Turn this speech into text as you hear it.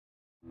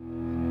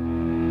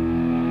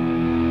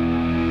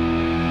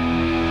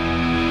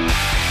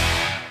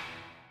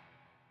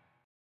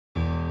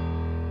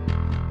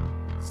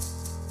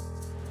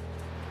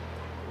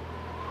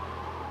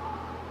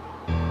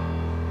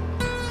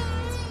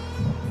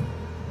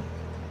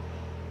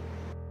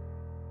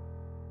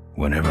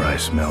Whenever I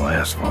smell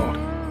asphalt,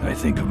 I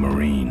think of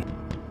Marine.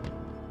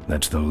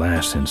 That's the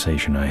last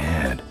sensation I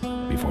had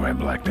before I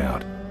blacked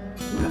out.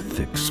 The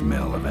thick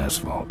smell of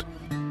asphalt.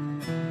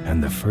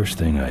 And the first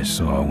thing I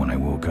saw when I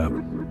woke up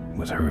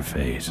was her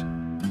face.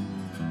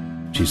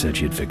 She said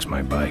she'd fix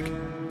my bike.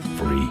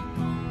 Free.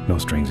 No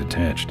strings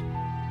attached.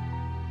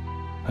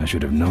 I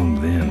should have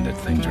known then that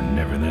things are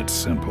never that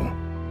simple.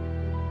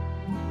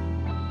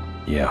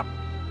 Yeah,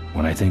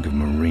 when I think of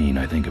Marine,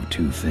 I think of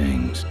two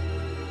things.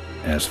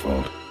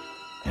 Asphalt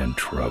and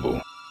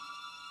trouble.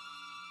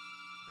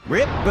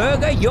 Rip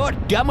Burger, you're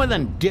dumber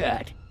than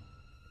dirt.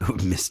 Oh,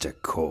 Mr.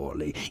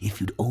 Corley, if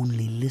you'd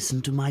only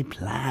listen to my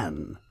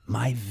plan,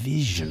 my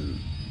vision.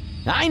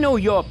 I know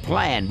your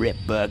plan, Rip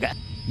Burger.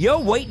 You're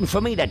waiting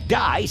for me to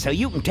die so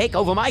you can take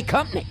over my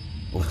company.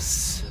 Oh,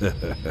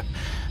 sir,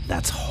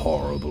 that's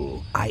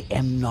horrible. I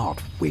am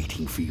not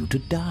waiting for you to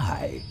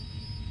die.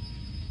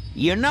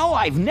 You know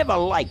I've never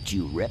liked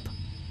you, Rip.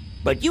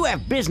 But you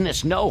have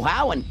business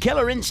know-how and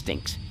killer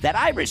instincts that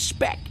I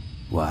respect.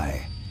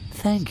 Why,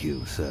 thank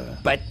you, sir.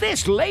 But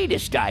this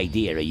latest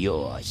idea of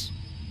yours,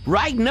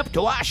 riding up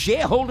to our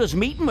shareholders'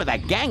 meeting with a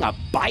gang of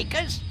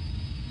bikers?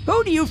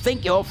 Who do you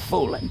think you're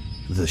fooling?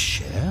 The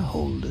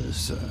shareholders,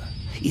 sir.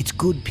 It's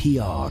good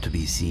PR to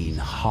be seen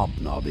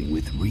hobnobbing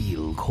with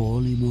real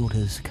Corley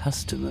Motors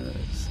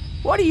customers.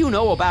 What do you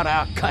know about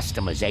our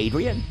customers,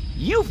 Adrian?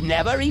 You've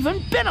never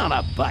even been on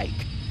a bike.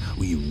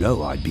 Well, you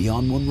know I'd be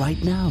on one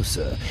right now,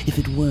 sir, if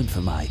it weren't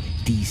for my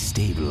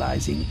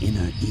destabilizing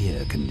inner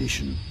ear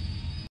condition.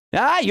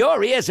 Ah,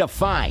 your ears are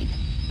fine.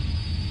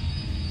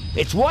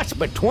 It's what's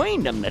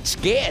between them that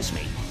scares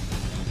me.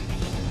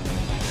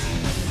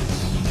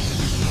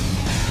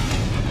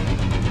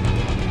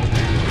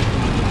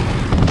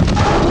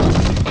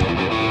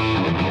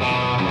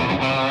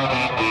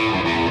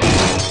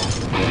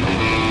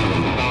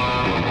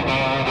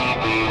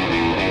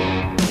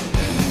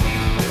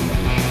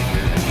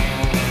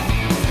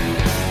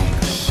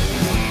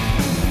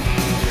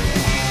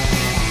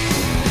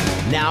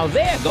 Now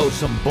there goes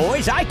some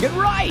boys I can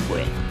ride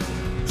with.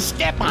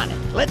 Step on it.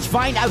 Let's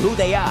find out who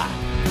they are.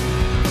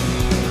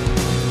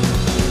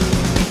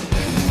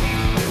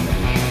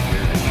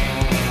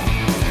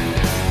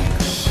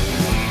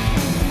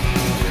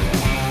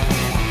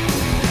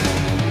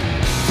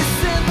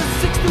 December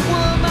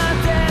 61, my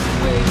dad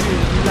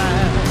waited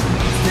live.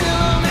 Still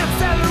on that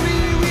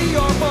salary, we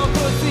all bought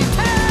pussy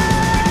time.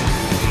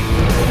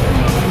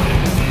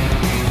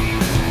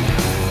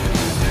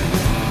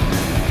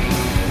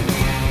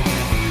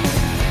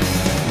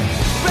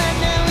 Right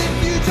now, if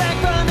you jack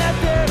on that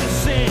there to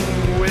sing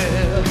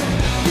with,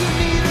 you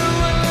need a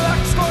run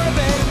lock, score a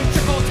baby,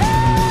 triple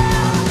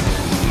tail.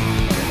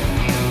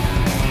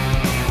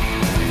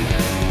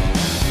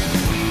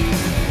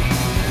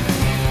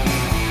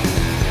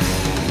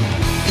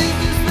 Is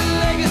this the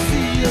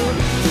legacy of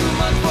too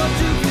much for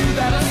too few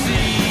that I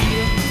see?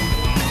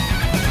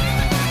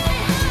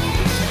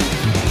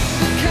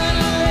 The kind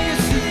of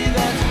legacy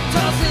that's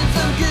tossing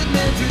some good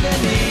men to their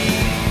knees.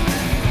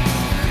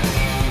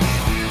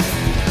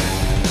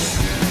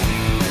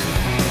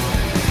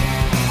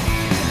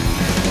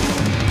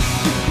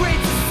 The great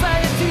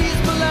society's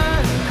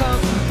blind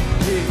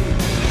company.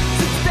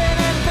 Since then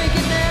I'm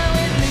thinking now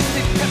at least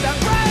it got that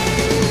right.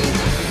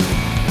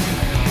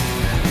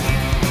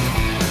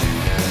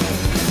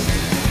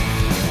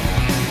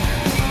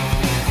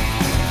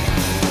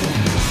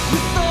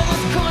 With all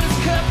those corners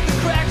cut, the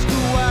cracks go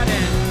wide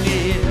and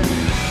near.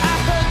 I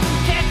heard some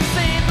cats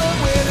saying the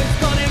weather's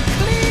gonna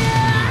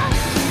clear.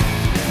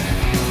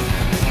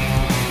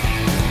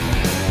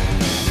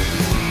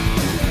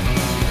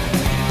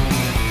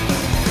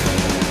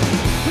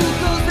 Who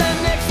goes down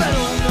next? I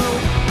don't know.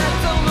 I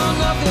don't know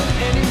nothing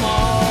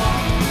anymore.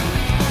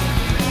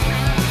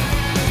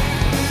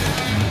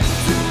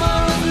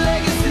 Tomorrow's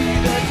legacy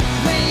that's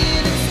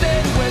playing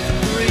instead with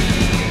free.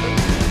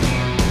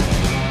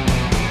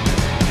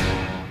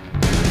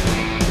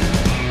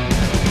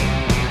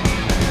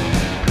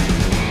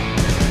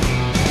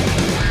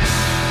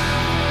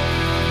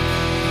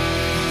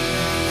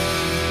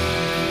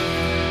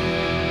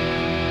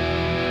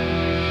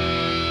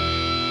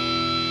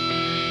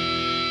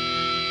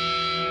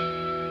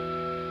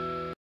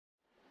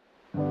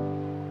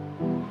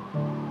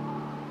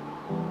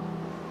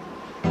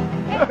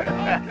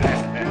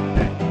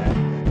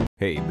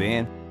 Hey,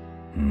 Ben.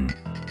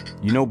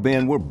 You know,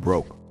 Ben, we're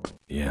broke.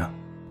 Yeah?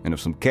 And if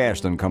some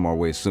cash doesn't come our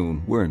way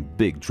soon, we're in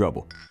big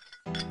trouble.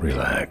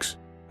 Relax.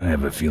 I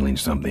have a feeling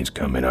something's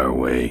coming our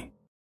way.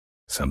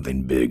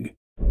 Something big.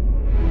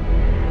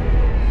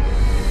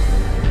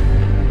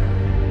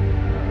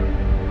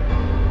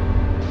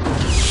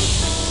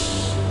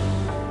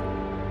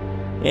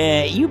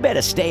 You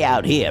better stay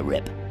out here,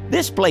 Rip.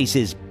 This place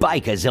is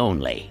bikers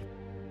only.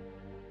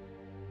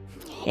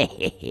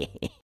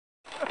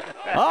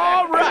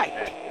 All right.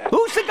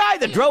 Who's the guy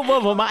that drove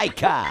over my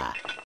car?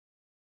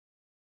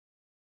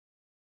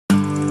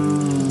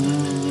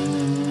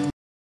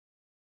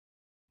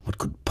 What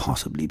could possibly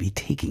possibly be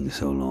taking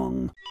so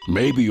long?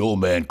 Maybe old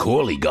man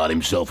Corley got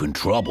himself in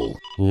trouble.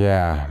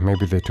 Yeah,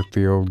 maybe they took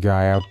the old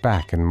guy out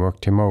back and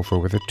worked him over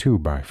with a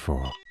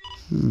 2x4.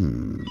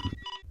 An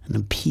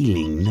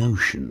appealing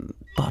notion,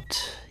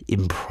 but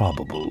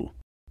improbable.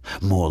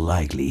 More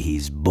likely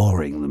he's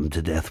boring them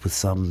to death with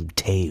some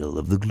tale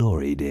of the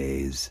glory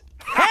days.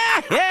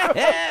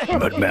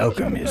 But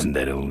Malcolm, isn't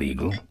that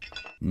illegal?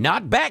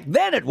 Not back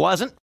then, it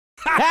wasn't.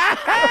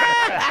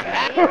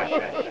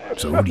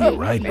 So who do you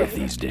ride with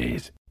these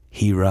days?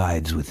 He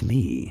rides with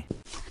me.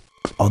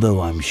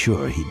 Although I'm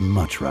sure he'd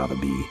much rather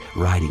be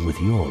riding with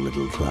your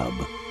little club.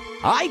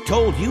 I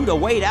told you to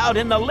wait out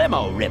in the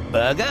limo,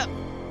 Ripburger.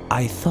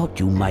 I thought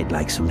you might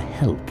like some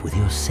help with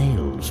your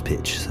sales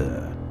pitch,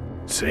 sir.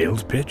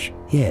 Sales pitch?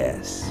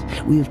 Yes,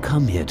 we have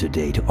come here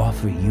today to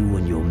offer you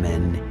and your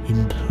men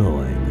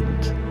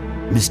employment.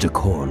 Mr.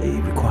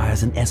 Corley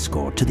requires an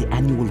escort to the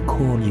annual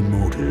Corley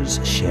Motors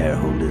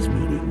shareholders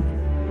meeting.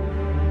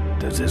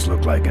 Does this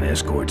look like an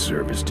escort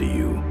service to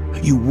you?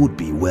 You would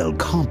be well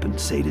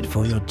compensated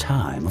for your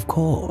time, of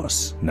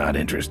course. Not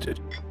interested.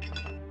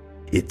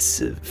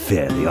 It's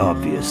fairly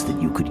obvious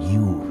that you could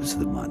use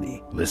the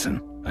money.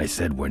 Listen, I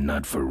said we're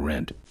not for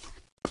rent.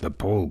 The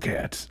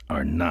polecats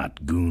are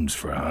not goons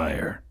for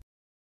hire.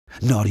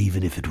 Not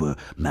even if it were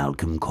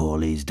Malcolm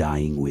Corley's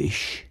dying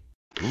wish.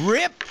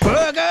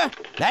 Ripburger,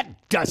 that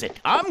does it.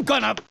 I'm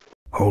gonna...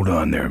 Hold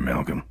on there,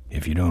 Malcolm.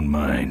 If you don't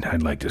mind,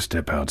 I'd like to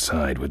step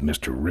outside with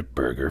Mr.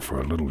 Ripburger for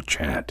a little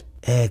chat.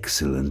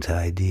 Excellent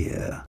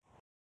idea.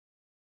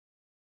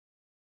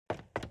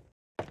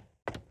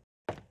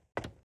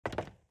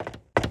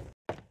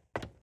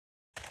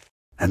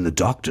 And the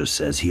doctor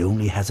says he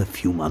only has a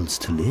few months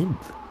to live.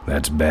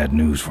 That's bad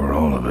news for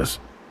all of us.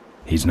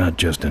 He's not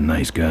just a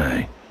nice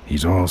guy.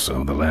 He's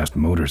also the last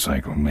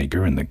motorcycle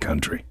maker in the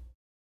country.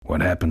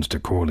 What happens to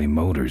Corley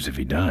Motors if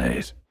he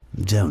dies?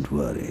 Don't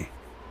worry.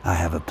 I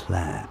have a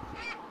plan.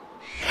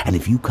 And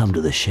if you come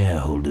to the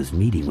shareholders'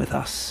 meeting with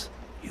us,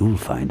 you'll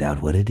find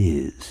out what it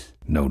is.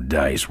 No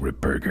dice,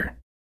 Ripburger.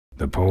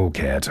 The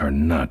polecats are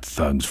not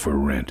thugs for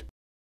rent.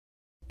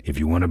 If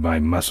you want to buy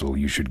muscle,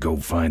 you should go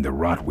find the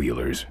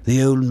Rottweilers.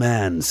 The old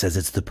man says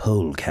it's the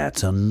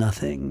polecats or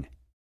nothing.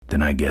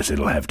 Then I guess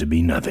it'll have to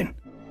be nothing.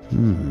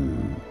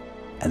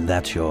 And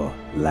that's your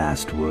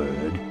last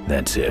word?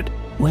 That's it.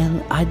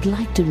 Well, I'd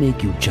like to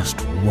make you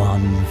just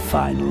one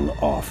final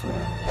offer.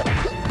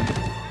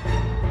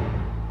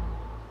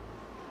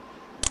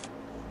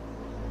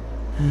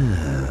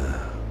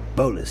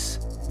 Bolus,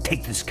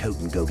 take this coat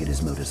and go get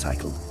his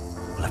motorcycle.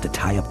 We'll have to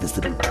tie up this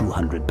little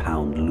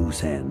 200-pound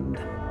loose end.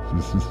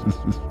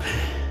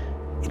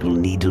 It will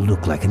need to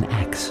look like an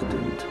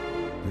accident.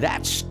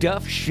 That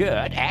stuffed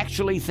shirt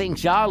actually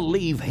thinks I'll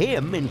leave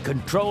him in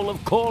control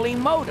of Corley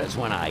Motors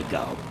when I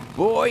go.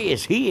 Boy,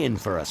 is he in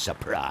for a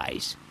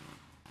surprise.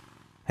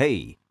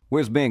 Hey,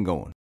 where's Ben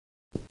going?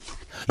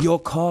 Your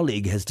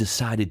colleague has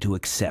decided to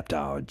accept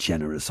our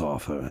generous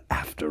offer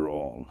after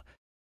all.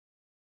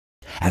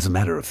 As a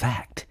matter of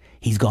fact,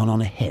 he's gone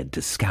on ahead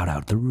to scout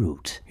out the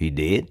route. He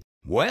did?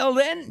 Well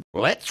then,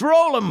 let's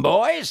roll 'em,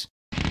 boys.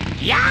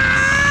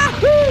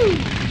 Yahoo!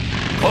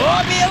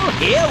 Corville,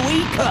 here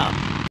we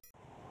come.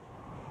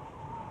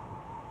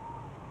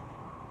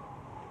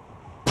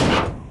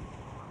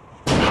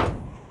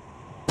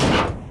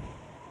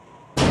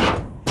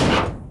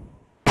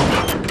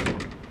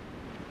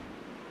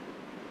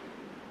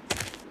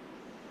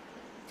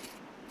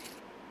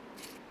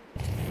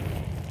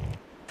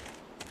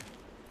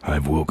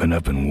 I've woken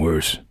up and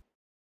worse.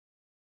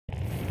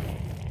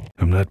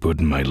 I'm not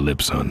putting my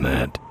lips on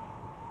that.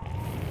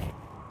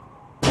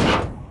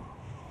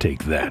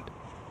 Take that.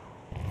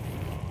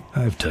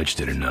 I've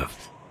touched it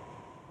enough.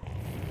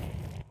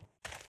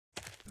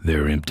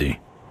 They're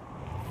empty.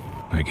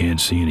 I can't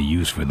see any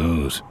use for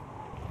those.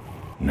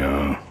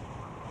 No.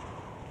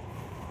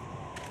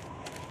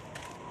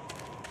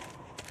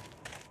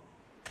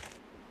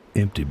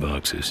 Empty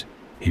boxes.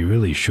 He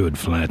really should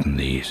flatten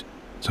these,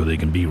 so they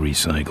can be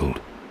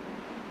recycled.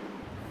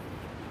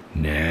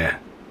 Nah,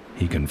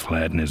 he can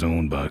flatten his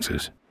own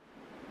boxes.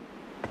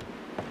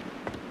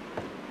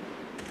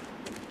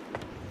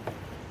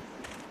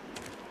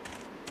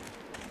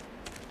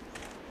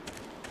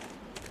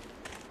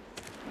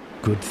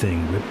 Good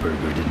thing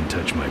Ripburger didn't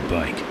touch my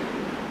bike.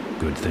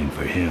 Good thing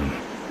for him.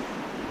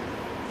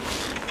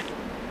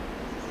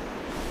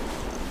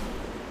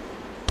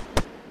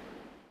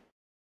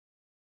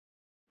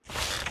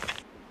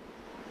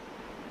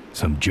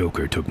 Some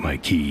joker took my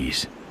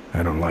keys.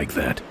 I don't like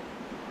that.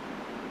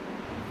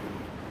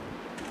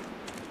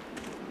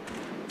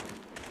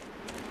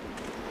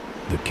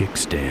 The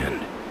kickstand.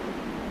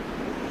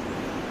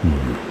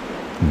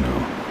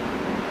 No.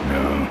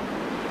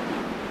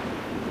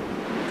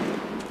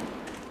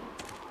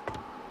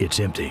 It's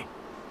empty,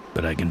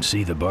 but I can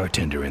see the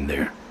bartender in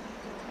there.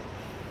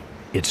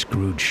 It's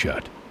screwed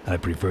shut. I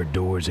prefer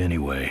doors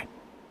anyway.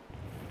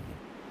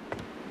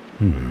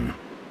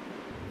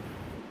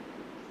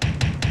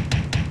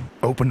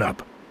 Open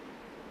up.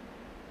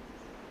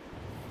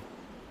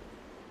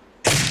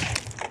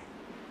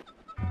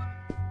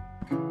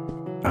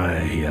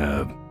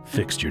 I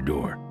fixed your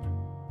door.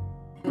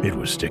 It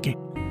was sticky.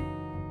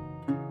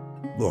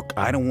 Look,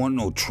 I don't want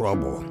no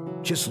trouble.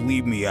 Just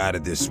leave me out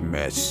of this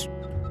mess.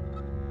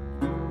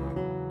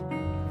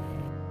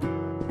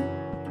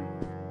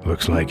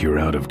 Looks like you're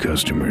out of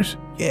customers.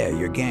 Yeah,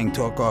 your gang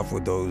took off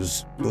with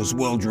those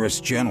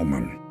well-dressed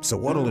gentlemen. So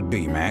what'll it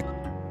be, Mac?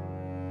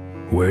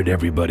 Where'd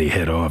everybody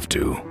head off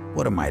to?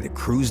 What am I, the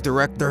cruise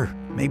director?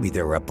 Maybe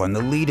they're up on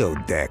the Lido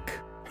deck.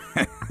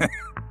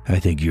 I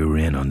think you're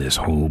in on this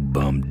whole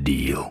bum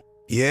deal.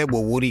 Yeah,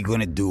 well, what are you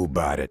gonna do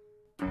about it?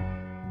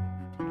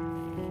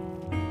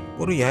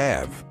 What do you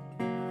have?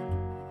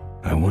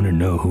 I want to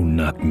know who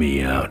knocked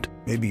me out.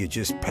 Maybe you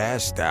just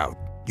passed out.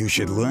 You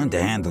should learn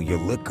to handle your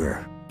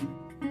liquor.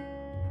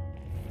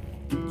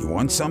 You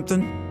want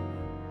something?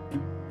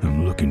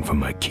 I'm looking for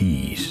my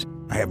keys.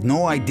 I have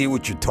no idea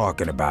what you're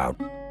talking about.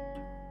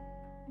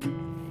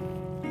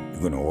 You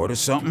gonna order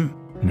something?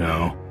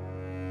 No.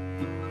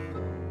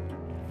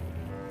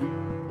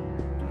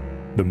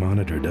 The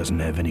monitor doesn't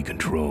have any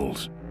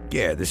controls.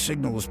 Yeah, the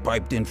signal was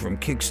piped in from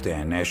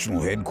Kickstand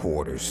National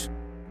Headquarters.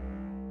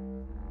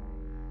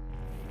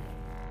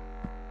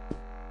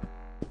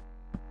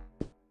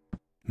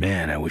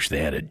 Man, I wish they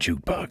had a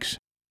jukebox.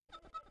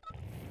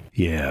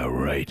 Yeah,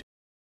 right.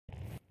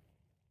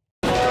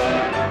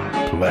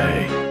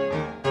 Play.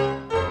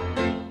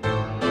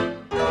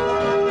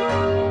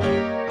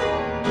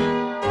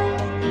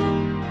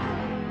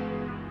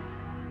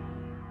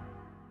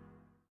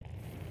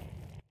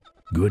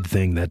 Good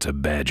thing that's a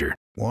badger.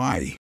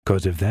 Why?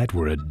 'Cause if that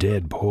were a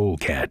dead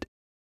polecat,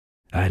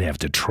 I'd have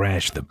to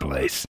trash the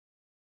place.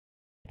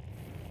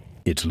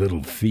 Its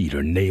little feet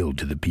are nailed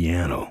to the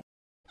piano.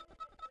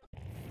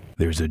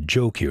 There's a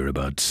joke here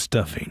about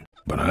stuffing,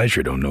 but I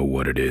sure don't know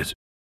what it is.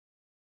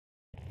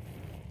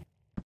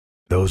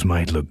 Those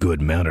might look good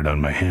mounted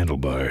on my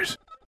handlebars.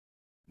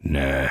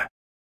 Nah.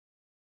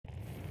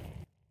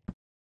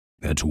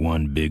 That's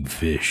one big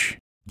fish.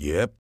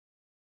 Yep.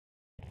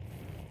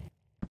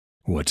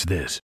 What's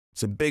this?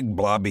 It's a big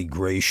blobby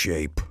gray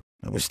shape.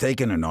 I was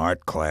taking an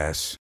art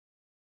class.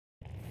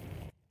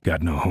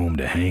 Got no home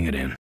to hang it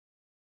in.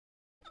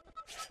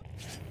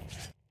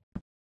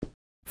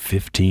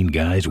 15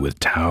 guys with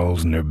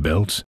towels in their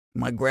belts?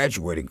 My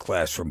graduating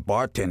class from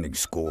bartending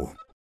school.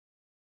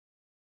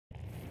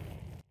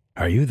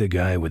 Are you the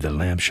guy with the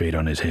lampshade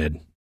on his head?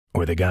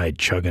 Or the guy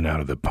chugging out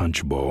of the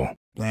punch bowl?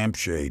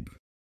 Lampshade.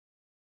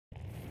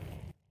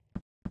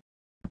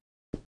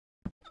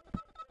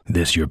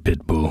 This your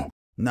pit bull?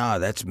 Nah,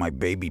 that's my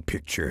baby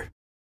picture.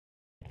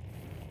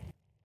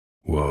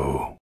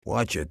 Whoa.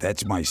 Watch it,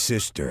 that's my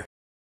sister.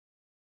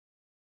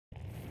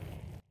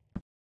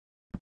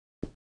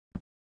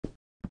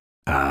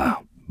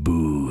 Ah,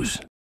 booze.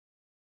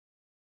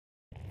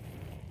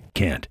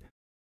 Can't.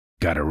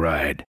 Gotta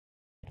ride.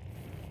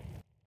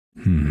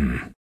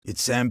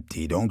 It's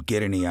empty, don't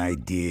get any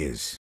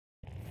ideas.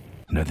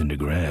 Nothing to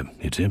grab.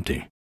 It's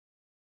empty.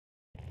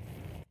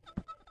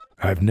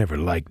 I've never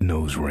liked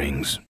nose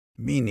rings.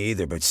 Me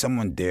neither, but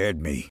someone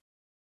dared me.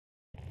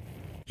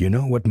 You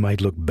know what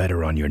might look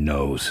better on your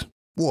nose?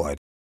 What?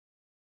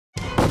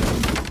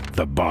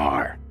 The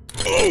bar.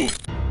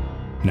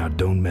 Now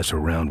don't mess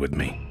around with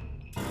me.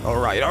 All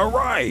right.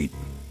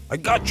 I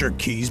got your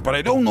keys, but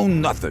I don't know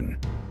nothing.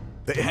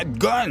 They had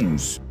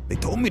guns. They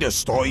told me to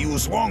stall you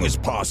as long as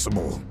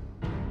possible.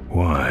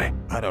 Why?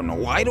 I don't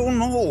know. I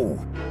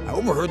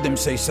overheard them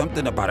say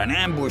something about an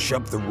ambush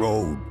up the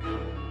road.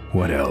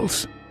 What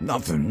else?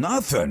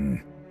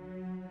 Nothing.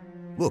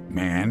 Look,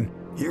 man,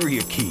 here are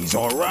your keys,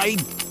 all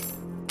right?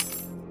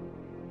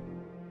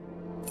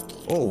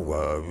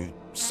 Oh,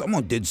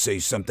 someone did say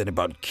something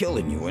about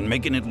killing you and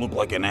making it look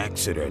like an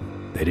accident.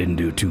 They didn't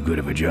do too good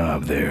of a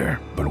job there,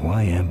 but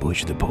why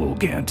ambush the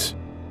polecats?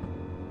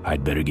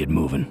 I'd better get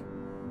moving.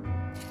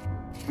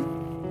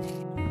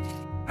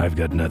 I've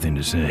got nothing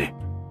to say.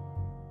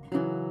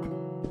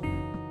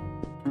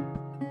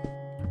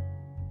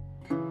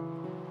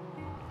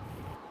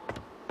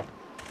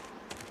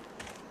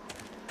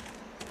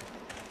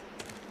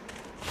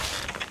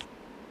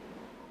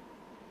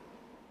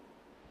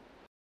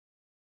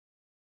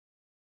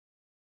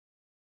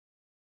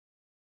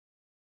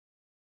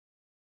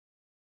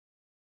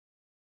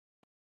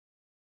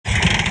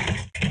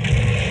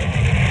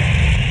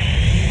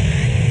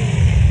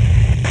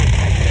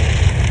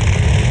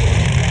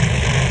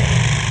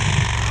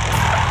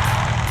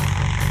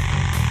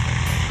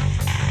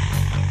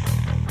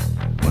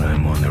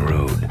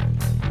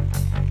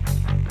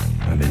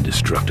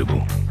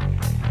 Indestructible.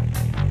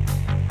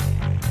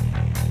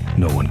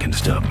 No one can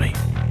stop me.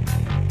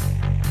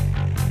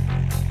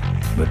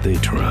 But they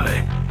try.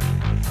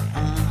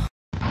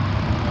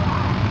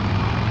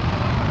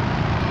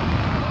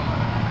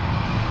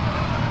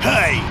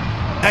 Hey,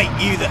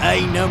 ain't you the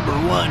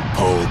A#1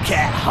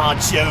 polecat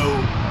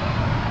honcho?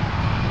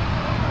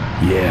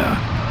 Yeah,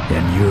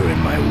 and you're in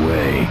my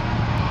way.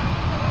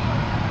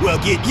 Well,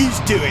 get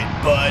used to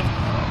it, bud.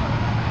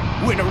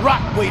 When the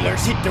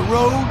Rockwheelers hit the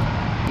road,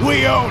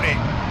 we own it.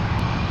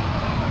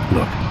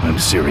 Look, I'm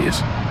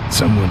serious.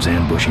 Someone's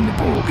ambushing the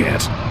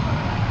polecats.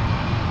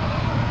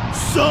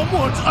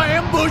 Someone's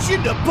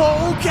ambushing the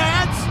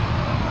polecats?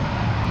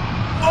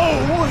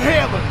 Oh,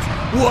 heavens!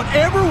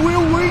 Whatever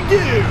will we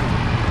do?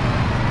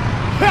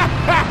 Ha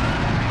ha!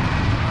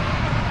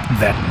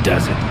 That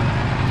does it.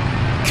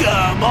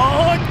 Come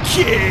on,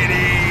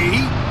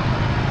 kitty!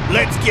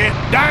 Let's get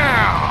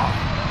down!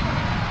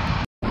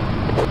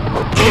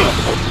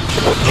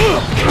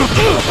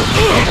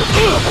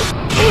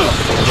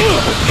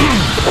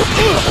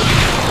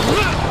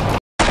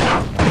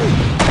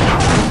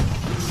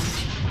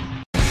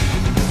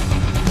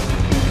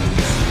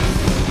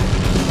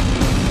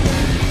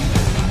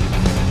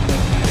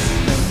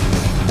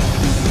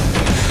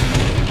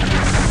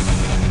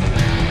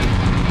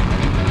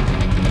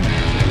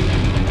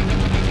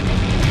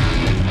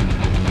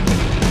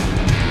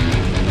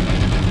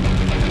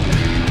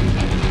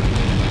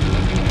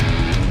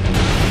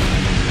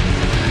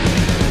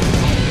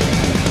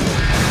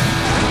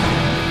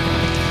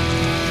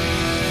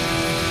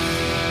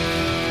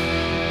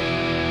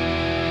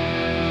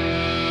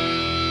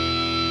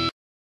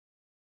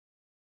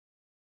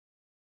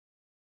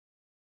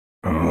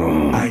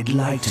 I'd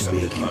like to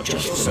make you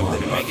just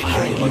Something about making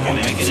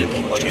it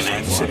look like an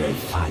accident.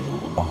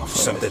 final offer.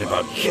 Something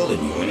about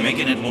killing you and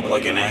making it look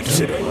like an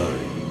accident.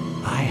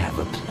 I have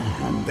a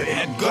plan. They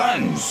had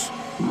guns.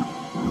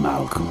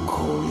 Malcolm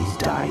Corley's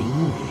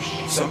dying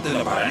wish. Something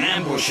about an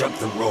ambush up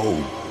the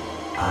road.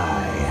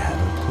 I have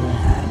a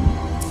plan.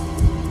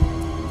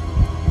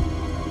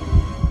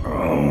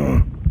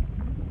 Oh.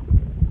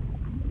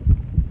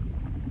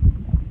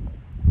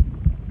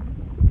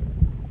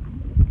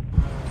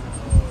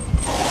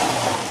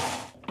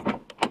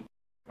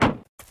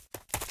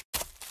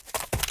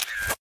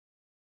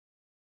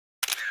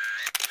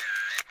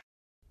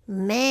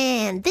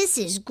 Man, this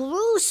is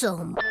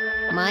gruesome.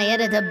 My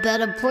editor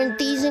better print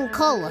these in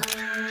color.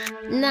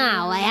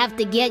 Now I have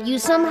to get you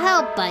some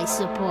help, I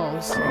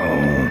suppose.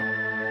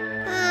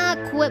 Ah,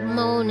 quit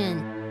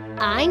moaning.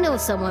 I know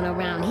someone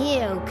around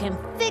here who can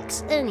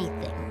fix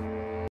anything.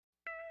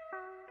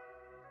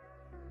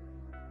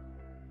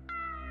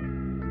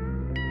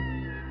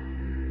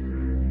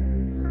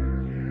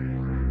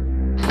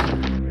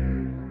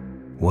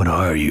 What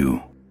are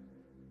you?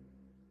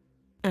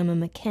 I'm a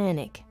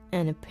mechanic,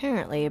 and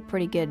apparently a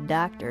pretty good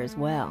doctor as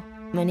well.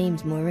 My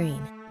name's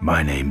Maureen.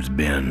 My name's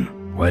Ben.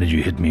 Why did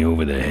you hit me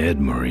over the head,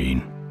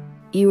 Maureen?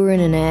 You were in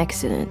an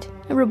accident.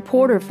 A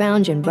reporter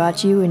found you and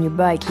brought you and your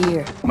bike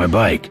here. My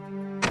bike?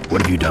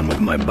 What have you done with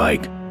my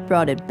bike?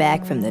 Brought it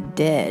back from the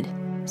dead.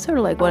 Sort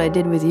of like what I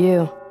did with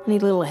you. I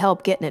need a little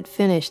help getting it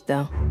finished,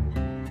 though.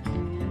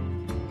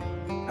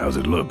 How's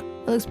it look?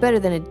 It looks better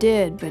than it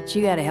did, but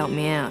you gotta help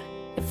me out.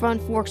 The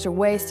front forks are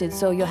wasted,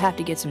 so you'll have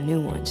to get some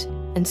new ones.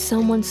 And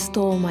someone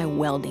stole my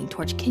welding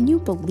torch. Can you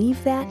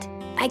believe that?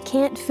 I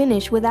can't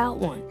finish without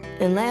one.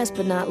 And last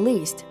but not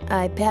least,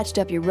 I patched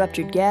up your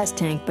ruptured gas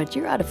tank, but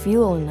you're out of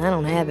fuel and I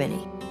don't have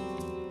any.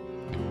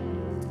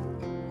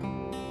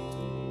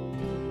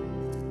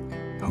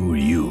 Who are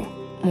you?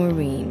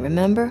 Maureen,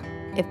 remember?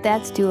 If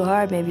that's too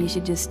hard, maybe you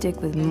should just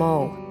stick with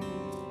Mo.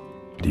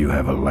 Do you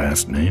have a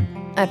last name?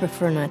 I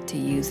prefer not to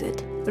use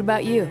it. What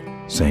about you?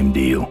 Same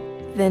deal.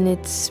 Then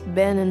it's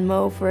Ben and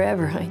Mo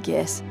forever, I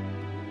guess.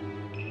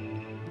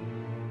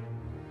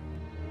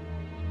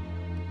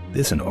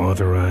 This an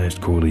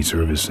authorized Corley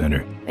Service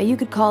Center? You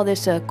could call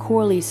this a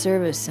Corley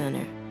Service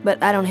Center,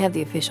 but I don't have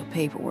the official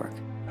paperwork.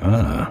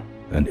 Ah,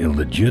 an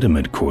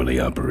illegitimate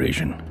Corley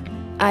operation.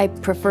 I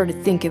prefer to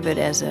think of it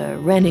as a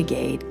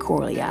renegade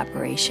Corley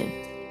operation.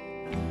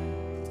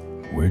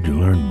 Where'd you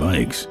learn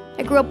bikes?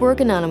 I grew up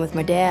working on them with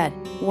my dad.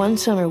 One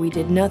summer we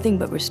did nothing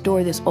but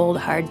restore this old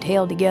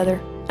hardtail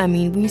together. I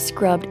mean, we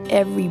scrubbed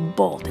every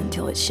bolt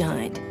until it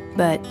shined.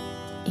 But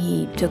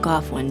he took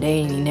off one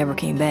day and he never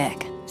came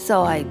back.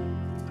 So I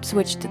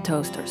switched to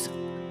toasters.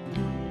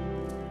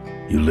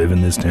 You live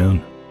in this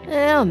town?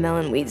 Well,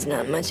 Melonweed's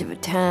not much of a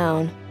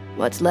town.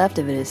 What's left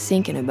of it is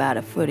sinking about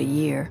a foot a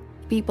year.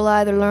 People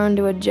either learn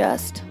to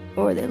adjust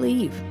or they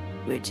leave,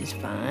 which is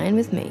fine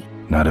with me.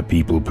 Not a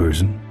people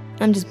person?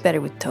 I'm just better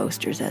with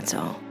toasters, that's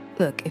all.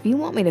 Look, if you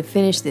want me to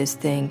finish this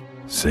thing...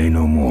 Say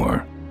no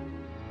more.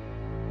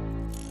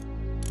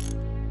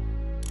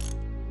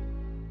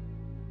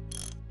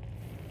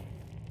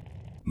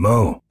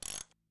 Mo.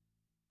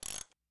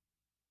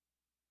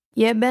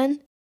 Yeah,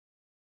 Ben?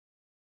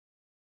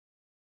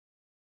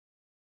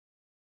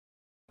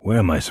 Where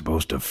am I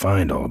supposed to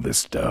find all this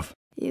stuff?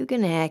 You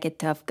can hack it,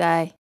 tough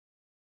guy.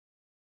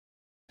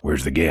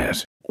 Where's the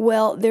gas?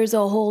 Well, there's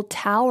a whole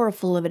tower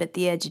full of it at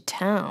the edge of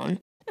town.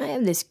 I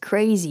have this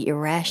crazy,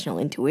 irrational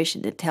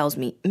intuition that tells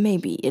me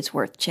maybe it's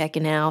worth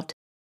checking out.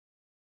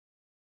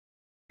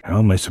 How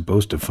am I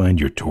supposed to find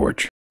your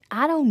torch?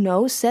 I don't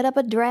know, set up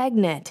a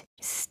dragnet.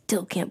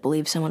 Still can't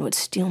believe someone would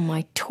steal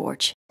my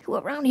torch. Who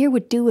around here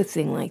would do a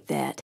thing like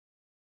that?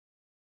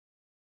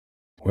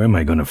 Where am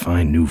I gonna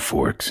find new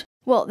forks?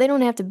 Well, they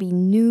don't have to be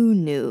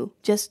new,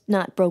 just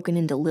not broken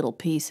into little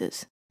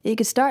pieces. You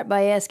could start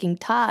by asking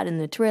Todd in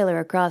the trailer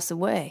across the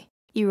way.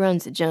 He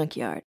runs the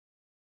junkyard.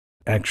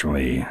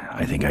 Actually,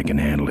 I think I can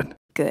handle it.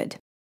 Good.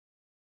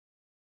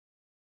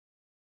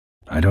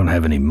 I don't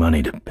have any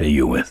money to pay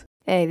you with.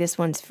 Hey, this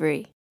one's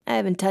free. I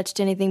haven't touched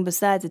anything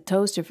besides a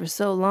toaster for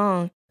so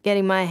long.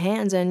 Getting my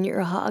hands on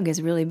your hog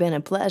has really been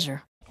a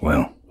pleasure.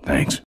 Well,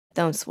 thanks.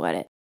 Don't sweat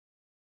it.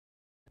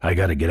 I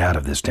gotta get out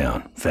of this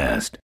town,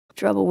 fast.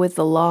 Trouble with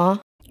the law?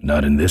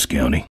 Not in this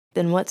county.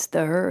 Then what's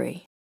the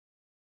hurry?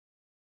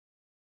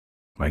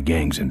 My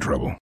gang's in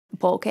trouble. The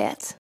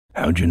polecats?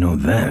 How'd you know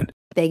that?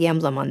 Big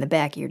emblem on the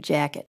back of your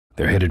jacket.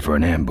 They're headed for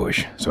an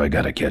ambush, so I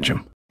gotta catch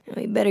them.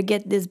 We better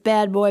get this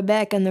bad boy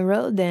back on the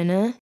road then,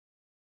 huh?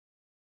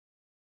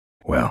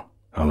 Well,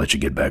 I'll let you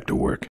get back to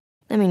work.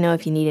 Let me know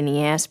if you need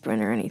any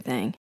aspirin or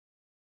anything.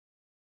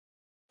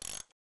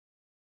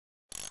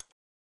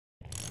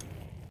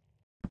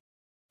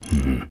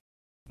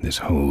 This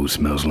hose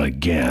smells like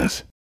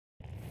gas.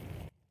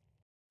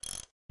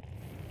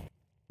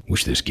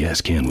 Wish this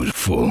gas can was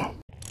full.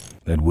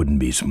 That wouldn't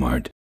be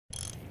smart.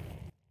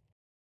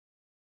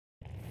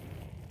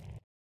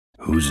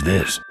 Who's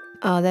this?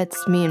 Oh,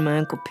 that's me and my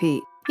Uncle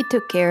Pete. He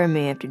took care of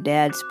me after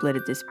Dad split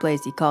at this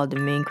place he called the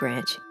Mink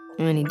Ranch.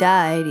 When he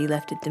died, he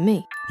left it to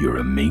me. You're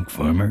a mink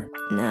farmer?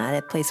 Nah,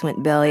 that place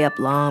went belly up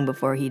long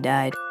before he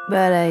died.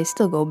 But I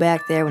still go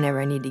back there whenever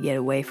I need to get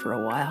away for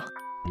a while.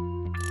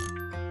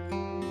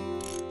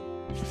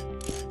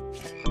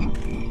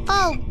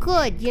 Oh,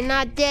 good, you're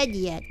not dead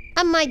yet.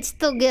 I might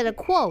still get a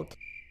quote.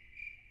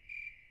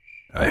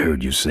 I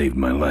heard you saved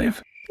my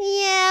life.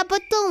 Yeah,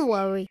 but don't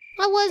worry.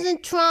 I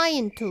wasn't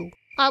trying to.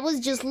 I was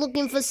just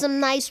looking for some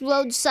nice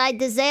roadside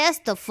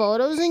disaster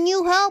photos and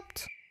you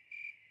helped.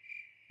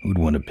 Who'd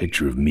want a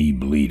picture of me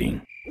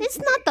bleeding? It's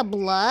not the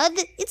blood.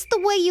 It's the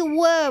way you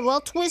were,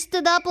 all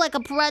twisted up like a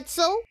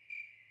pretzel.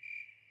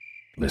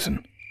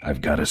 Listen,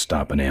 I've gotta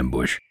stop an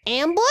ambush.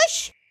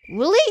 Ambush?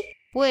 Really?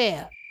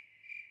 Where?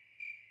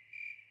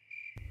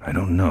 I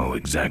don't know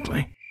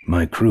exactly.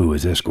 My crew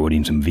is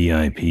escorting some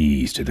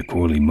VIPs to the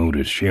Corley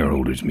Motors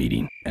shareholders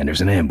meeting, and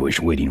there's an ambush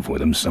waiting for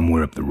them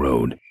somewhere up the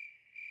road.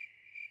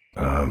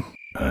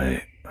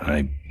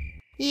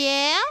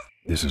 Yeah?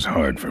 This is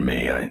hard for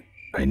me.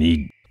 I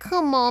need...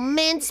 Come on,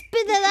 man,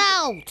 spit it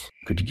out.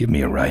 Could you give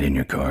me a ride in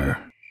your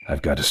car?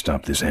 I've got to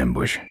stop this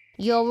ambush.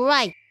 You're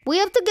right. We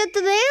have to get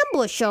to the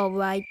ambush, all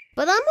right.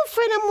 But I'm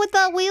afraid I'm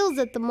without wheels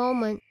at the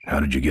moment. How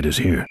did you get us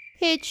here?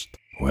 Hitched.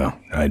 Well,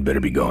 I'd better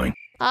be going.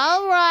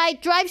 All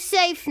right, drive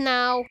safe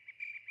now.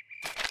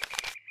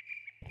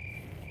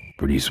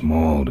 Pretty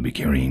small to be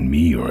carrying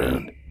me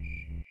around.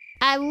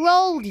 I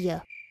rolled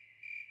you.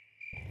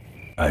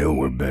 I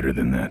owe her better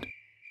than that.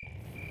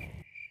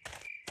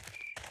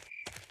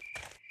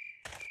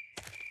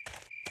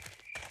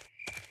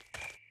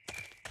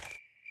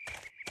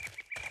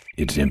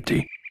 It's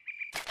empty.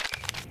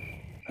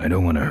 I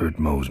don't want to hurt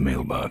Mo's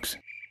mailbox.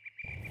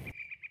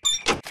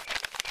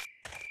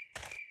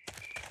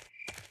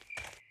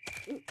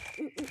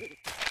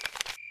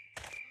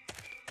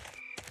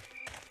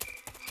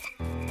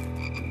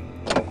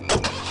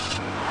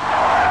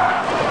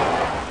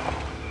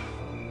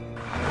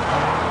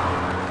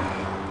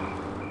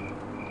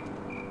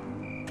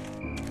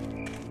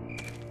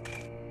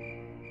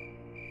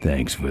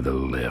 Thanks for the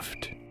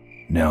lift.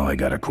 Now I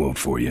got a quote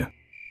for you.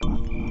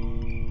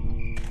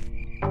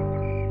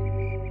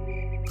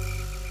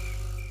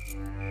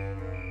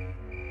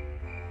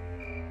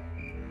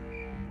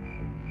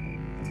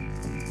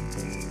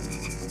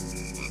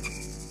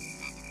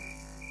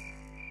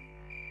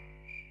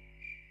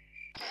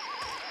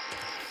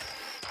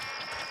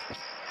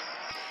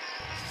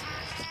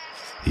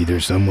 Either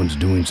someone's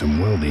doing some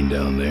welding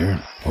down there,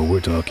 or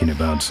we're talking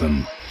about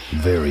some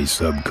very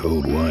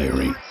sub-code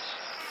wiring.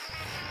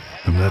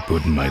 I'm not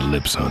putting my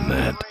lips on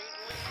that.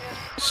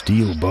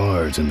 Steel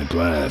bars in the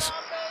glass.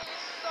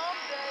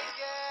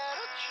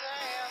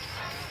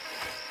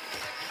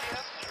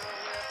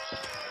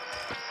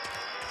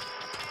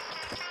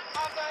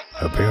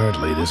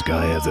 Apparently this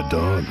guy has a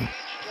dog.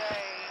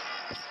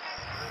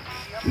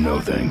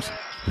 No thanks.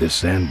 This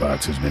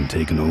sandbox has been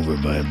taken over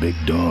by a big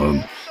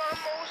dog.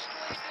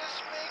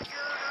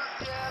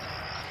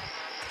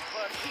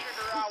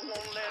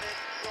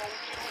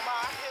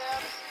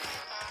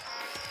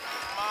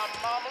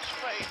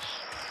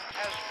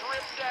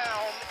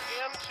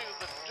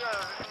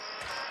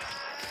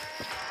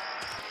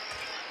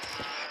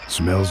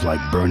 Smells like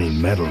burning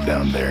metal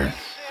down there.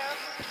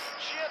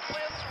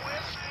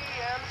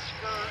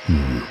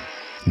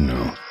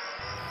 No.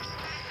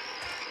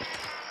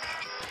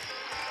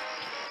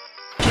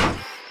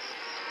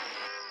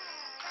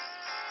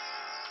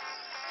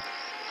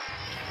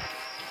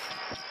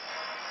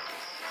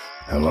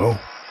 Hello?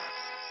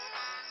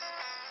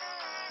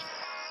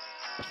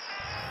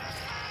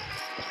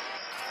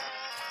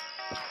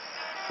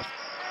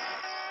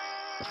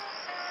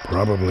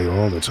 Probably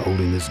all that's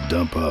holding this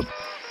dump up.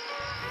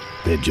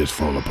 They'd just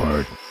fall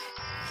apart.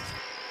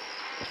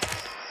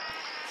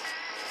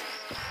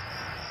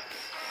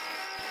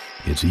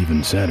 It's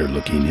even sadder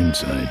looking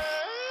inside.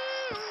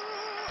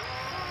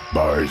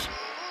 Bars.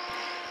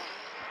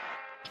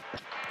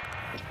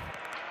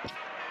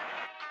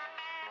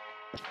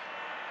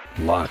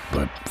 Locked,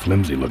 but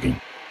flimsy looking.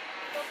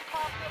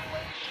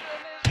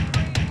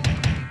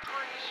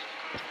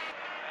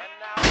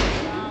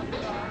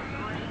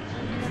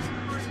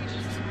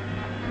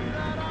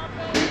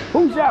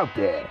 Who's out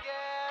there?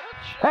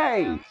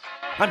 Hey!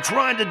 I'm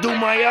trying to do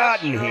my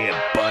art in here,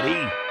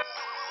 buddy.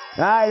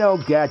 I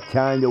don't got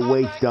time to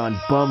waste on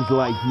bums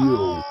like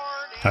you.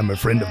 I'm a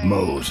friend of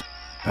Moe's.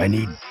 I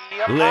need...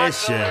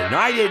 Listen,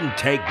 I didn't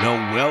take no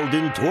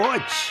welding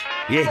torch.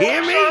 You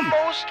hear me?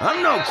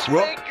 I'm no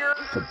crook.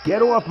 So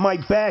get off my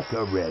back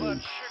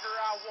already.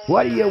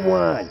 What do you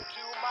want?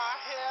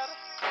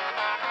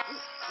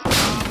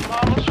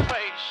 Mama's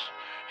face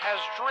has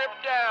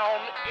dripped down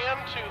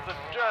into the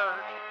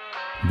dirt.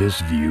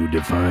 This view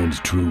defines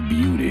true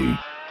beauty.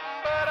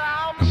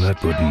 I'm not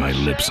putting my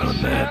lips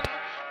on that.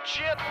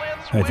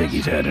 I think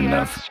he's had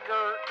enough.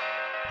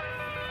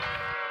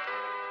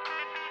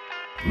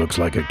 Looks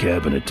like a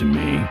cabinet to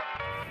me.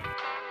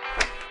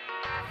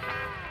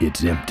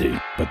 It's empty,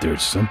 but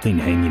there's something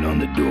hanging on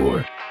the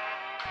door.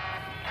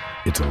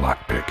 It's a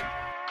lockpick.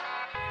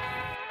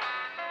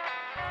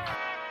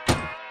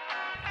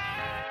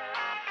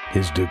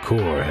 His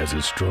decor has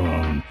a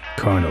strong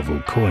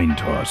carnival coin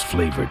toss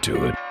flavor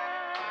to it.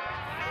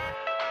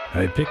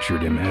 I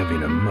pictured him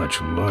having a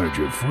much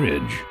larger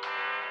fridge.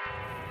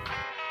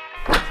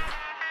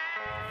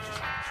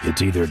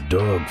 It's either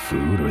dog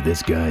food or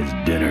this guy's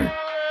dinner.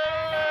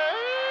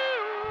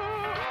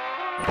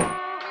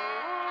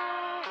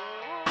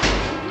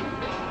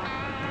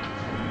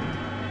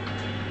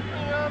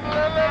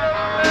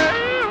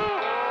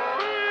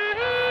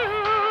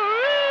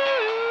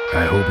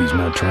 I hope he's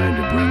not trying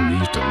to bring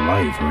these to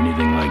life or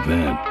anything like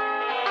that.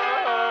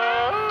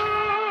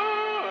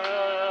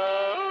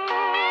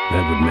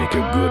 That would make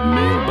a good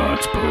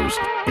mailbox post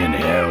in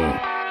hell.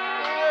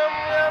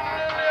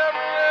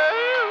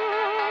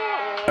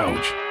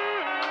 Ouch.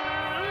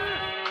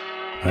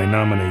 I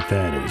nominate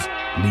that as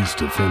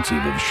least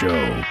offensive of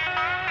show.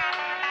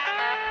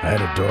 I had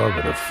a dog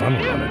with a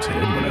funnel on its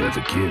head when I was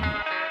a kid.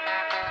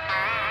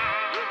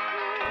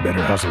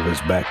 Better hustle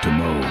this back to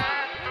Moe.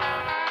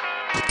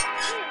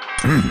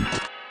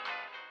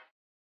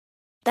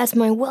 That's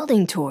my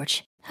welding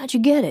torch. How'd you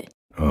get it?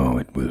 Oh,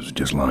 it was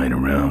just lying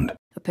around.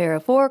 A pair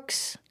of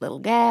forks, little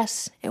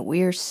gas, and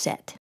we're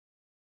set.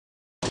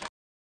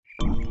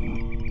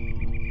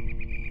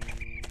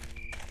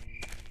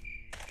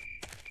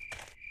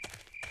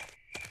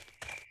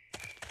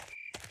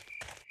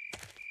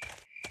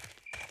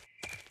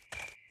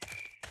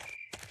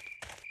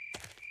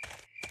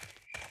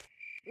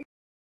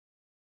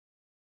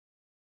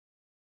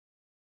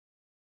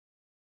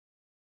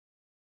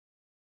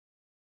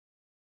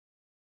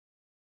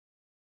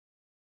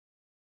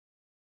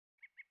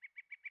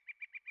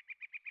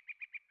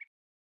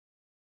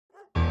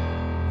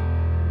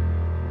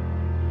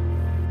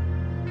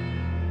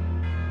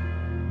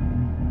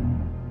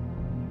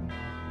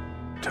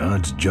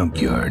 Todd's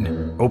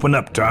junkyard. Open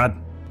up, Todd.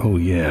 Oh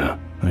yeah,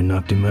 I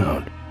knocked him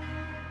out.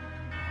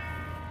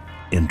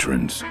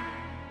 Entrance.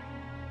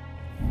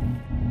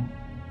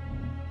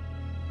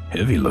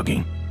 Heavy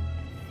looking.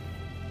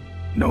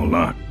 No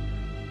lock.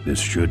 This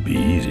should be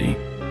easy.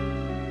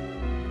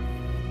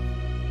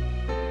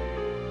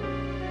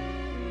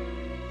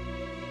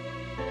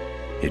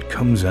 It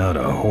comes out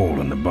a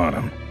hole in the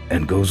bottom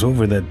and goes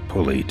over that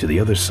pulley to the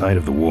other side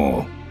of the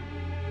wall.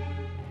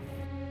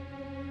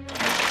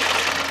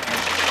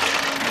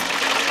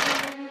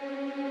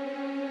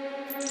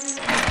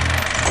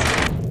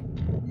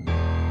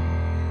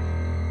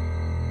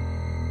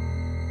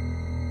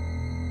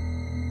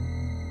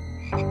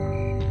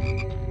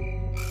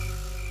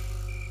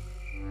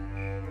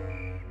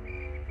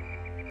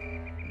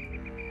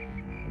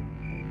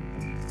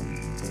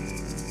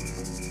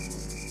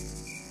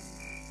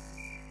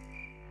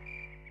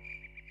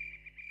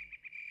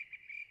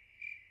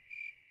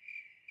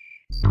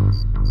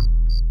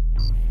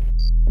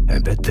 I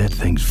bet that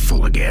thing's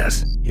full of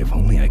gas. If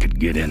only I could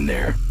get in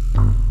there.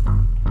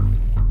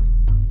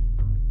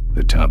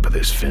 The top of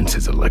this fence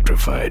is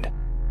electrified.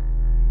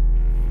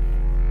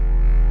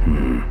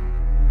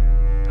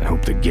 I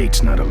hope the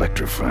gate's not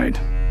electrified.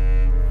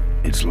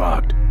 It's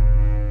locked.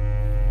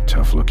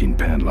 Tough-looking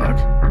padlock.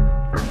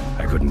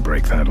 I couldn't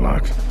break that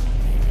lock.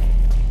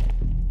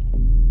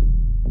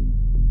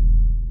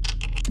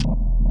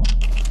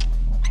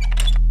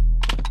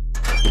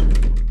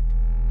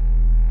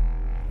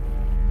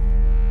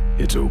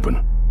 It's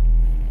open.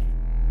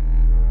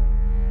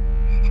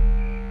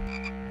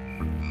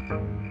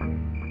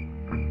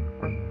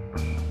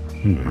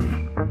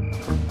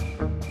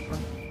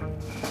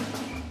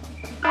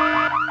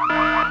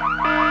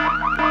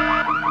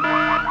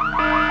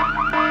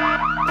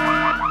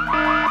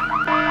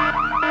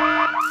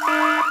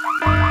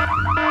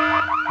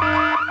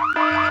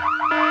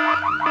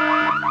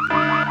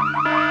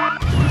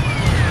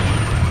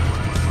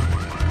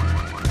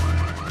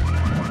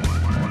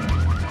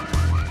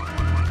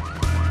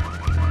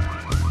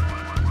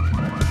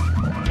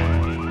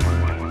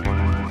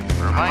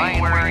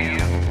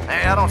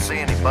 I don't see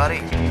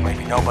anybody.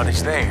 Maybe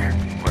nobody's there.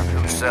 Maybe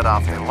who set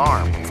off the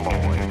alarm,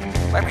 Floyd.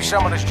 Maybe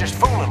somebody's just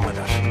fooling with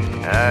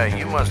us.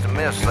 You must have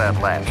missed that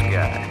last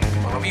guy.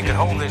 Well, if you could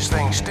hold this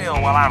thing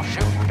still while I'm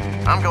shooting.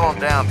 I'm going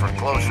down for a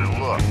closer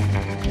look.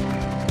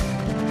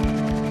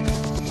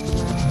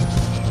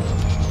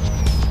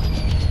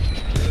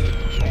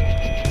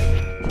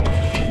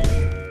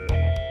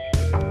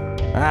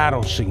 I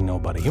don't see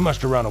nobody. He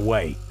must have run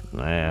away.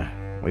 Nah,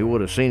 we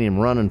would have seen him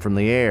running from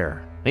the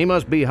air. He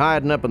must be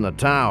hiding up in the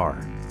tower.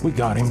 We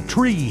got him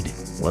treed.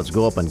 Let's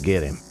go up and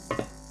get him.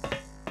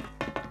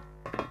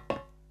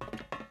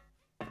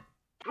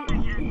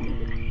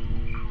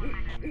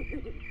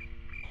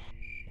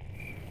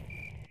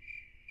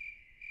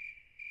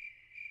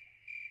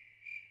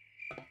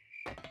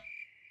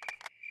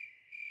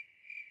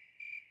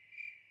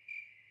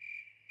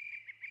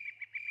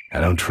 I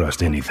don't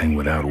trust anything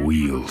without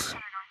wheels.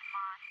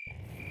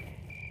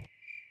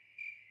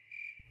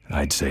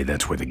 I'd say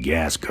that's where the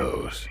gas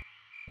goes.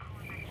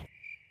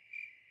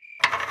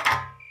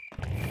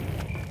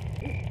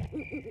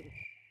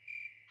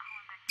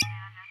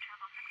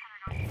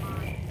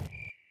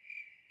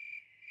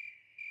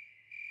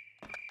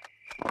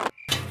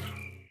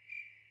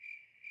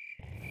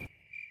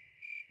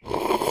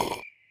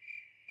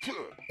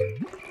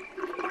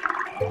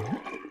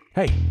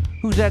 Hey,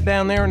 who's that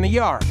down there in the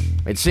yard?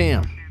 It's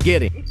him.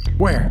 Get him.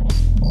 Where?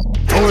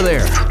 Over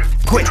there.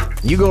 Quick,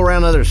 you go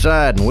around the other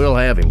side and we'll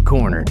have him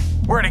cornered.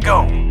 Where'd he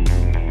go?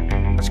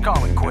 Let's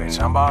call it quits,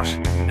 huh, boss?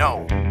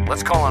 No,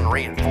 let's call on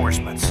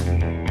reinforcements.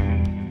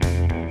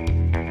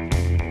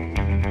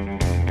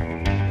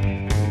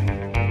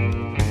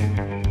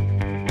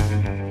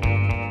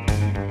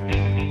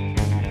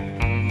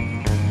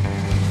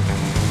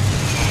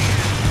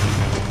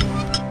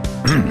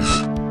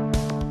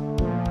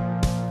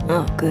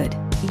 Oh, good.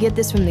 You get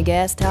this from the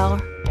gas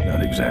tower?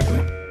 Not exactly.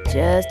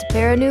 Just a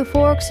pair of new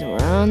forks and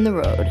we're on the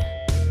road.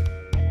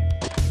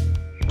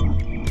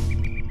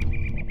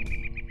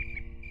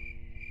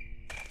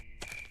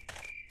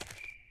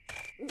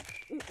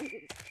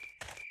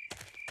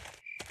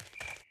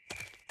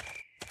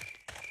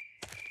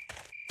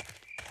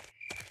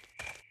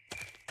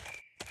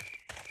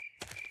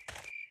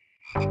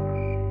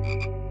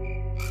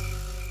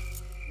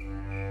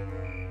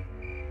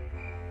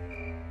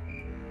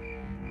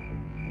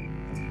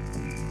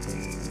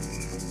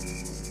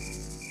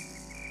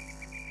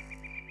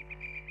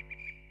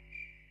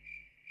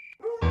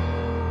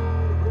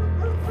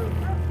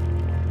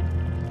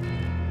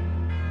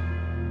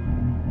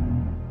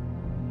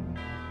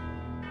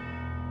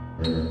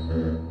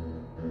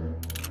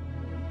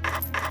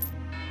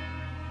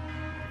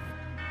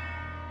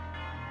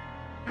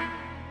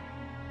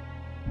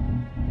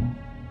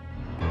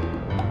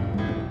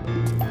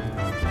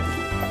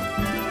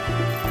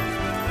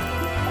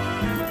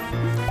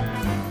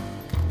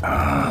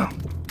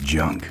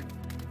 Junk.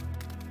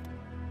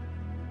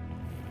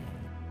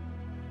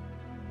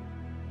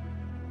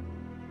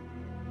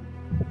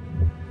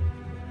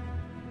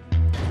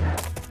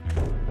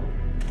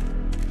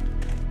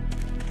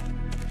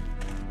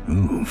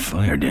 Ooh,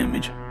 fire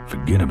damage.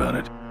 Forget about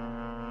it.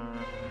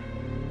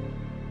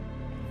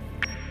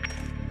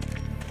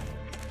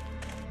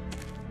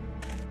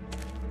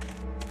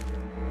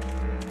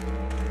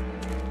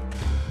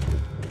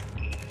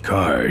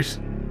 Cars.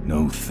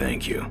 No,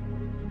 thank you.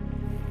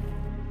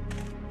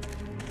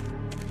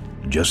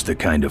 Just the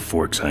kind of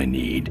forks I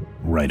need,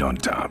 right on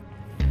top.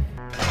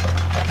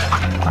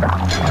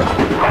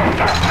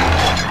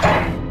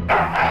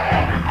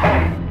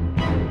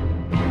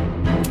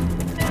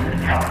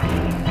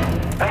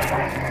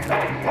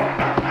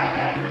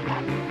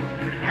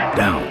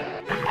 Down.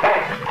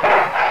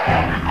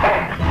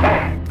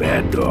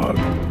 Bad dog.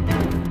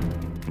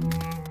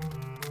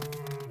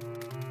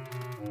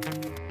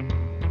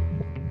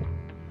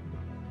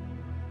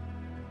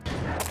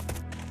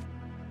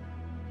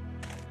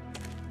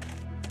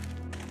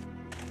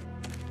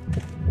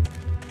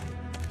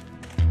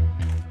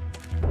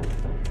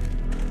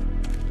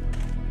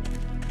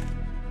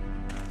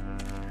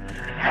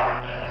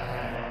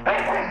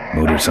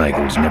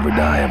 Motorcycles never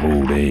die of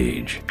old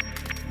age.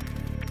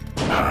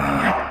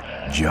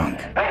 Junk.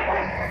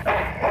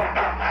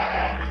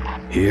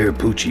 Here,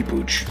 Poochie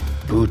Pooch.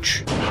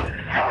 Pooch.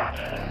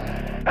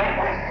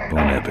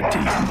 Bon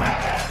appetit.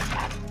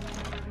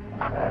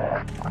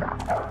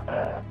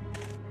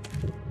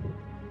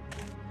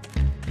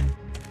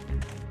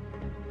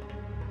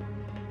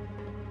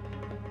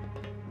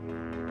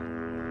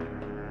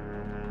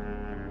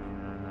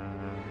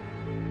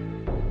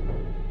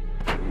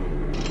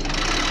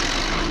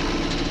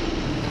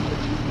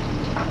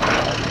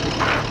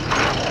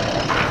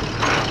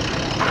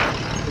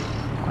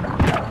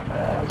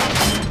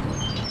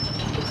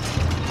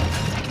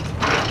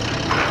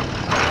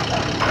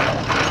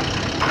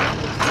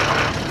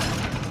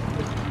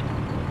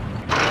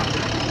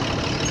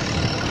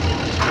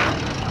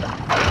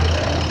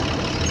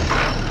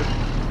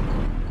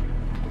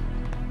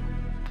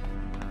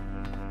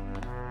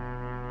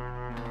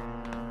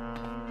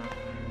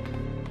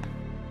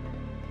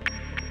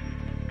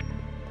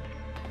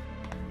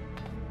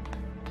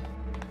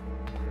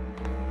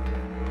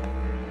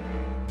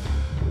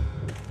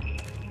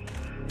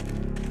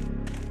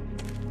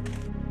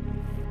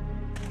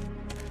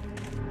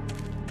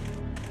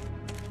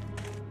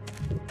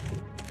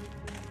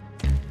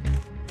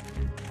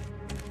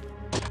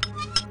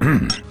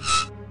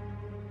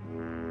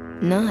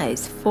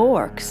 Nice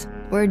forks.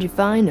 Where'd you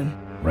find them?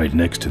 right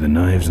next to the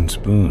knives and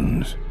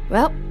spoons.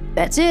 Well,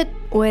 that's it.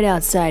 Wait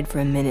outside for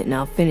a minute and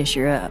I'll finish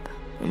her up.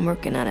 I'm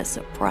working on a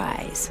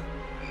surprise.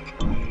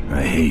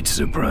 I hate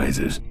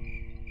surprises.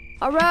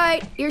 All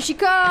right, here she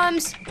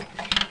comes.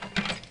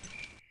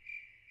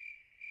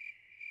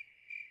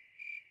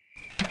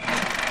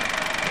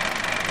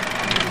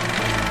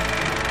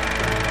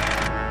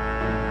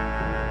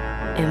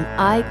 Am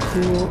I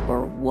cool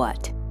or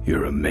what?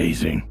 You're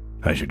amazing.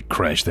 I should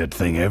crash that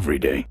thing every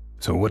day.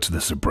 So what's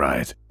the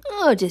surprise?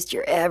 Oh, just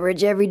your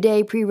average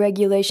everyday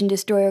pre-regulation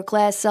destroyer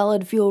class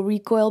solid fuel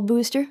recoil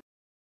booster.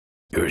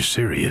 You're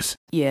serious?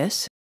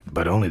 Yes.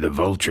 But only the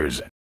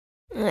vultures.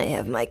 I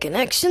have my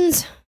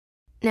connections.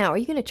 Now, are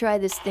you gonna try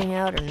this thing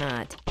out or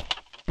not?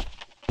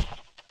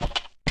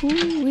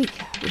 Ooh,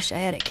 wish I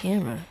had a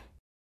camera.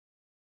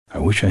 I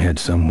wish I had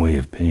some way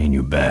of paying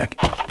you back.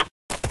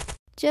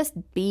 Just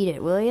beat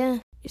it, will ya?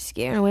 You're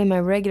scaring away my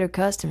regular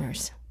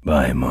customers.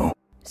 Bye, Mo.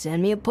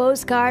 Send me a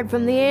postcard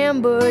from the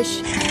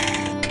ambush.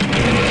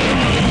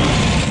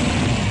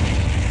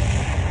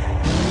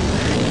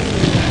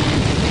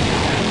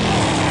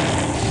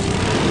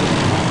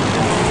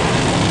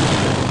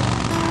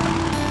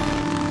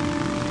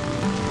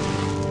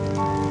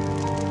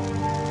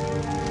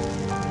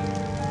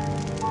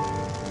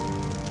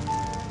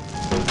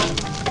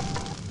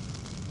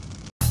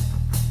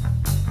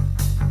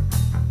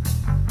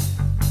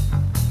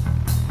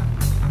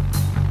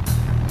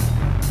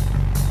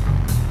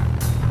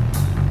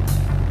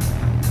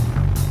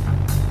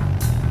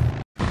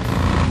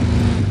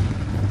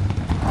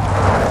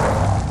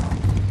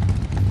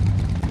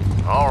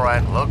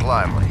 Look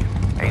lively.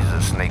 He's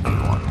a sneaky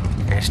one.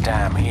 This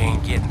time he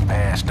ain't getting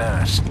past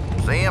us.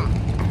 See him?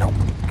 Nope.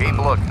 Keep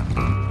looking.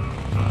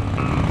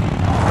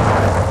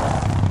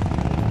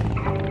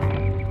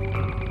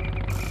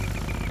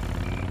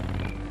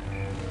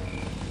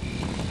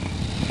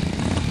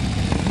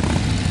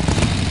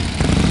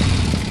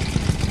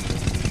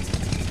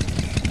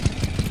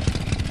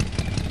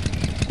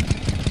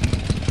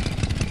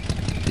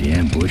 The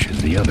ambush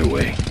is the other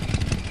way.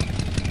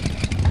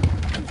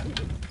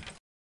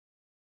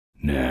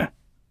 Nah,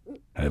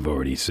 I've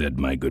already said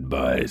my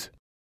goodbyes.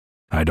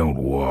 I don't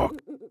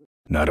walk,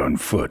 not on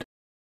foot.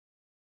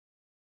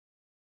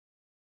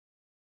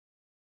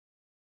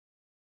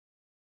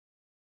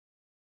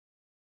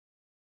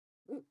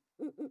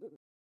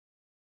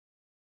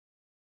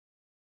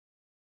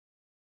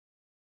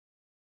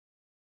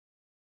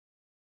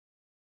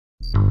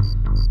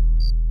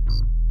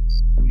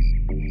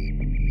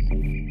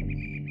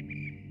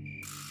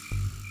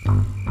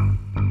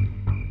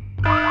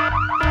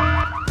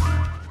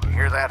 You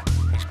hear that?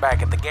 He's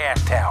back at the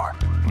gas tower.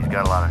 He's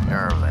got a lot of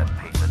nerve, that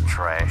piece of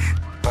trash.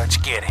 Let's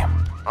get him.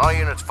 All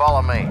units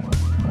follow me.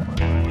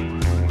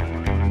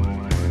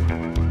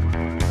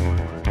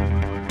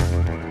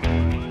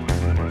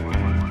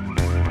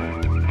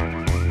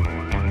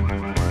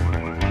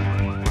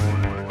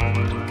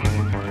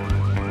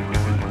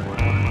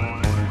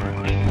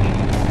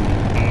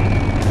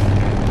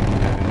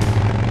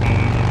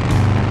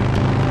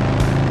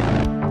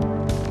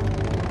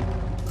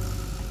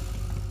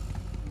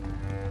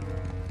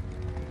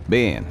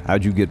 Ben,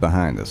 how'd you get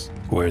behind us?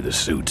 Where are the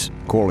suits?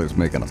 Corley's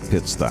making a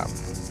pit stop.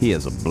 He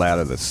has a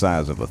bladder the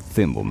size of a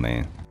thimble,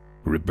 man.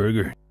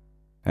 Ripburger?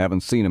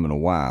 Haven't seen him in a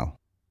while.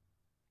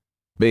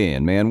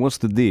 Ben, man, what's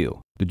the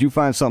deal? Did you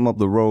find something up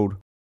the road?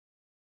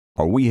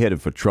 Are we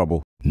headed for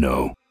trouble?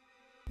 No.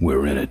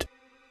 We're in it.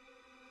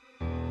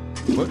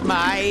 Put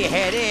my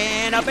head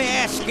in a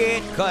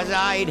basket, 'cause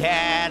I'd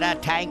had a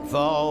tank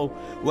full.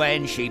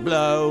 When she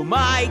blew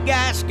my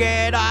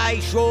gasket,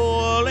 I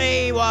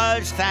surely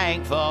was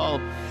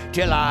thankful.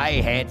 Till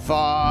I head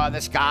for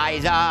the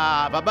skies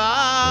up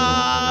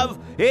above.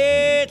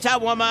 It's a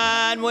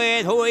woman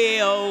with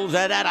wheels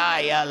that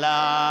I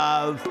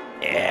love.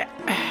 Yeah.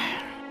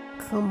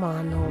 Come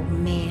on, old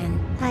man.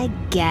 I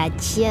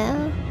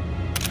gotcha.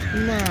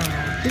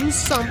 Now, do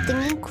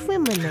something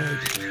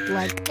incriminating,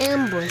 like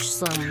ambush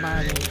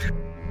somebody.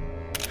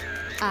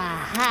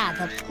 Aha,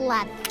 the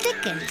plot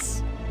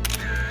thickens.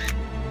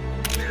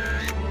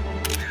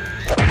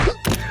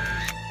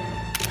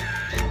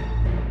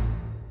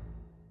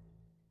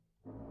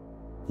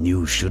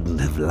 You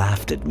shouldn't have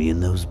laughed at me in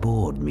those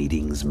board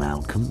meetings,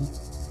 Malcolm.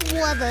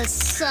 What a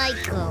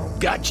psycho.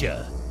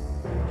 Gotcha.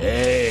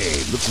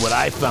 Hey, look what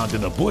I found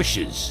in the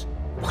bushes.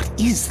 What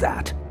is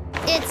that?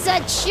 It's a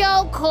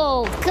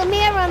chokehold. Come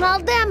here and I'll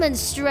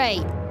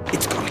demonstrate.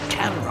 It's got a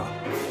camera.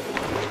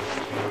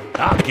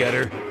 I'll get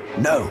her.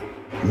 No,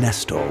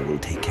 Nestor will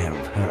take care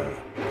of her.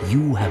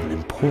 You have an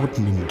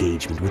important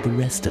engagement with the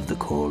rest of the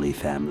Corley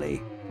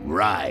family.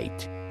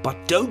 Right.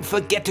 But don't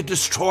forget to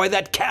destroy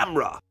that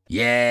camera.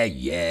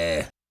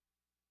 Yeah.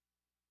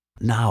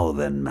 Now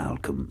then,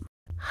 Malcolm,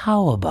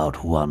 how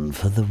about one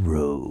for the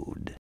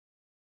road?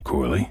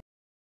 Corley?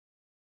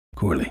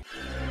 Corley.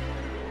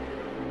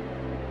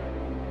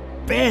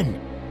 Ben!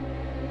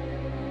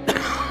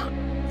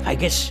 I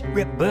guess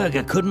Rip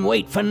Burger couldn't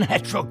wait for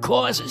natural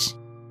causes.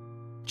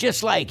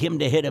 Just like him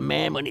to hit a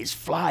man when his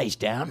fly's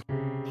down.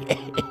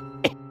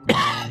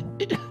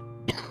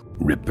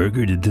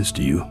 Ripburger did this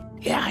to you?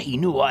 Yeah, he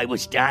knew I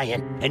was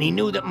dying, and he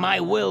knew that my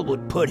will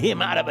would put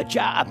him out of a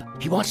job.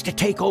 He wants to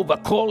take over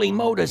Corley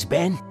Motors,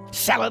 Ben.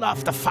 Sell it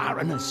off to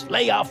foreigners,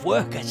 lay off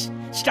workers,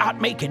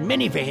 start making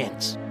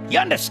minivans. You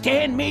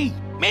understand me?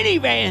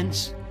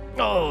 Minivans!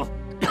 Oh.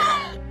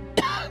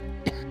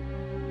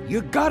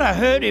 You gotta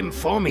hurt him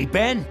for me,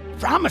 Ben.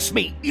 Promise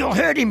me you'll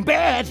hurt him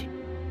bad.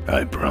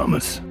 I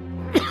promise.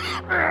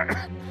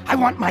 I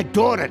want my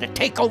daughter to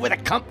take over the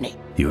company.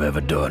 You have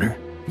a daughter?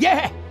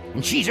 Yeah,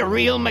 and she's a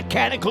real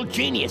mechanical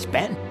genius,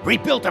 Ben.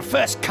 Rebuilt her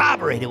first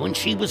carburetor when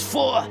she was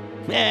 4.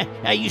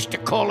 I used to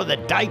call her the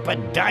diaper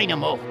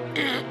dynamo.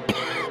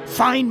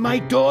 Find my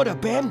daughter,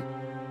 Ben.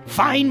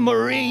 Find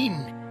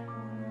Maureen.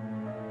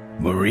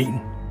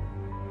 Maureen?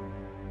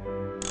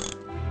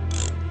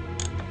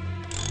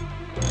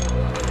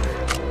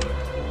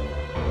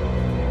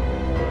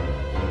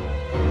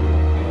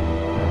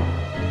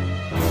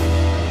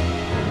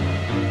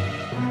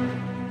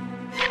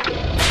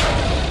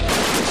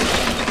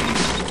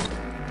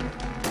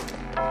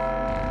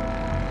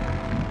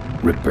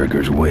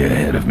 Ripburger's way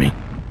ahead of me.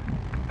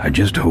 I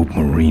just hope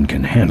Maureen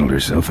can handle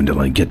herself until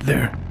I get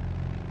there.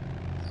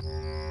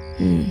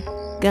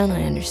 Gun,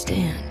 I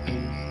understand.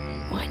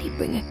 Why'd he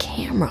bring a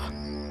camera?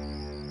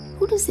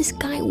 Who does this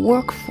guy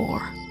work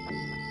for?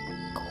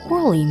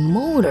 Corley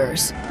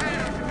Motors.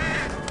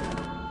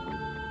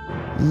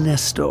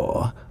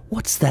 Nestor,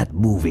 what's that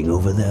moving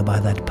over there by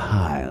that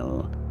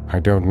pile? I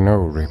don't know,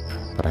 Rip,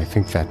 but I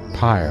think that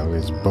pile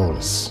is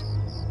Bolus.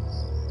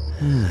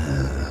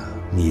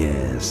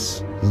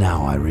 Yes,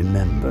 now I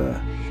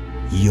remember.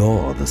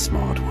 You're the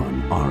smart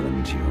one,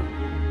 aren't you?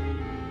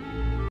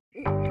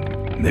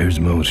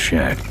 There's Mo's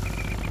shack,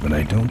 but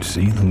I don't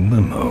see the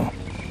limo.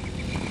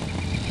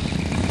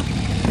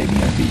 Maybe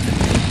I beat them.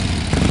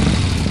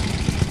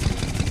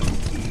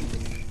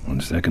 On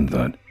second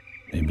thought,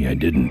 maybe I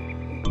didn't.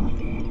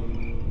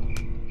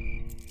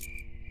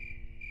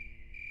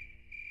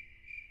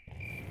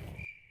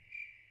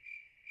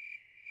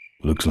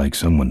 Looks like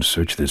someone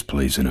searched this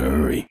place in a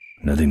hurry.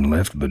 Nothing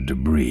left but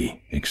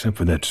debris, except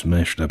for that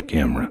smashed-up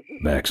camera.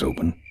 Back's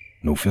open.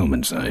 No film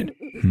inside.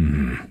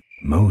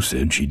 Mo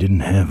said she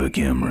didn't have a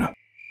camera.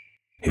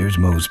 Here's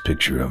Mo's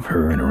picture of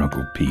her and her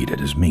Uncle Pete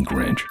at his mink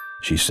ranch.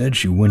 She said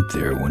she went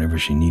there whenever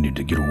she needed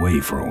to get away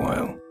for a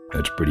while.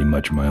 That's pretty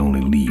much my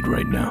only lead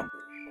right now.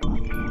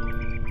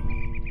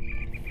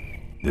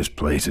 This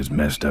place is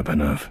messed up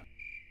enough.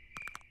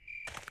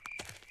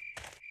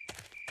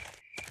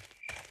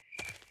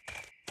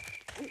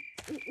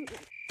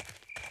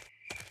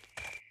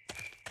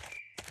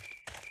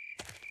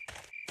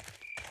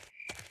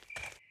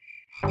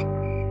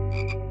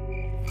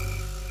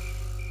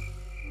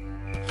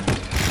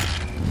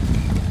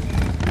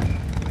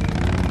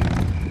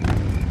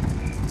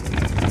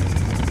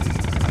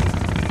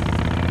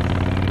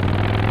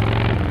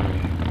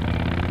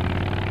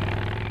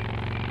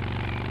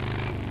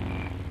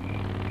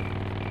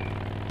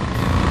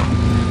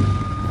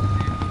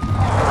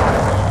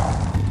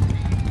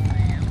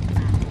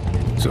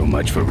 So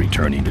much for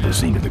returning to the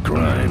scene of the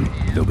crime.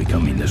 They'll be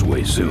coming this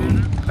way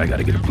soon. I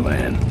gotta get a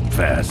plan.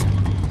 Fast.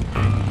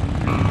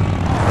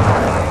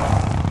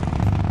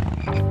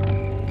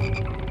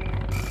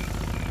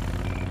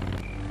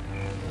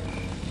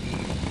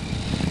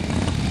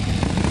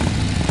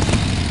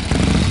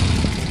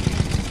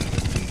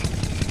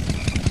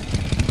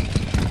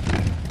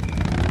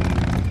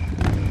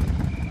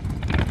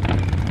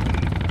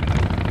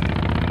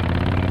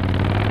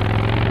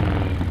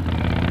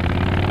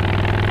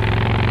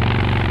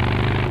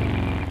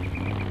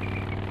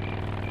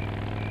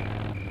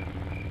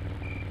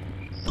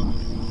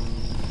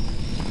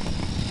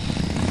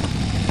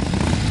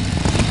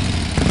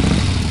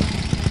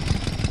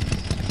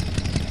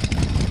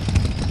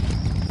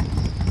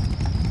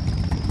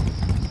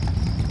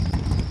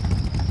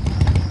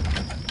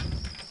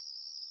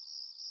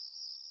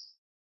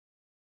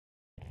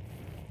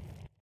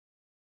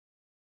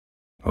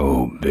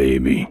 Oh,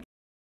 baby.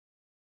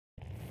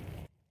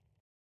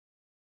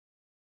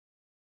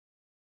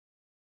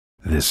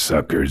 This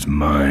sucker's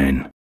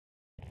mine.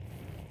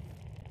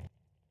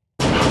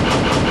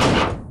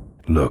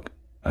 Look,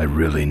 I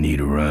really need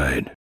a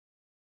ride.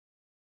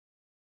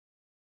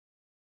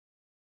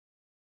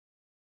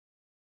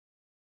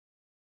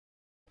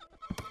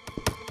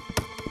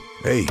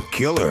 Hey,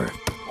 killer.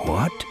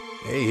 What?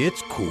 Hey,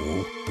 it's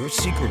cool. Your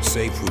secret's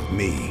safe with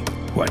me.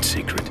 What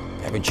secret?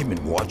 Haven't you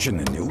been watching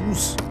the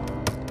news?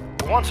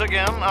 Once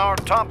again, our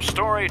top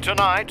story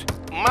tonight,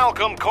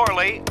 Malcolm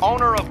Corley,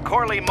 owner of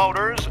Corley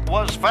Motors,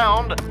 was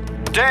found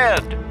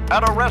dead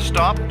at a rest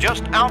stop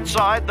just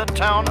outside the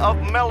town of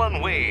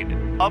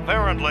Melonweed.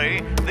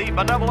 Apparently, the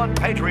benevolent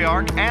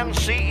patriarch and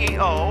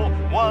CEO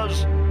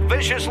was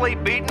viciously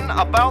beaten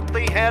about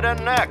the head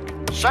and neck,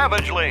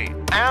 savagely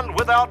and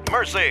without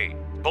mercy.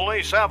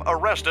 Police have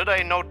arrested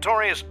a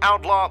notorious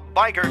outlaw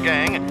biker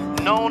gang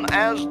known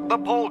as the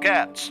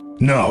Polecats.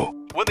 No.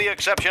 With the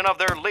exception of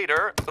their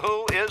leader,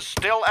 who is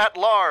still at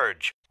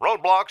large.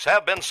 Roadblocks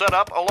have been set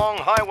up along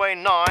Highway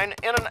 9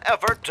 in an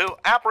effort to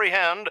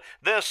apprehend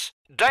this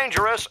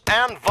dangerous,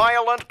 and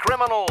violent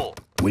criminal.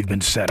 We've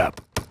been set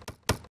up.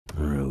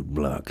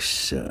 Roadblocks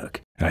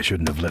suck. I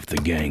shouldn't have left the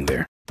gang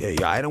there. Hey,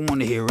 I don't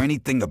want to hear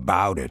anything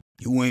about it.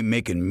 You ain't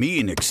making me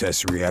an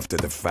accessory after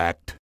the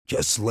fact.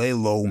 Just lay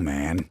low,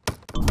 man.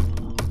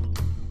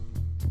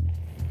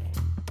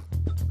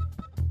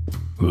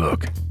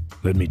 Look,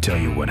 let me tell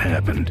you what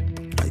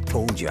happened. I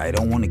told you I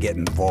don't want to get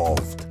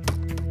involved.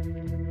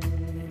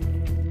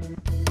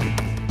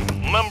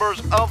 Members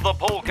of the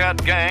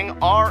Polecat Gang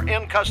are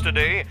in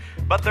custody,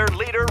 but their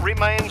leader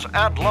remains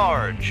at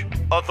large.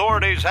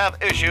 Authorities have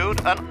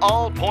issued an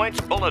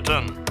all-points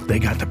bulletin. They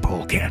got the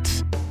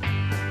Polecats.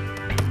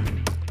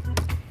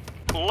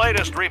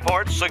 Latest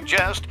reports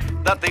suggest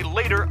that the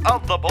leader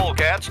of the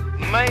Polecats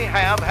may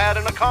have had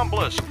an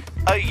accomplice,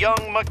 a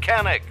young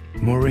mechanic.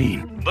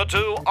 Maureen. The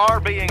two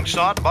are being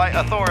sought by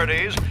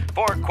authorities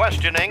for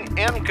questioning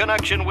in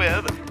connection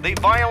with the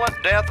violent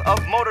death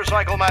of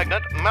motorcycle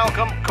magnate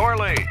Malcolm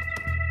Corley.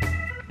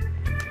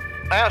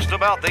 Asked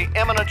about the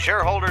imminent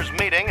shareholders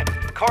meeting,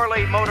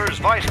 Corley Motors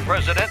Vice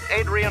President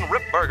Adrian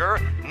Ripberger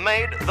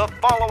made the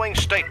following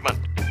statement.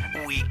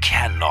 We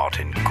cannot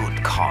in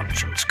good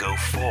conscience go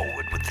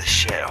forward with the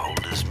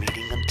shareholders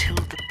meeting until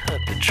the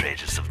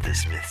perpetrators of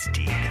this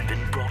misdeed have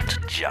been brought to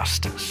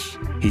justice.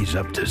 He's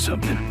up to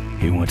something.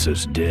 He wants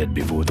us dead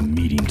before the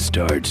meeting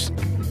starts.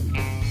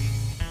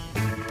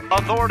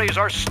 Authorities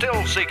are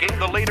still seeking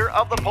the leader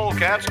of the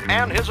Polecats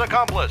and his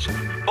accomplice,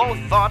 both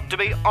thought to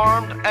be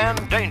armed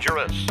and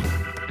dangerous.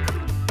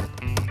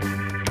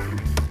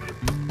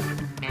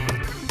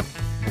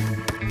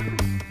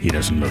 He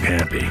doesn't look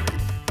happy.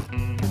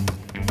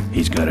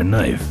 He's got a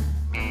knife.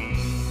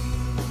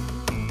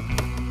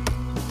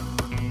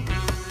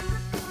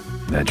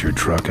 That's your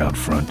truck out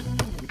front.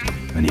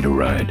 I need a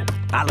ride.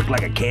 I look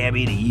like a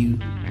cabbie to you?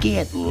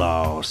 Get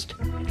lost.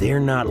 They're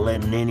not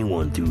letting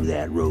anyone through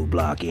that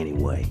roadblock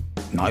anyway.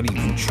 Not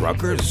even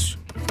truckers?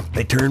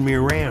 They turned me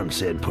around,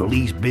 said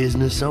police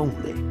business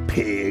only.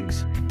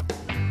 Pigs.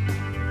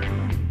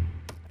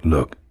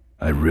 Look,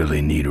 I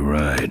really need a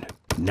ride.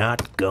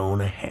 Not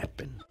gonna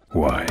happen.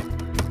 Why?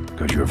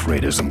 Because you're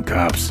afraid of some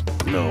cops?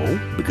 No,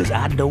 because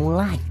I don't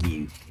like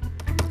you.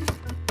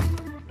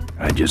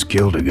 I just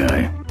killed a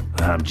guy.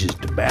 I'm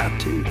just about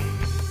to.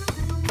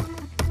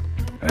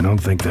 I don't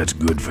think that's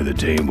good for the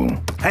table.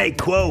 Hey,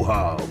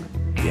 Quahog.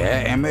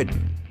 Yeah, Emmett?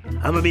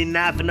 I'm gonna be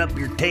knifing up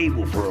your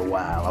table for a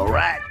while, all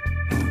right?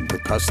 The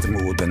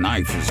customer with the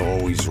knife is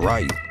always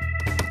right.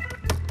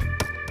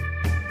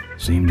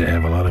 Seem to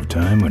have a lot of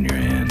time on your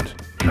hands.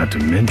 Not to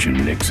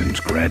mention nicks and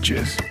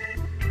scratches.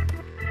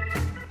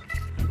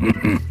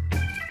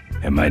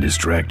 Am I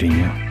distracting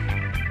you?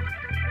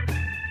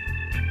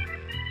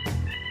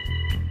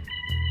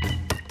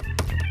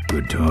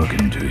 Good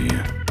talking to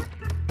you.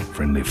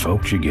 Friendly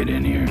folks you get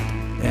in here.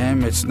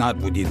 It's not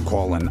what you'd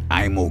call an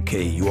I'm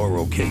okay, you're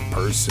okay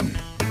person.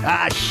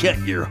 Ah, shut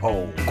your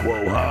hole,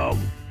 Quahog.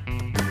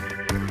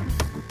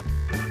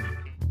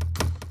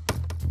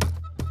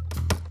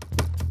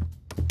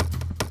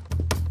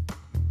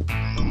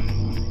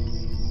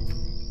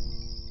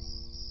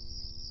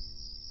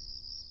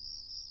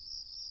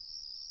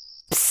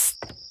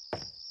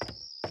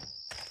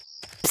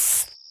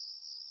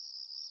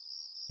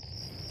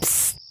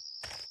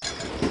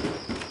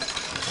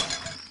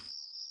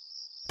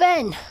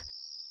 Ben,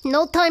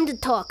 no time to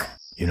talk.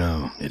 You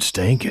know, it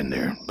stank in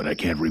there, but I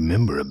can't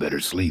remember a better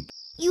sleep.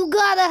 You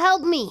gotta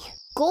help me.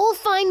 Go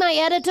find my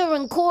editor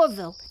in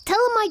Corville. Tell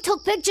him I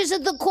took pictures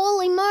of the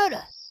Corley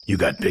murder. You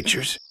got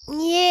pictures?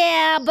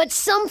 Yeah, but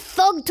some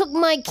thug took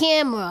my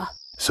camera.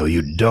 So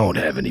you don't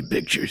have any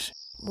pictures?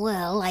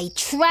 Well, I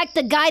tracked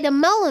the guy to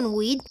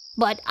Melonweed,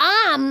 but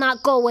I'm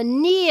not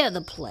going near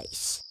the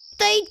place.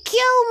 They'd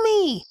kill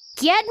me.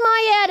 Get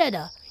my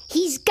editor.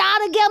 He's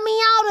gotta get me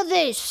out of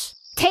this.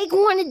 Take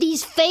one of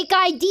these fake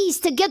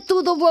IDs to get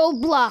through the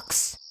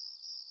roadblocks.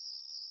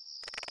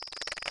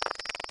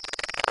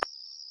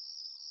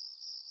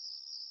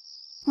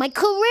 My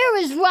career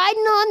is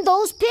riding on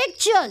those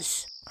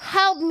pictures.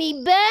 Help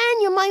me,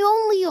 Ben. You're my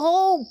only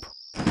hope.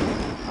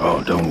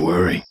 Oh, don't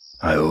worry.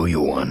 I owe you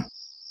one.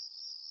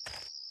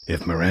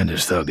 If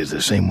Miranda's thug is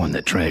the same one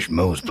that trashed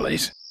Moe's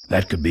place,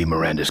 that could be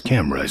Miranda's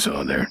camera I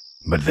saw there.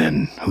 But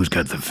then, who's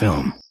got the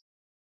film?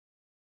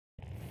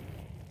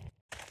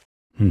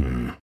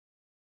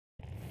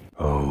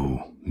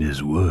 Oh,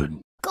 Ms.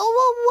 Wood. Go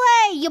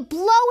away! You're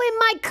blowing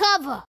my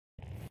cover!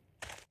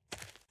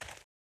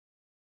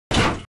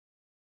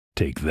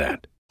 Take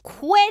that.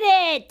 Quit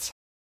it!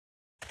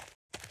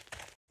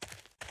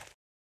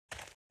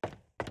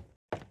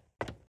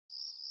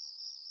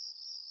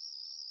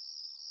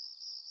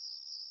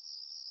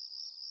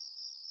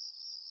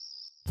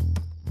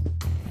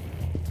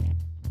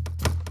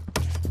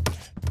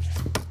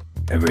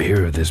 Ever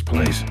hear of this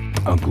place?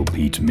 Uncle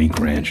Pete's Mink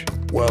Ranch?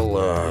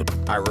 Well,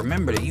 I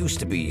remember there used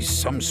to be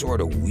some sort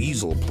of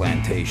weasel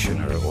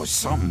plantation or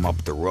something up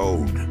the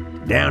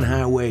road. Down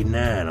Highway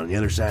 9 on the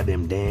other side of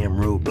them damn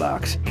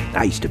roadblocks.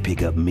 I used to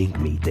pick up mink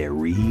meat there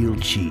real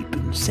cheap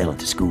and sell it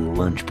to school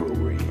lunch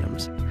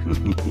programs.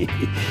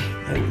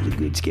 That was a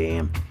good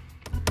scam.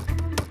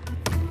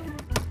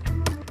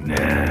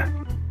 Nah.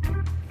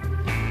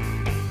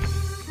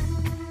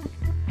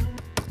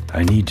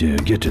 I need to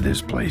get to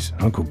this place,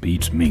 Uncle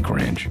Pete's Mink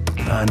Ranch.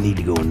 I need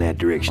to go in that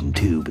direction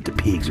too, but the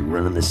pigs are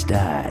running the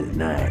sty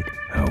tonight.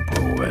 How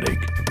poetic.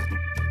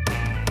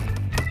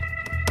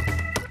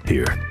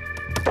 Here.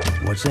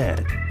 What's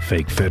that?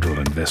 Fake federal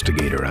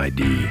investigator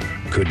ID.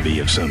 Could be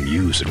of some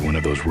use at one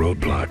of those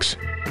roadblocks.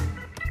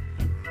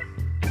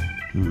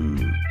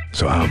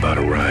 So how about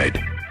a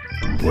ride?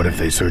 What if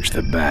they search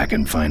the back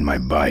and find my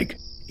bike?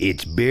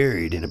 It's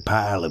buried in a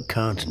pile of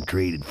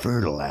concentrated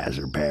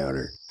fertilizer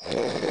powder.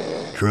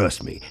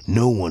 Trust me,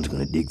 no one's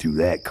gonna dig through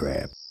that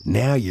crap.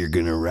 Now you're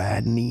gonna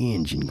ride in the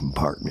engine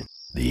compartment.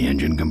 The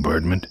engine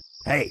compartment?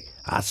 Hey,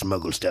 I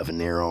smuggle stuff in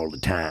there all the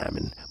time,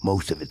 and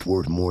most of it's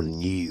worth more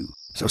than you.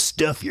 So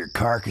stuff your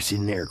carcass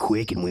in there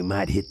quick, and we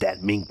might hit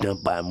that mink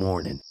dump by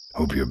morning.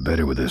 Hope you're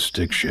better with a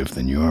stick shift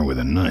than you are with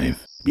a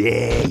knife.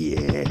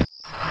 Yeah.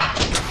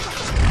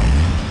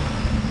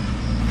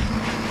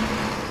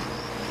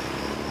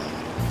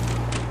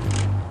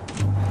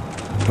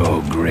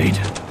 Oh, great.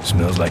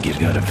 Smells like he's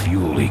got a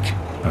fuel leak.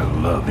 I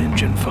love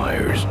engine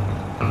fires.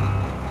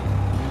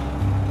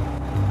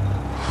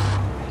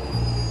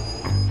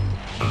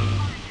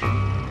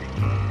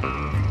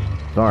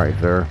 Sorry,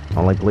 sir.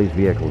 Only police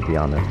vehicles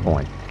beyond this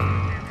point.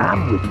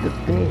 I'm with the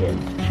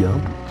feds,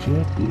 chump.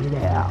 Check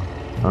it out.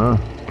 Huh?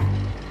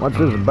 What's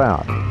this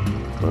about?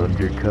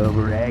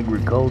 Undercover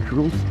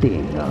agricultural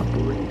sting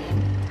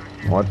operation.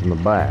 What's in the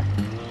back?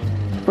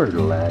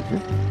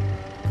 Fertilizer.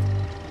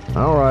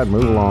 All right,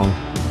 move along.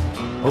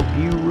 Hope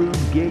you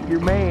rubes get your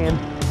man.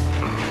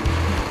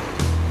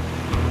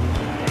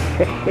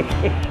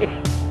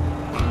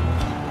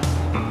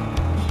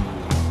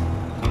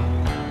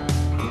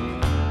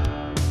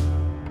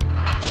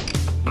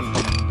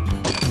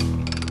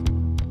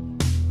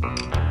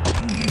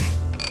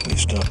 We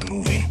stopped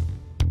moving.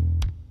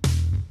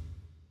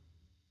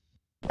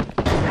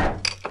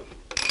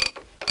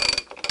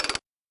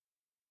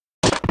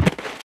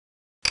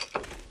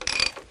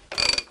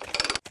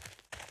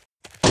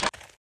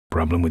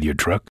 Problem with your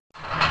truck?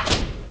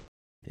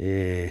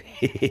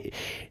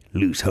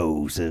 Loose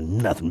hose,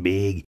 nothing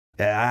big.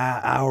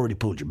 I already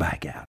pulled your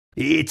bike out.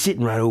 It's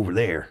sitting right over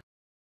there.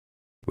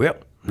 Well,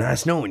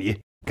 nice knowing you.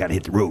 Gotta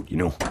hit the road, you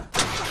know.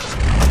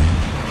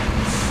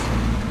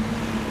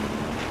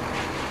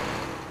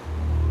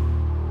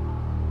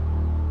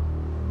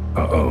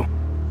 Uh-oh.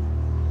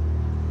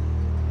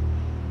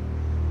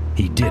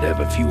 He did have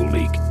a fuel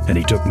leak, and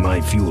he took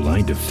my fuel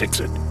line to fix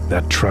it.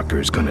 That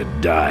trucker's gonna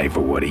die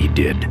for what he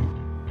did.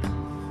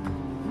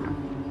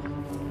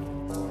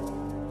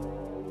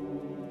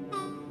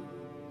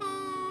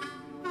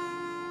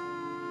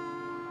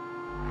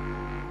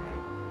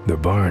 The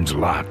barn's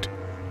locked.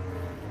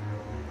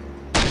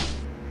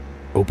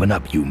 Open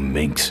up, you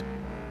minks.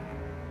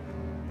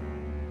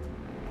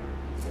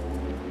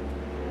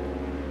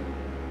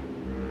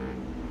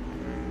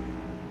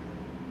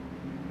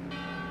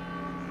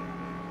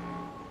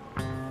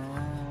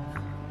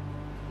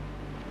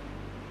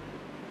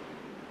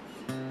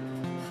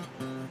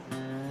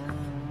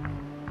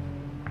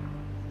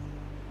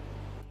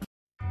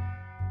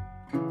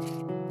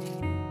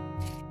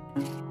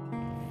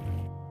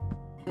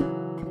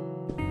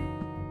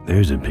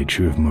 There's a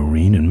picture of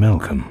Maureen and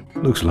Malcolm.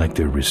 Looks like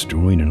they're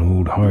restoring an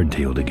old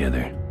hardtail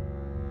together.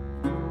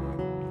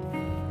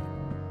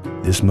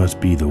 This must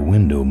be the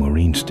window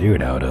Maureen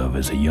stared out of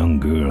as a young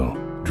girl,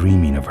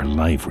 dreaming of her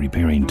life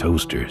repairing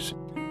toasters.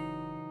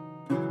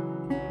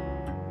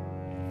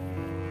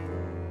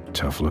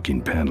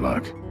 Tough-looking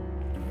padlock.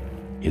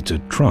 It's a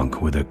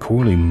trunk with a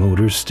Corley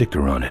Motors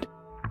sticker on it.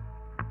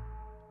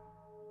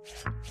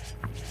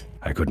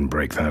 I couldn't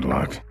break that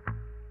lock.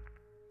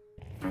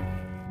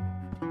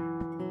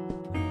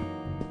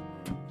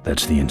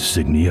 That's the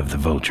insignia of the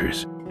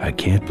vultures. I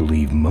can't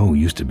believe Mo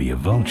used to be a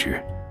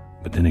vulture.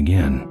 But then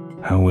again,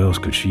 how else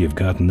could she have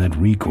gotten that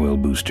recoil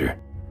booster?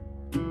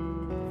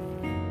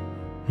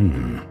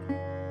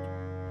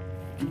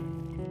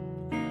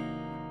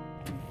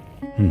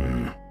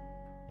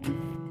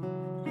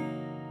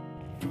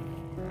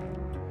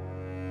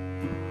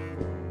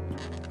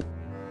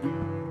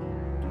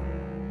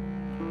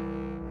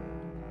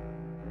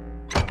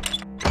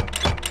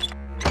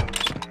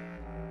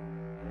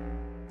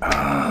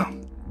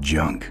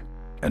 Junk.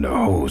 And a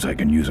hose I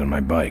can use on my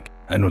bike.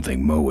 I don't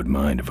think Mo would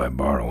mind if I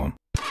borrow him.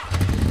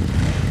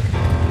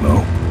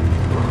 Mo?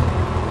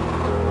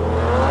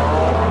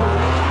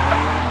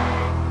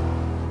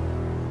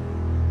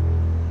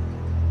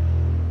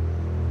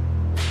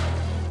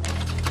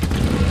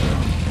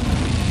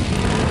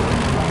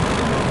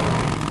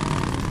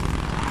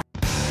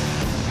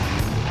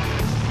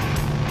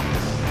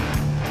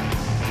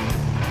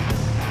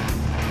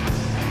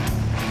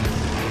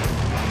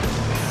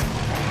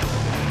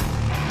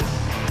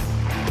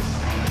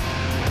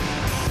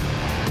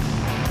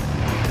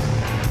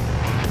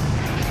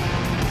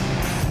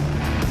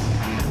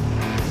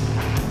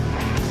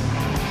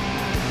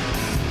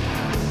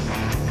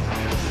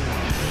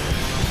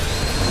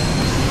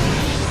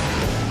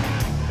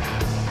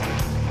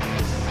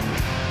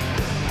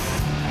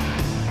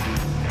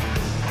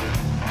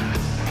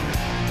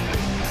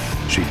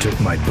 She took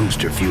my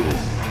booster fuel.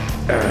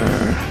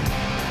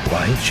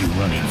 Why is she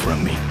running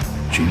from me?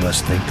 She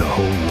must think the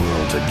whole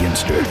world's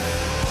against her.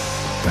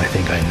 I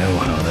think I know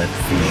how that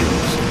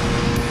feels.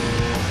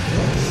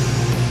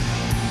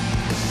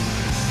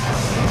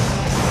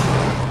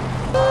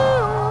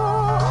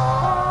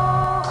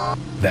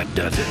 That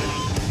does it.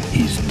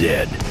 He's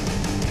dead.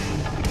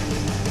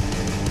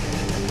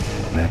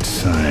 That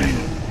sign.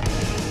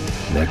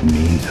 That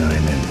means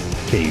I'm in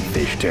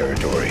cavefish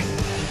territory.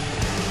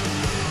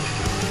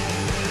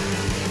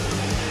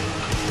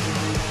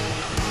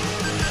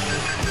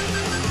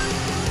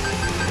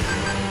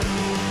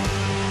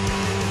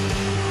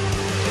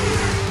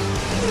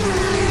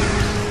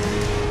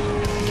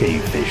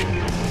 Cavefish.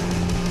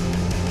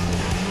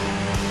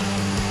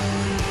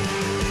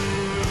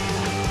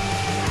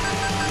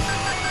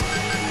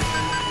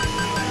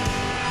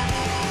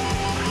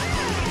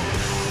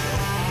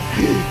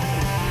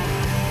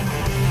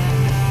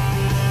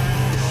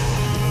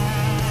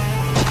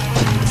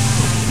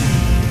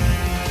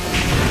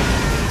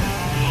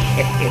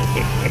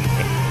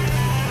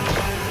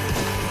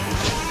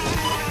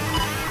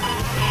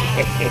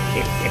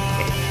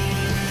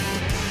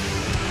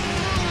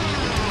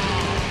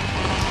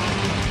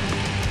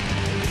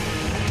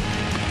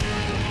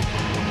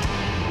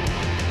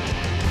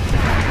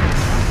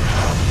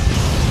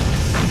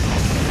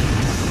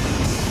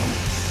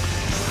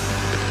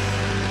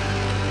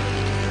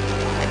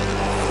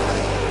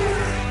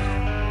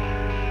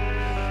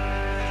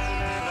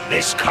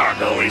 This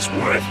cargo is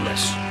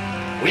worthless.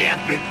 We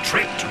have been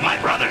tricked,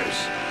 my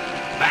brothers.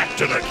 Back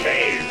to the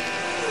cave.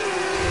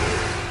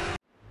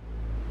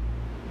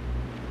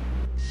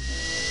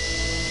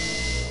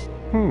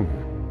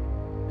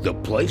 The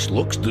place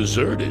looks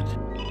deserted.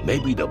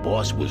 Maybe the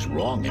boss was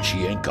wrong and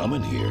she ain't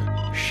coming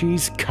here.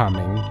 She's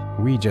coming.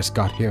 We just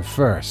got here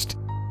first.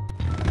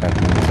 That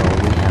means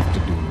all we have to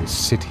do is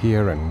sit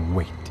here and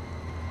wait.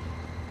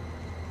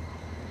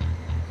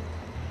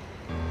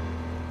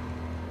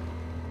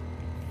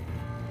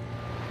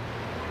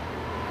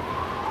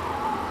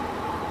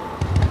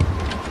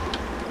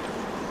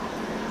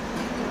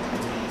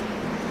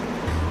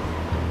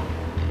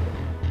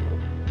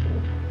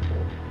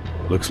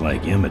 Looks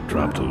like Emmett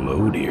dropped a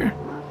load here.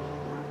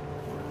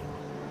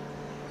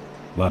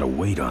 A lot of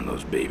weight on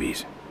those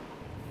babies.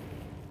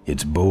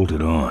 It's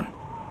bolted on.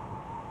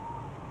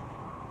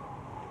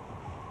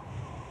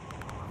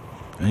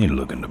 I ain't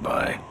looking to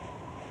buy.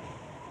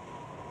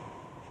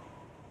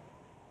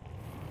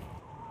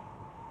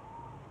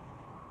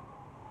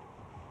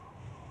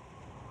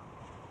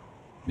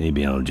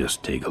 Maybe I'll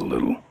just take a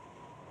little.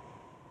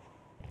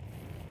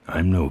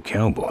 I'm no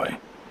cowboy.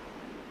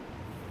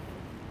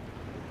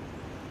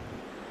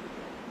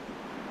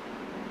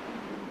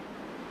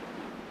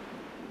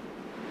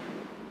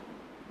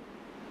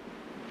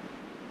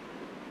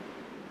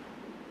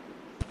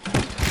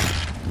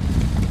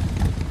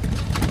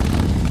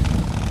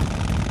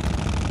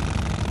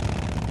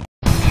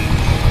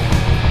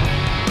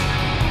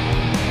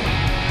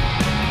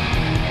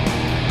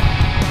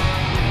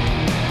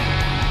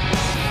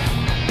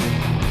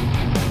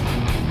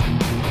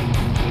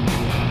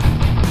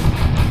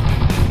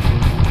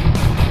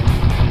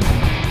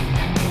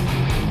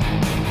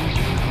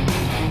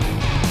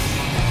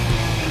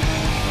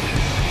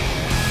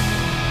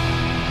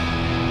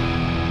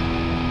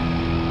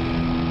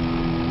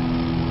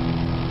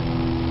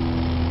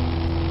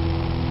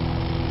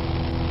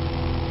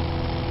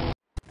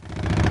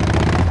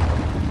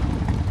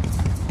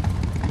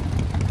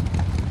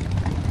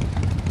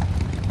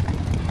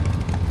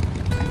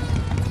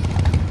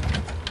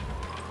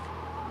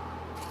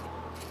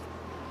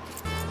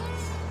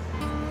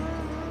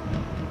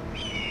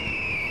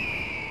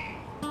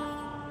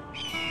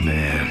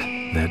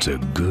 Man, that's a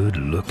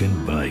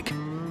good-looking bike.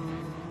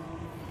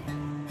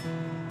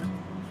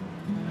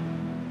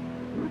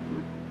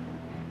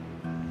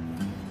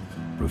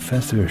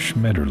 Professor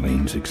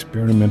Schmetterling's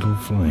experimental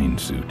flying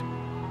suit.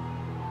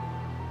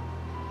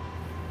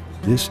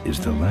 This is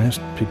the last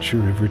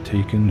picture ever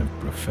taken of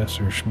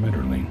Professor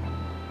Schmetterling.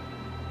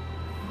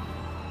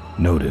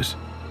 Notice,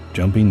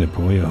 jumping the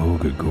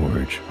Cuyahoga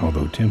Gorge,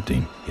 although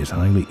tempting, is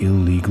highly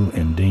illegal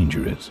and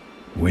dangerous.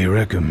 We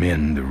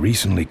recommend the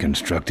recently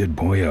constructed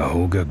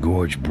Cuyahoga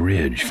Gorge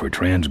Bridge for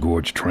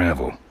transgorge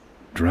travel.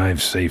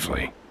 Drive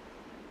safely.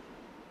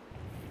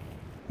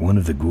 One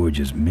of the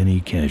gorge's many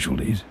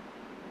casualties.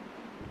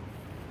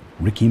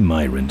 Ricky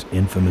Myron's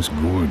infamous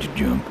gorge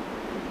jump.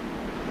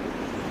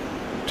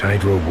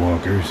 Tightrope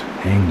walkers,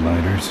 hang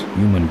gliders,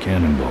 human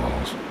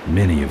cannonballs.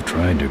 Many have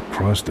tried to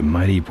cross the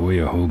mighty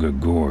Cuyahoga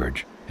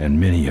Gorge, and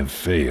many have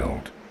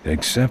failed,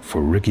 except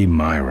for Ricky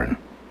Myron,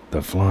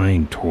 the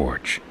Flying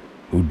Torch,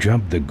 who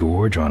jumped the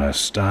gorge on a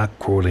stock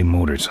Corley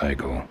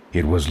motorcycle.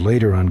 It was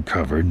later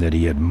uncovered that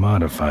he had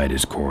modified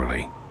his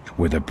Corley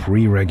with a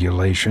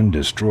pre-regulation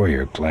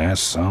destroyer-class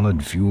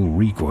solid-fuel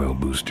recoil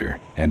booster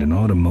and an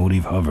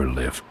automotive hover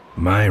lift.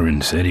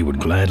 Myron said he would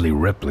gladly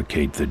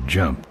replicate the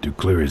jump to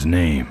clear his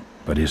name,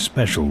 but his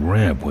special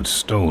ramp was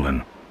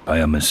stolen by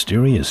a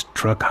mysterious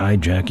truck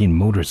hijacking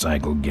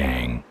motorcycle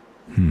gang.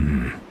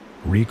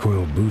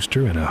 Recoil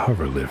booster and a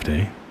hover lift,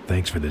 eh?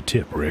 Thanks for the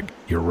tip, Rick.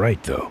 You're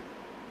right, though.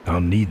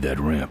 I'll need that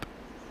ramp.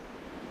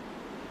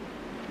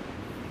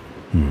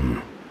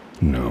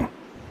 No.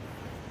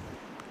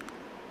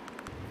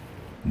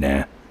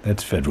 Nah,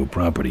 that's federal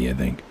property, I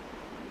think.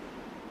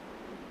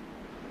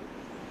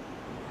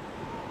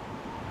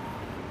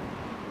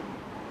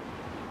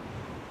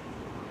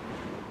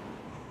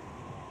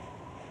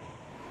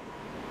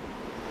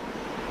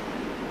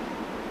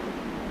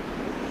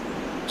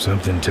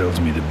 Something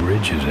tells me the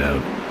bridge is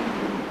out.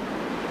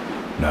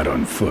 Not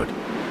on foot.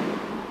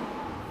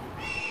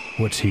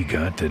 What's he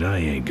got that I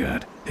ain't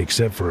got?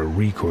 Except for a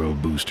recoil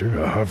booster,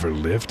 a hover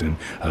lift, and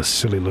a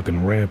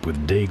silly-looking ramp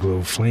with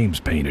Dayglow flames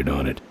painted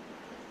on it.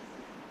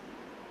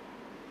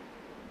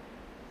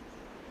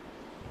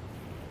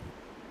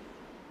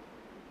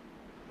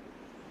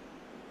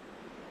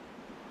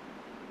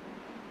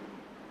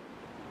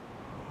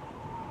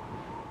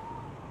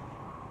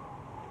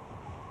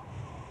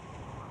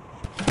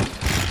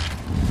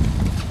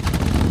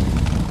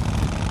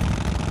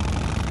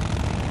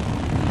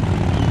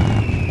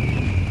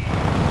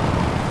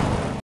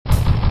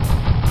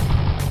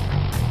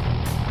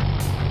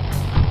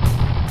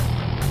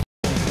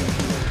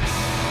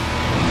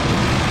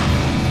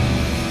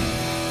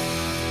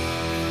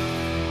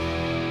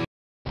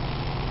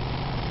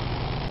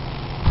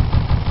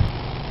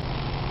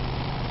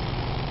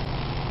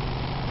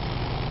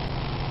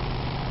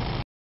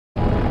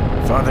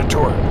 Father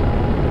Torque.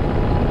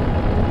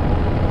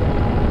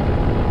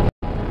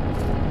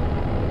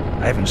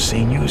 I haven't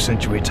seen you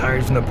since you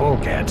retired from the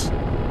Polecats.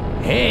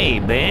 Hey,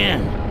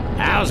 Ben.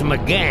 How's my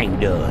gang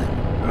doing?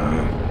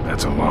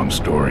 That's a long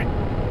story.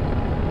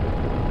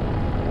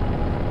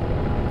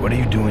 What are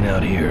you doing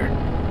out here?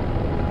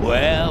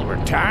 Well,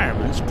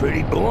 retirement's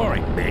pretty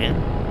boring,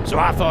 Ben. So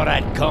I thought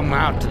I'd come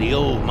out to the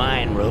old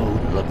mine road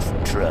and look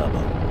for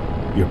trouble.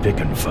 You're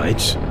picking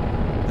fights?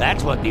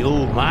 That's what the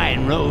old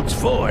mine road's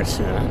for,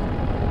 son.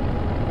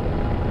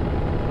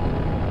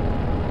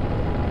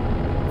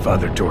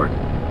 Father Torque,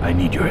 I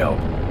need your help.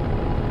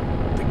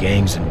 The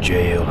gang's in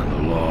jail and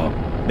the law.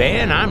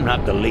 Ben, I'm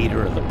not the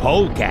leader of the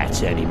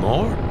Polecats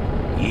anymore.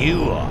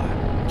 You are.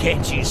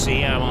 Can't you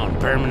see I'm on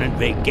permanent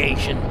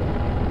vacation?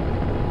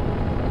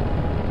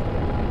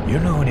 You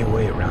know any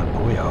way around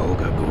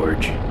Cuyahoga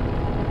Gorge?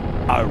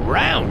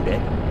 Around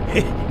it?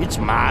 It's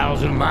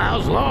miles and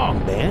miles long,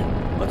 Ben.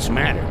 What's the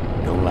matter?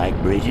 Don't like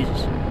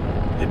bridges?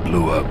 It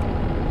blew up.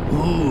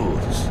 Ooh,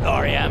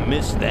 sorry I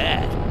missed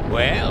that.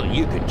 Well,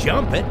 you could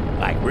jump it,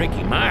 like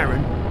Ricky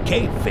Myron.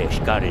 Cavefish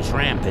got his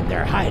ramp in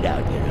their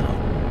hideout, you know.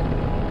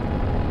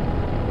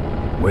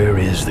 Where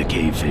is the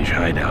Cavefish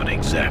hideout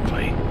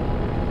exactly?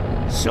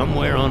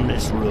 Somewhere on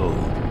this road.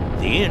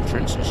 The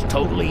entrance is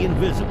totally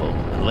invisible,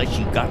 unless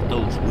you got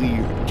those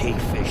weird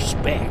Cavefish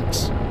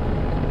specs.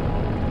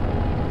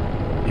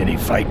 Any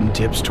fighting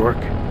tips,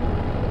 Torque?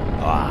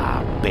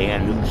 Ah,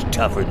 Ben, who's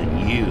tougher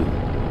than you?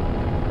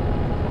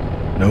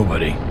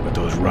 Nobody, but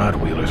those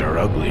rod-wheelers are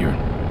uglier.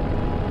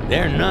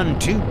 They're none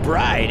too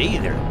bright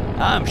either.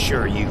 I'm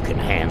sure you can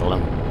handle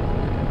them.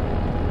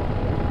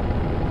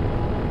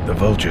 The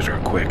vultures are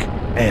quick,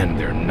 and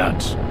they're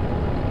nuts.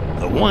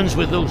 The ones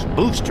with those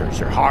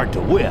boosters are hard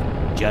to whip.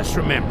 Just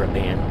remember,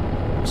 Ben,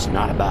 it's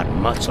not about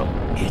muscle,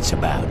 it's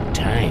about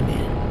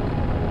timing.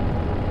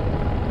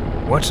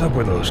 What's up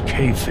with those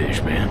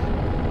cavefish, man?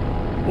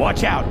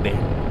 Watch out, Ben.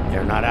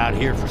 They're not out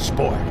here for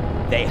sport.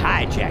 They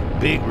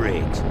hijack big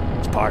rigs.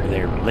 It's part of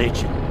their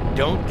religion.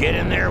 Don't get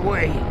in their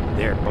way.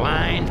 They're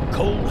blind,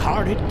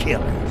 cold-hearted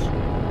killers.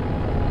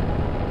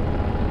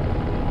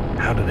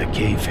 How do the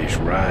cavefish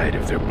ride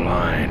if they're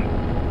blind?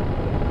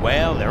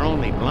 Well, they're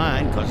only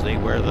blind because they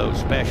wear those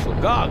special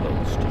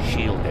goggles to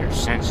shield their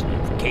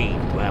sensitive,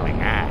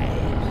 cave-dwelling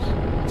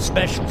eyes.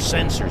 Special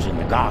sensors in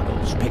the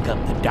goggles pick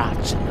up the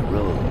dots in the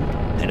road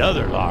and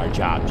other large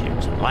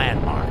objects and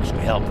landmarks to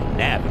help them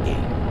navigate.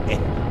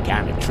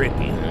 Kinda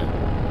trippy,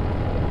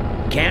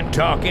 huh? Can't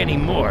talk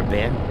anymore,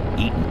 Ben.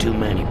 Eating too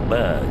many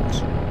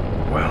bugs.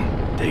 Well,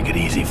 take it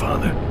easy,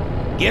 Father.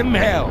 Give him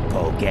hell,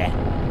 Polecat.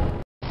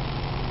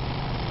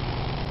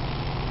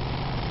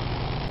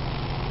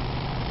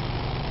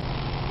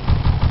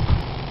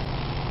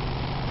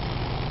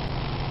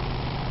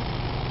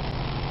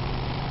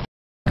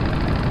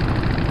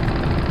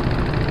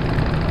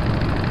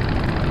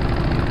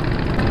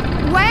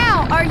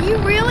 Wow, are you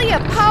really a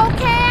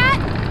polecat?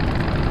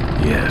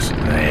 Yes,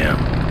 I am.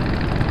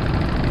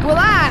 Well,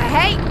 I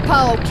hate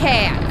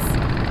polecats.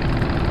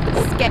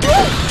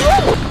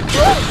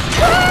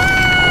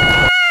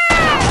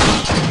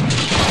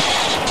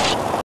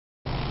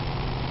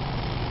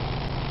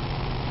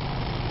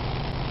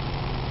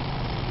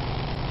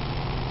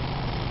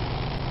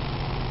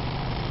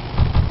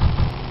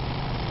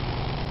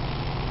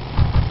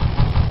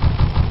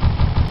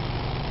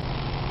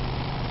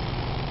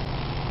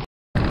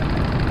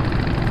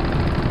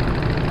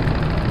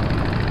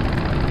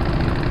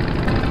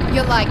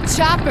 You like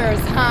choppers,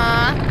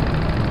 huh?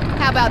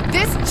 How about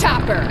this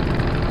chopper?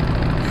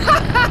 Ha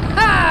ha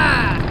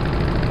ha!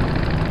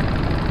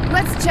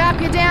 let's chop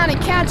you down and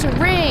count your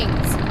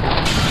rings.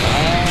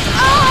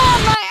 Oh,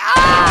 my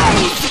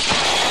eyes!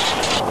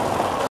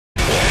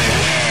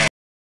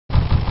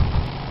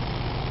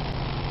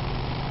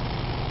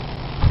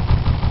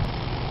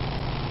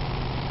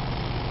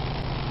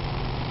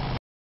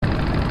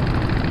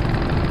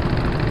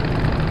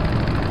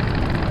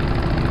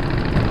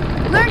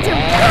 Learn to...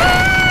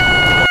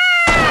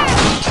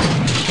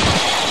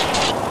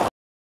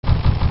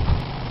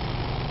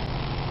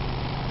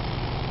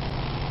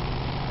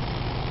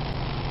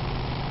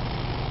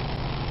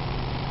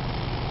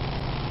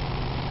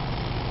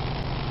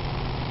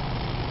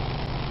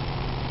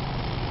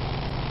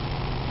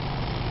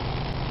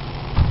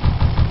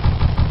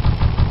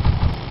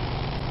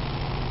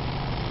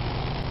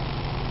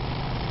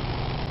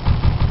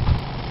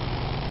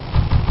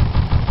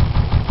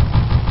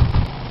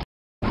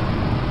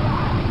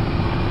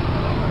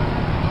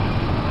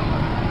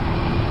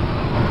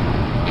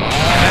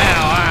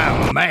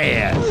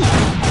 Mad.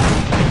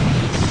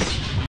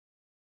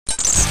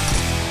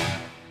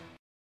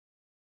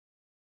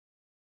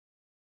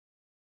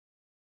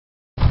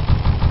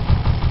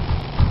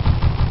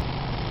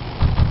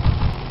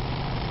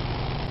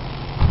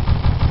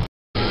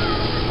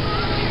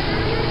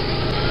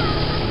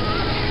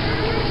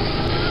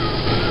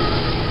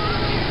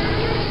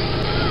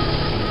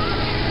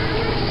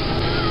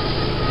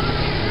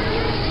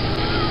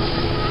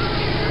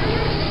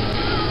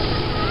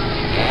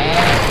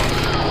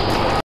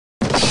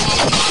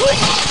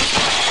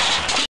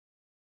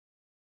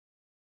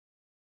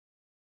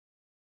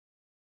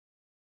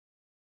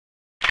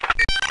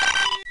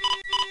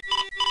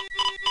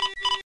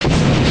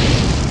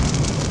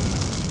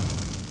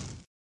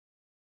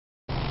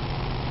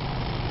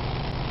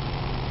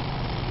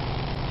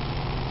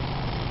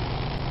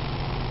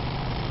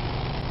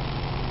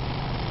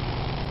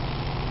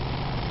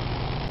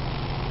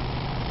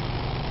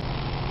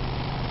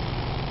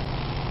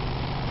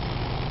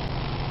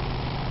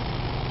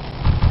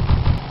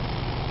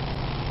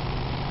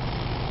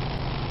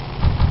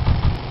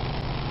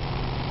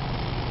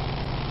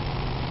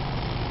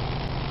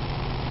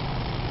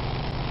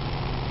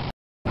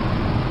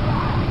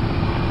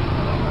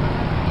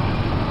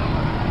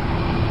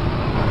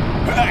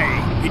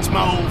 It's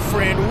my old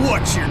friend,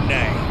 what's your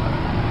name?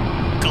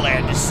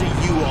 Glad to see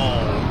you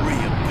all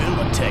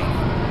rehabilitated.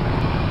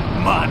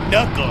 My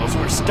knuckles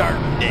were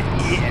starting to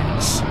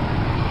itch.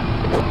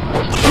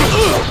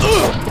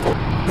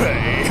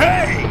 Hey,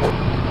 hey!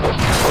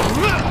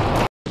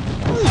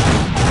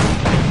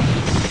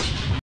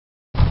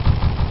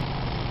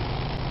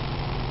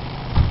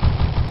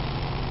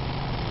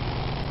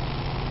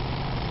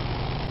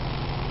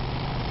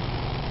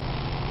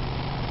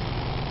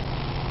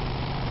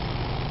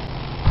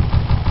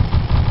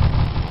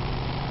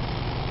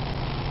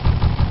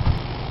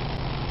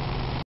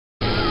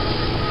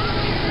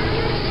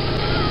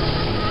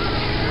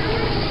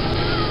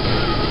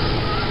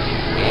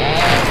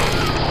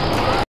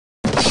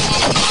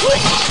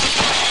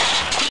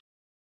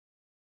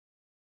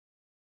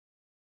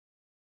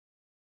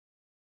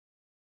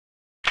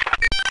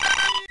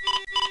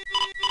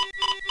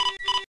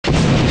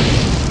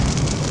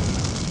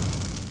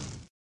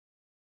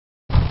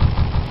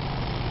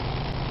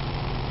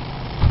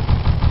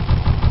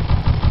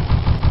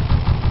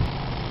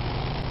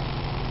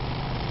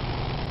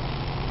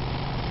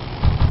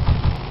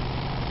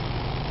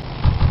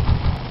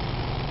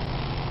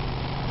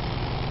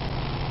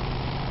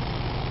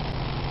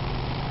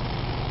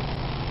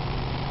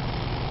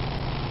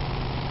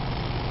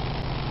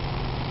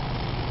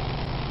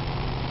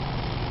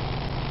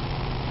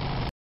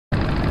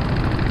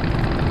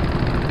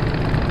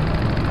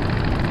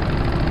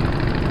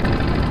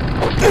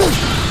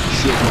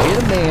 Shouldn't hit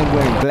a man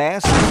wearing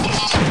glasses.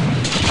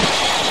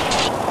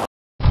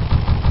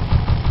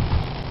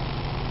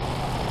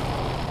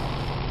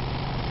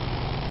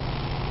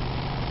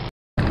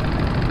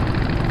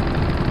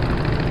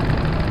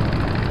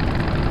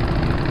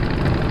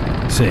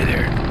 Say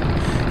there,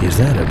 is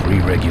that a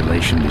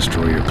pre-regulation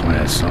destroyer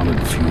class solid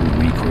fuel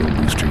recoil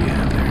booster you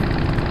have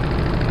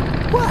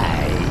there?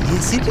 Why,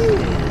 yes it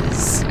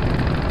is.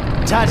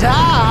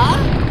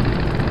 Ta-da!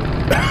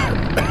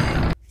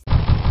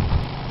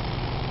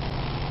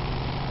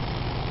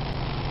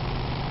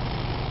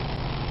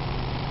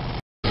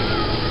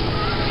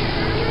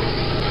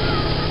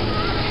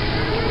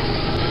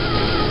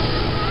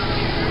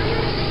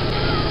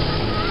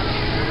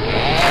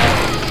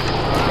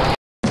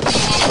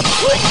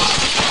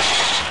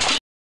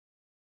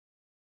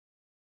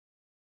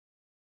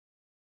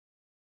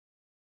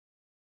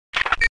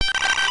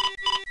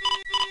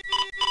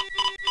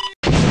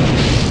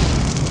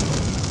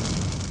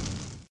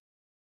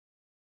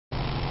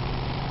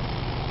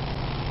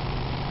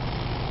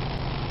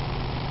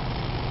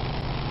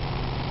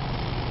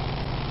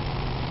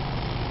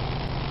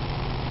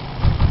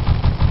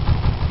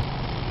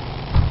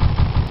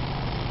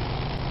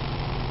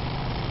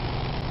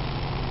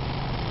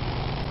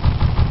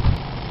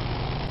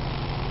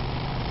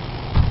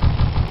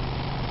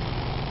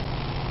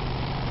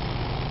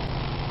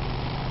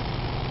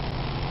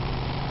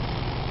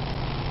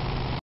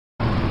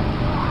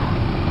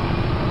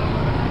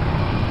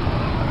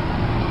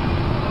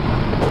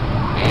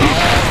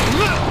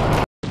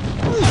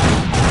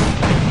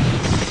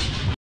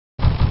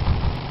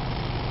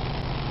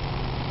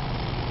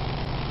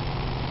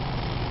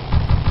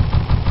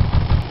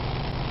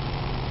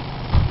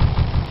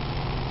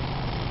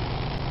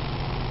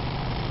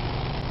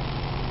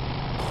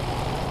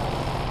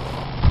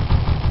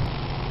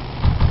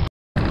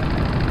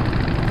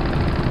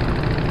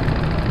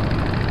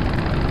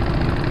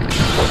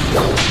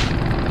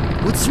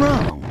 What's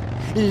wrong?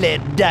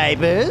 Lead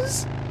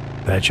divers?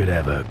 That should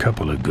have a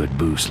couple of good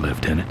boosts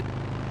left in it.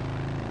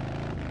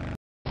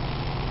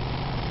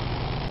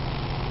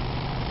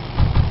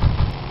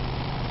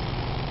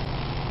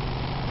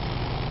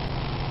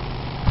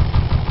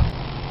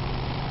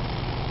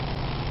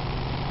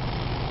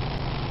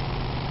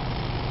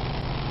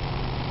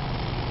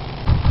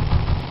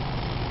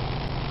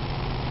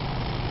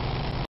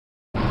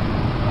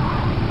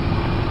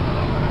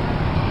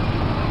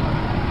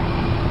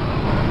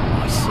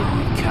 I see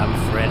you come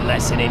for a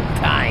lesson in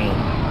pain.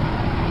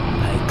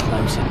 Pay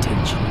close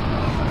attention.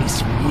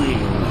 This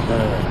will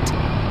hurt.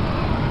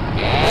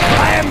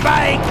 Clam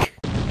bake!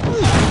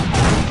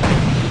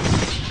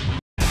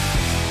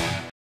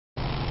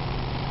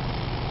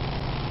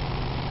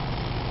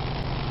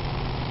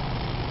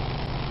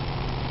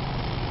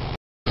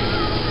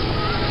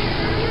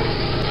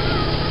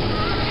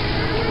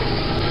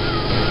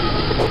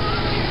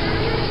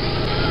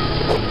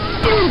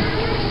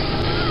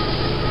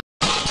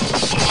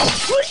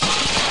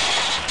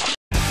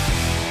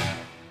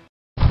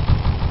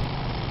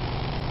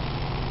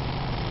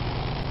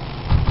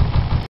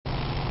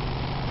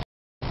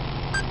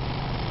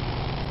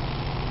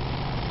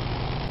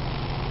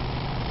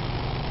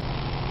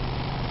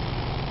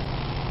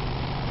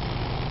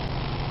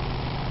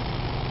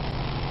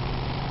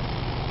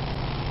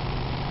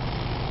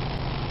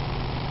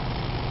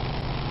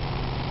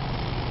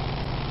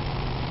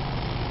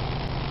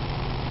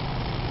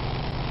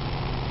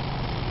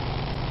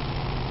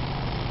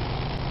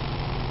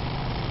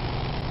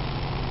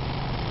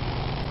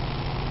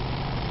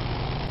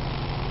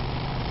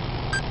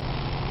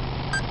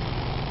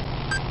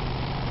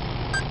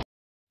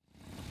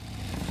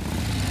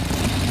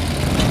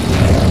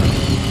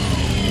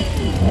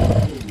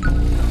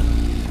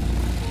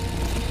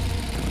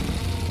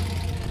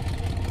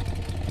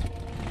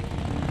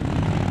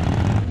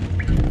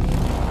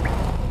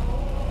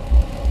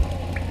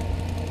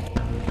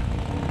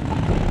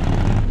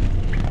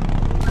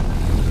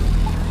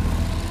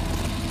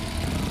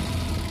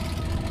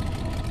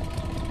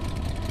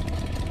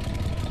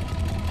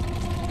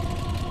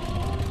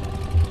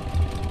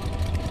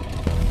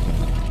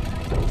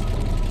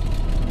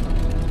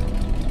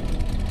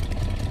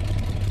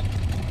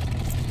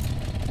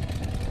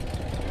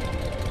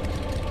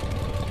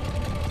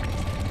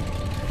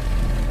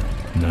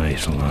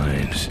 Nice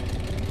lines.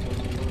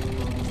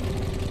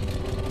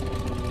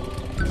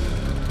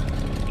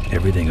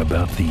 Everything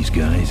about these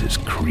guys is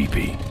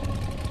creepy.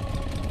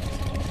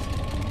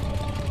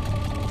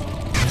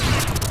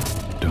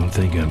 Don't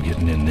think I'm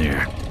getting in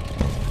there.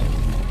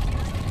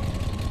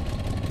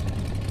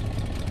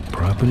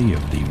 Property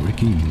of the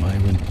Ricky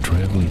Myron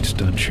Traveling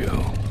Stud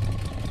Show.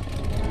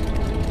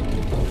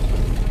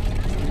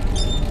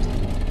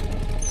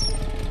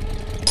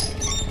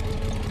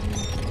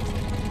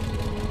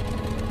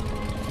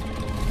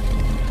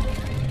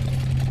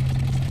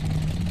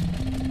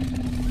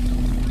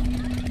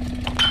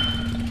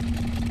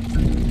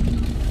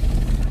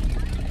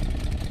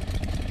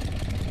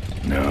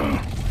 No.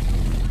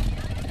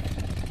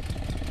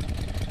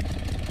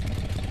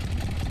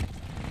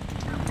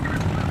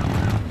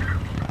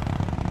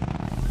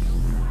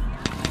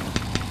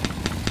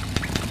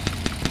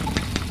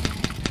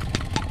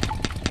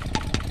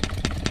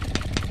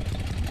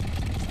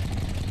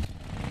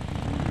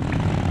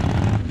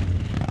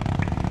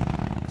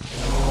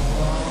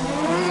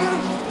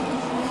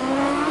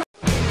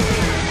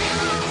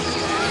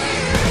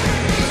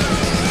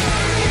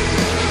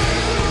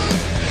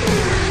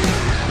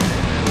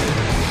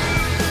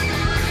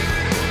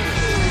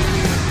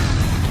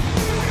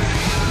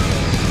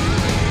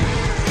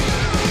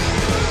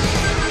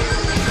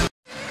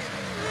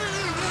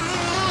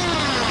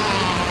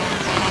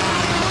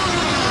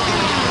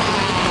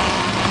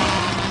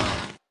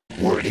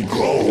 Where'd he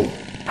go?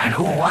 And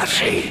who was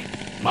he?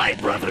 My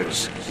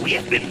brothers, we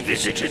have been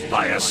visited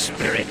by a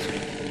spirit.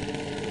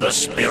 The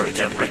spirit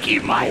of Ricky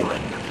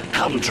Myron,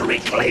 come to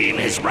reclaim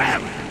his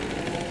ram.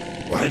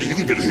 Why'd he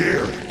leave it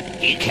here?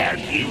 He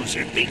can't use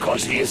it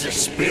because he is a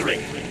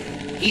spirit.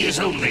 He is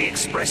only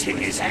expressing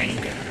his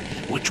anger,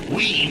 which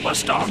we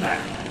must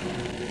honor.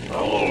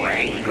 Oh,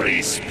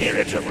 angry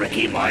spirit of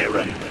Ricky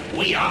Myron,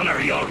 we honor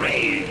your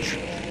rage.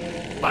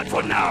 But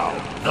for now,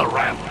 the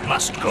ramp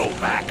must go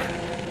back.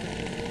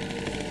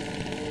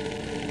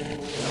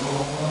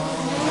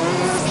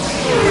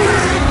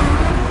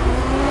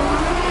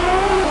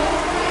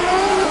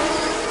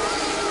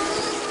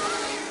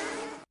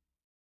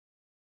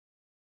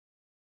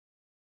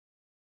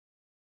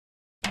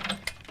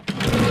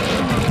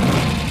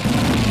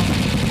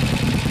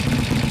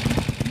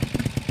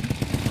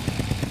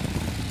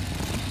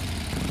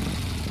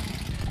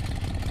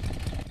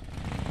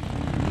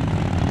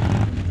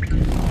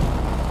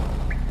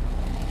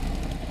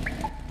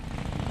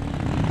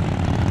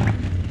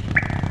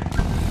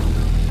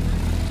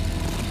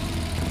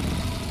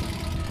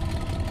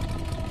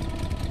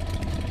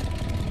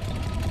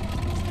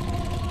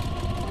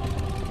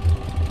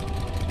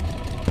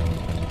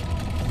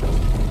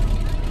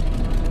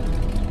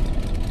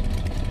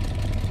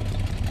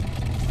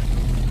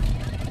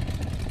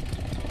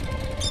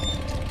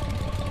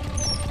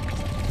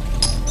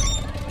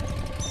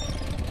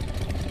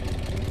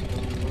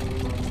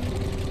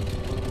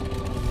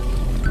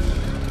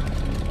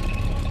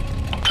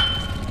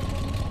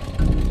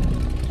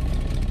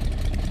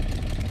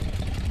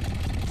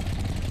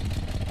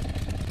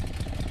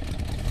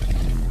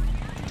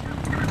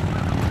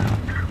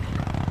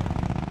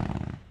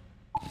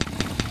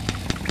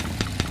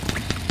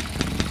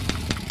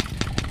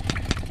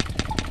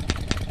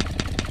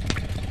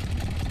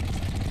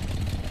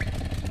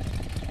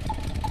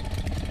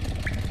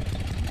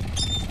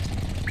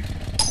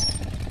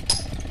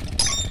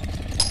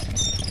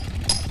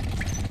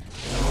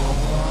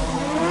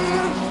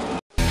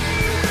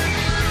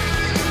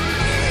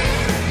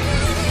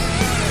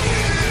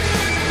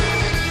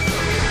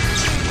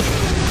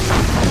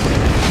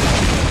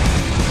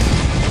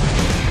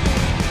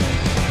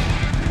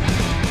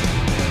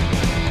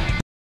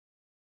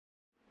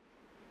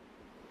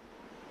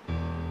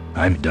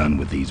 I'm done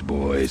with these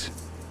boys.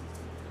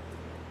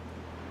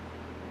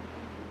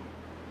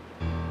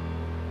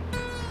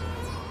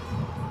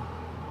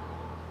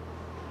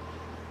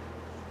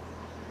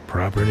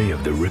 Property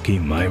of the Ricky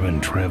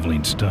Myron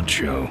Traveling Stunt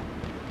Show.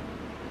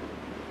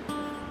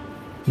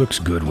 Looks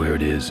good where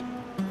it is.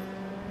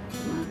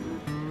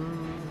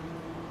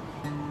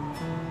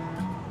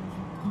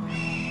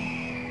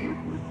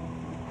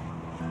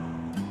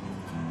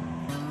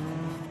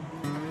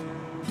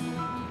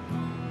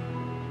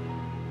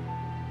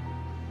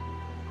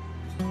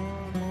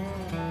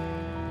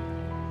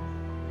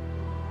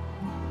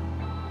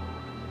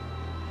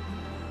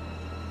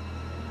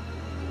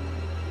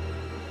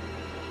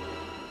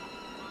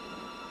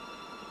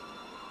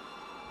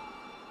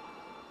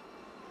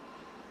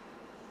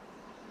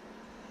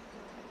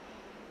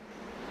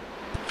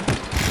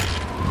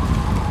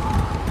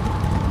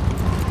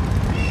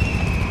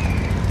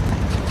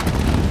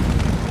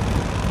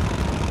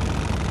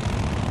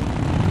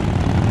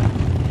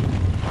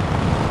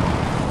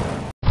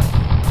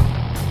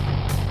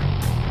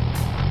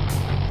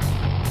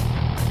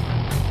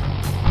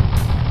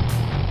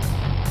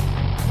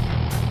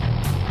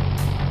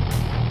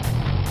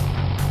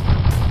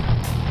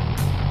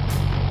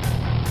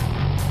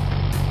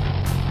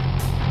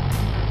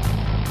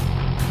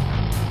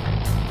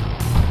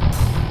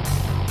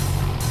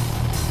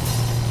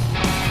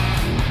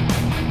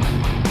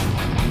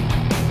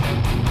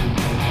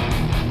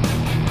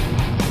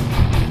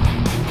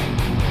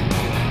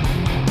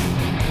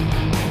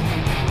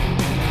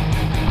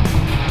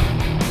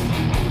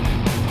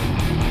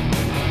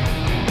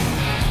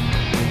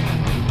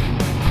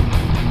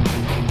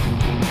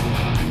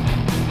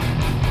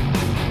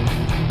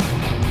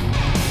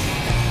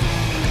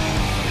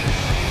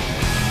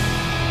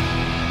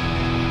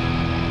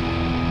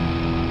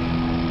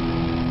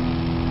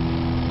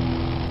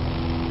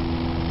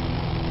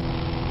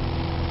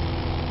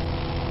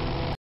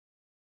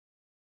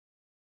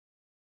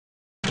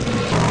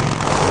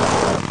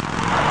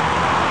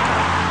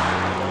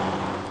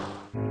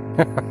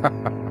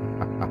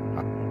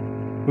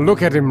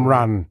 Look at him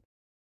run.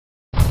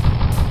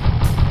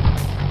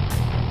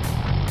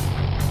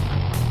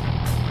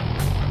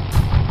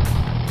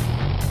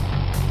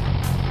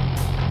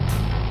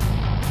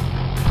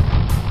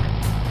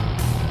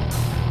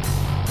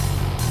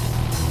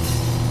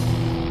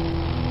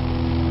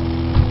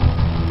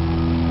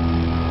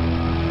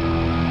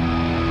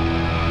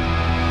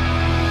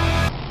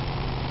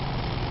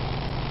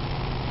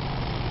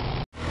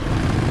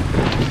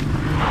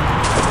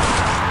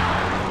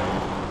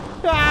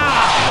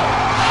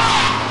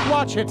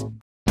 Watch it!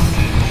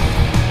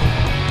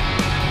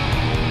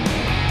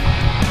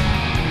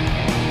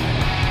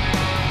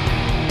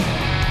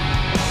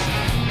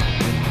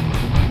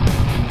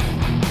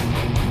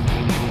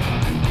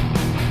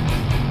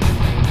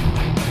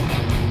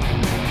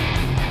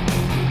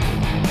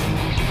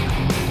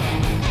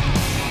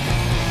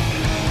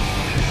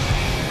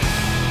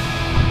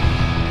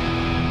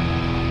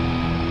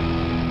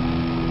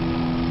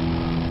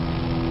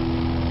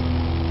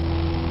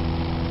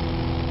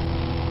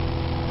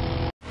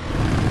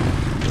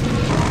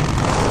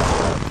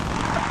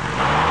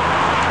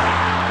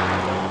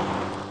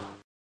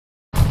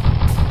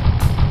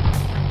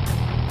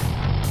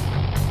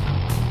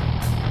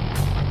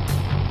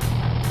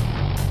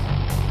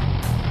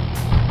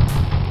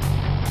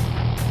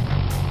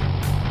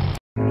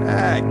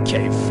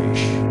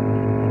 Cavefish.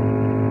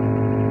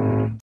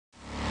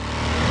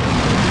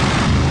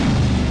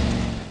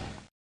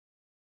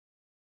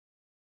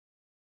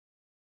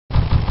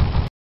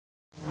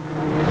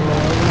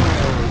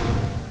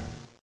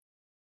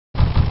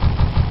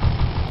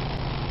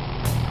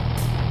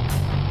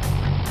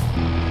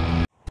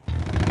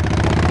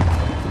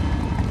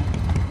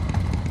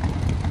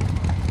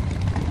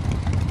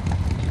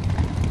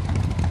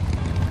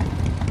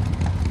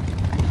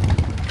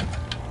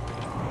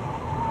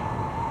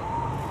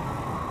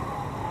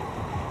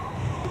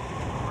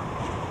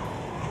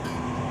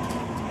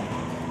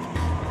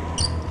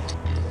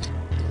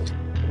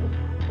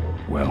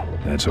 Well,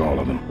 that's all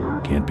of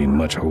them. Can't be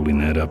much holding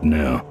that up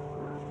now.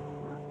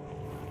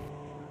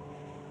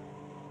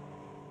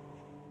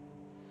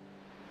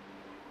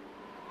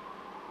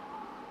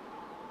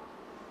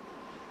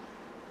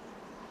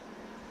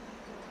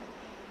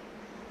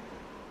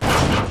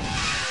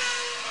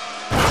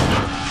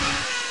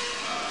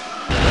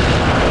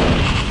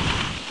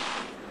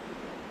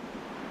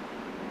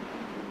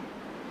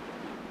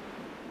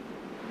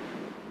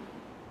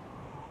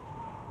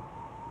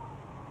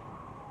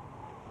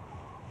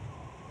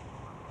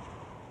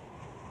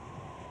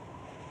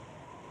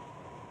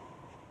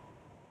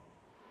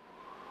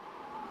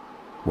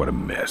 What a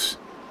mess.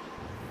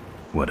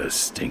 What a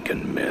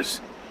stinking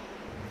mess.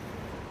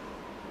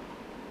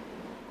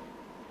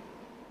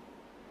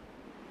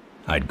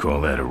 I'd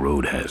call that a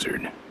road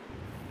hazard.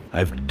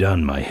 I've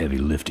done my heavy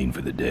lifting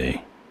for the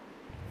day.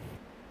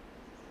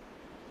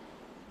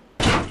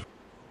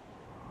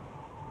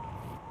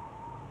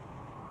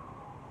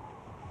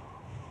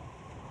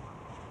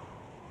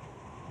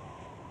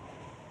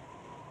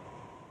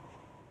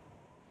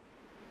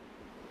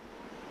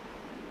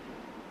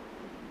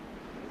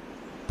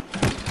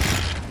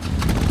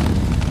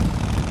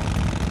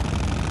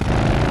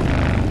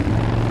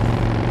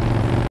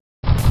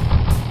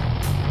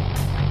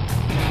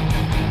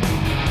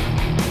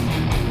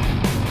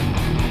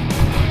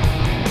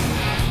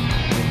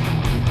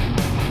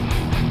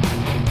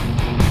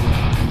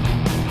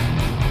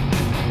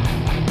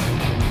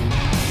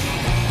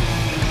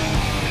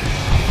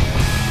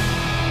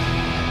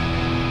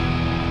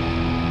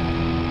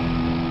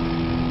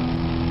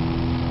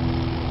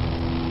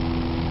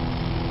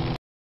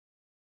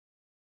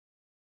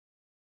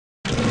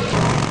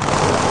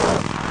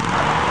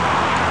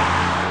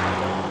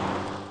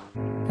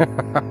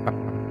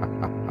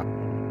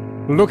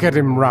 Look at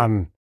him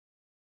run.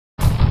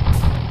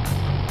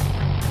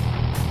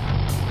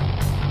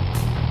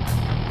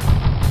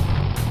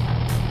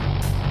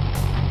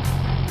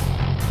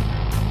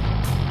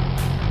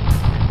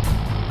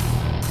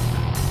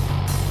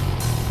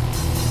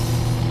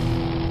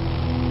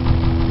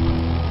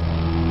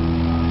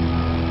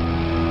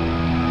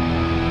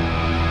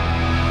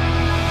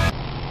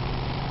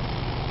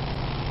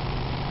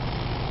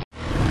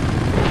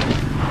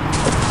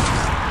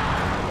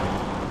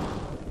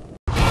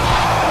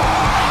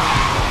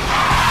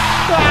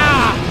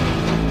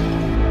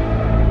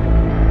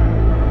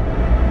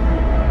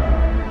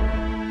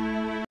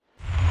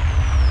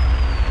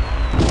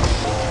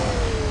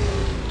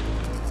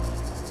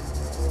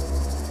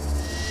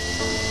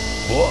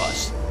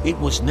 Boss, it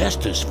was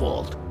Nestor's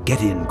fault.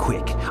 Get in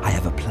quick. I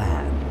have a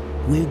plan.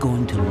 We're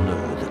going to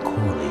lure the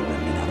Corley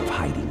women out of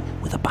hiding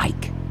with a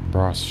bike.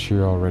 Boss, she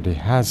already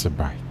has a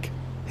bike.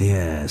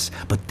 Yes,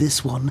 but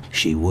this one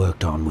she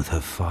worked on with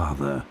her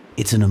father.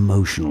 It's an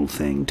emotional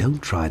thing.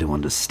 Don't try to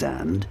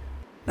understand.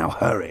 Now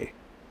hurry.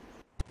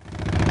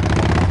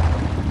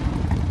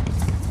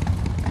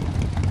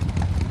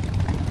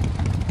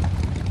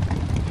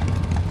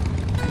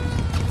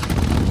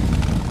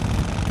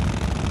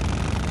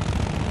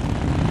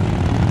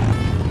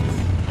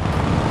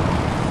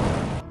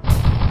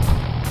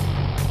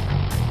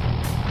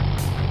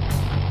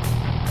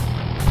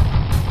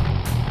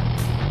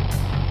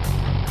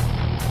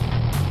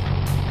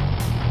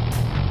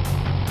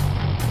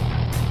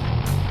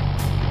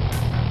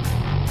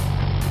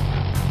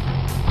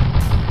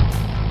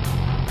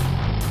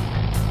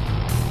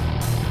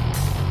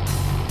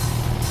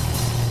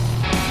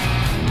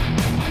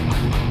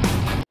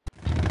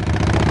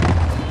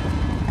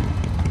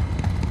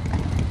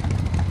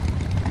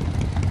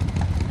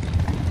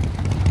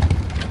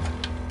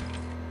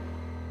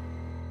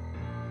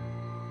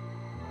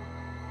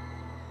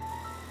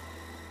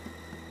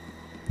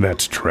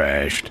 That's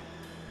trashed.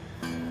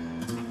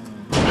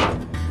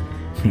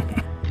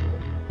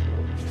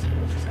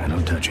 I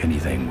don't touch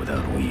anything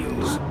without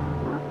wheels.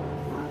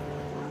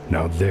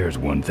 Now there's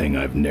one thing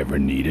I've never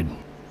needed.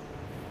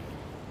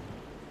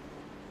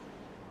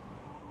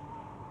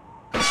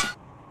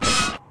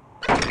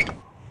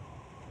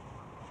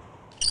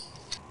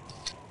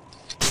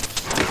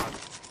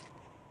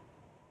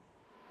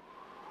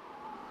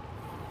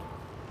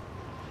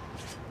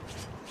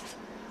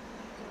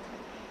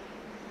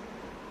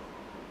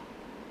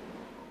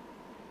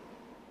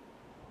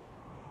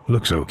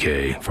 Looks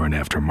okay for an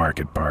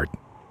aftermarket part.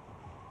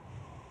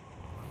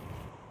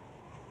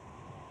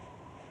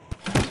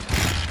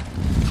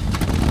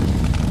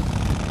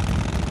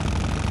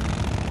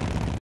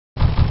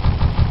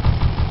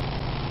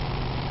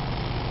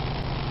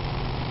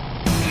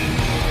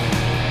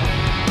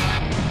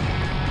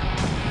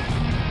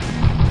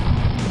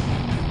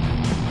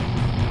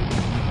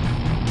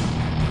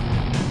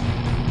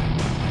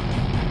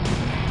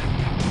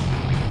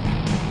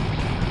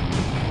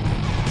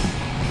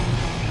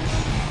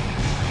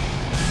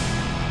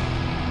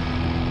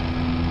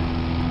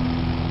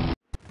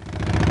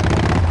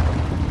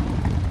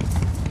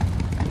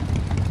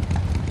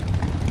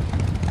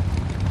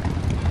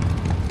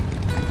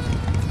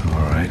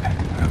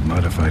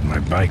 Modified my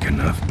bike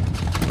enough.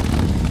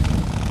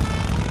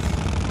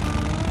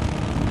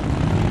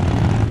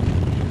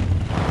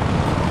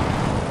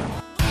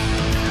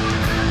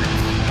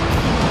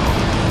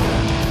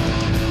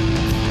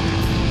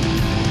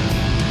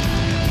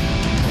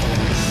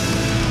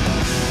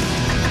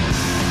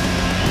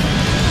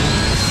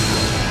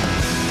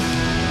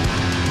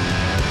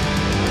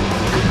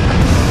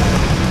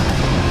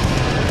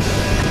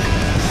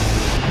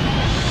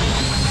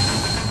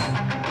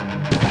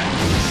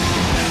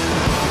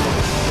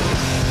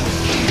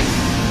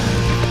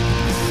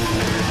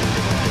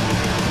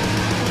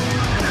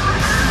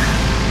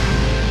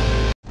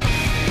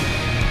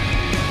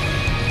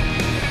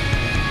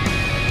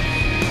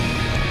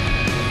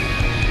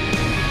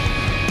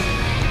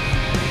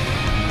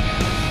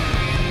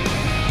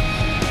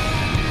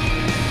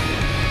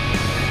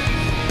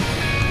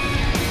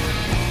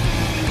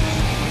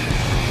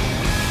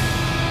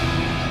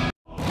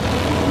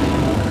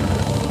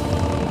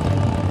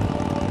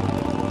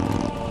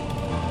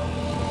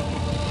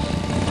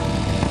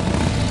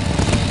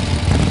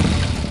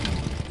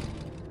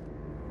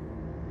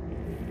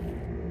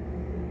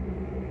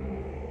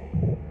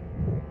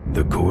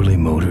 The Corley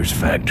Motors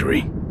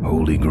factory.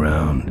 Holy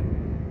ground.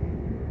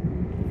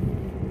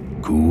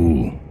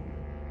 Cool.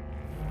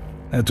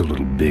 That's a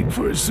little big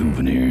for a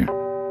souvenir.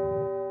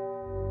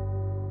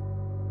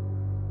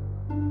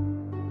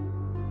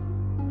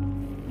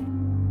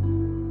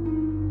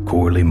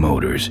 Corley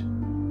Motors.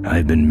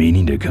 I've been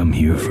meaning to come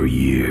here for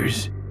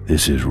years.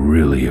 This is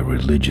really a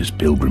religious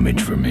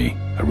pilgrimage for me.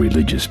 A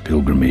religious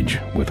pilgrimage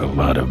with a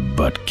lot of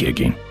butt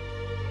kicking.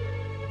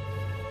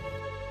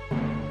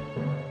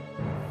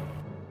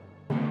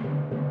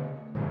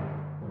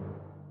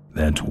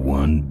 That's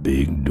one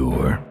big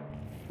door.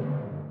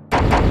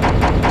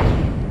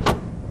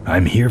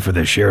 I'm here for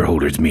the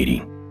shareholders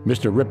meeting.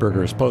 Mr.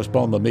 Ripperger's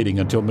postponed the meeting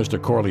until Mr.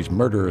 Corley's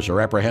murderers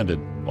are apprehended.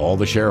 All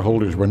the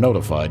shareholders were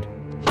notified.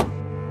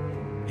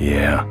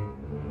 Yeah.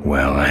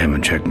 Well, I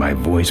haven't checked my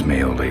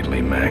voicemail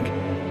lately, Mac.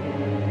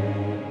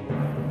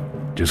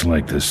 Just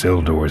like the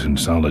cell doors in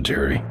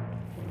Solitary.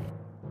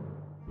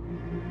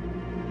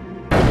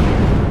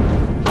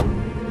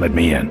 Let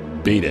me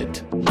in. Beat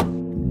it.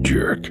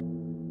 Jerk.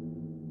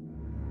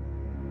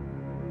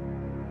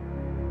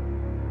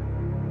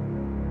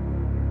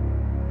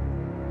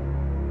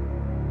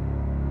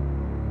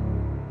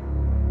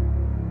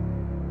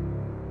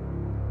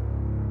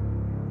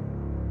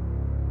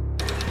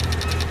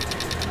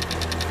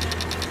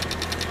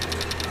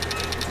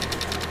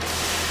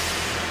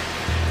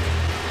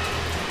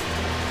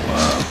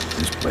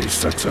 Place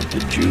sucks up the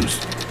juice.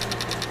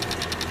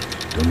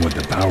 Don't want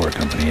the power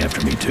company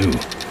after me, too.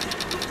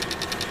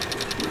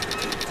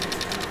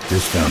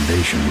 This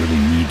foundation really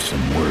needs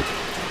some work.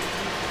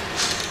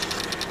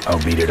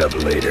 I'll beat it up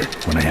later,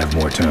 when I have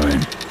more time.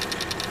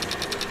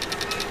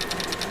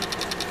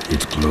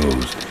 It's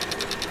closed.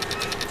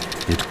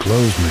 It's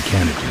closed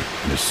mechanically,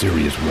 in a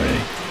serious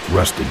way.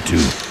 Rusted,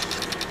 too.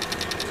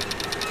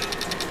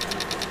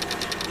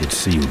 It's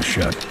sealed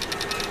shut.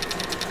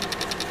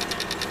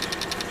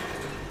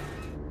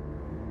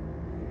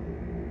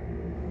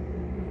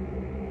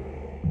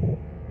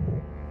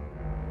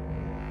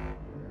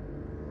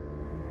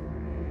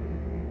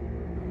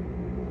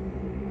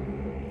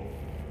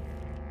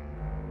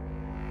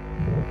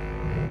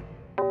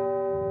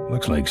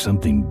 Looks like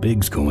something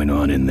big's going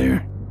on in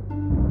there.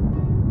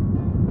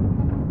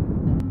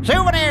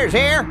 Souvenirs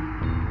here.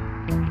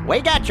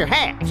 We got your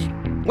hats.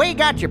 We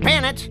got your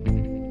pennants.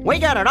 We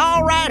got it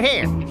all right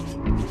here.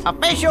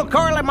 Official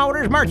Corley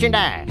Motors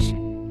merchandise.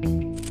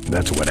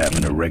 That's what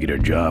having a regular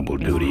job will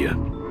do to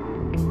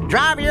you.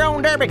 Drive your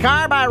own derby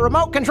car by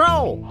remote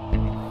control.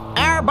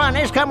 Our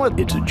bunnies come with...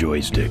 It's a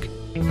joystick.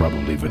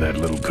 Probably for that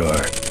little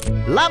car.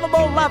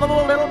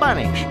 Lovable little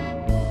bunnies.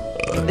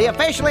 The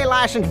officially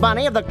licensed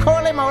bunny of the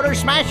Corley Motors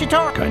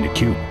Smash-A-Tor. Kinda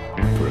cute.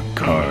 For a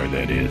car,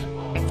 that is.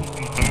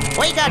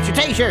 We got your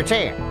t-shirts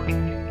here.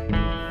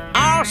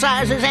 All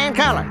sizes and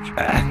colors.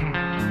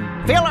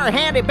 Fill our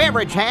handy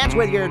beverage hats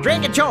with your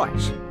drink of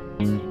choice.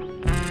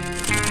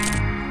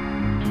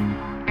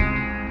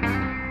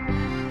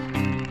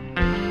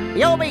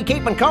 You'll be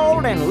keeping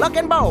cold and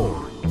looking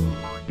bold.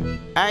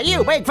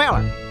 You, big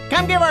fella,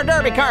 come give our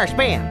derby car a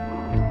spin.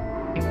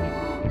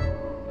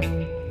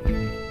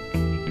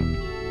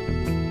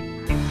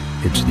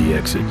 It's the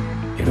exit.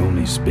 It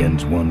only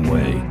spins one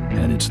way,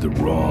 and it's the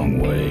wrong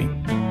way.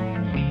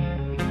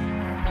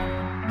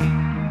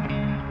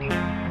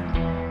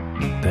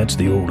 That's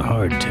the old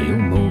hardtail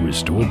Mo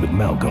restored with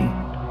Malcolm.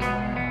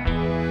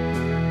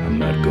 I'm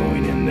not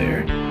going in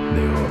there.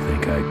 They all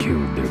think I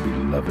killed their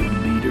beloved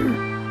leader.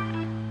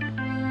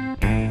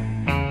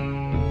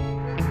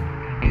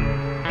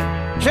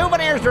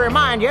 Souvenirs to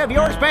remind you of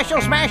your special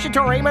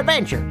Smash-A-Torium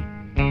adventure.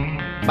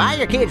 Buy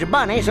your kids a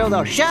bunny so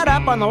they'll shut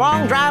up on the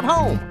long drive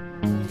home.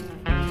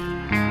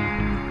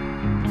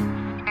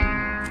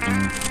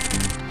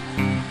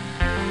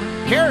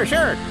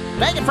 Sure.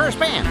 Take it for a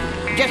spin.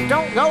 Just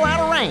don't go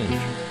out of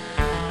range.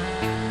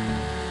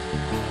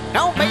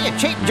 Don't be a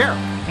cheap jerk.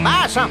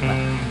 Buy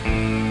something.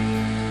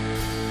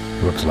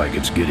 Looks like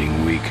it's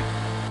getting weak.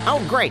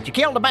 Oh, great. You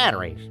killed the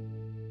batteries.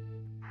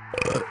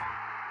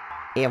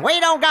 If we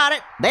don't got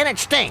it, then it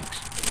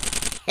stinks.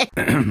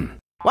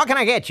 What can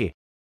I get you?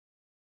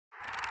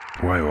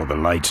 Why all the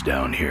lights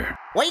down here?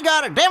 We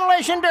got a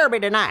demolition derby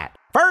tonight.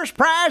 First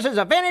prize is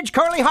a vintage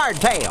curly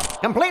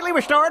hardtail, completely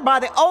restored by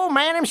the old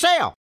man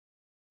himself.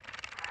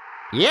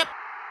 Yep.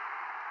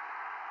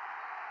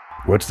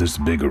 What's this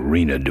big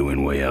arena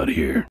doing way out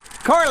here?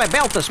 Corley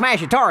built the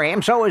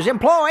Smash-A-Torium so his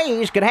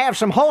employees could have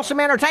some wholesome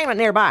entertainment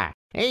nearby.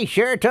 He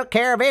sure took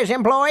care of his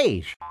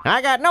employees.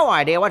 I got no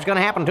idea what's going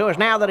to happen to us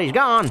now that he's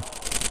gone.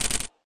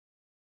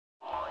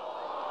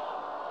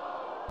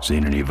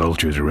 Seen any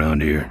vultures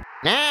around here?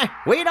 Nah,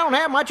 we don't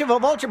have much of a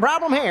vulture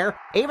problem here,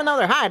 even though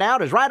their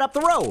hideout is right up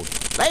the road.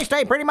 They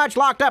stay pretty much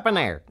locked up in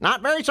there.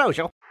 Not very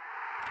social.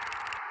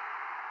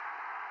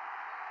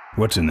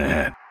 What's in the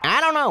hat?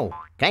 I don't know.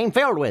 Came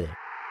filled with it.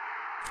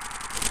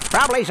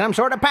 Probably some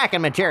sort of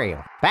packing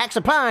material. Packs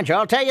a punch,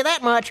 I'll tell you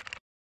that much.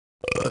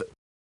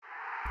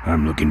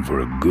 I'm looking for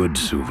a good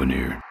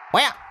souvenir.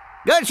 Well,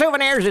 good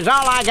souvenirs is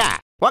all I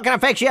got. What can I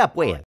fix you up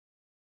with?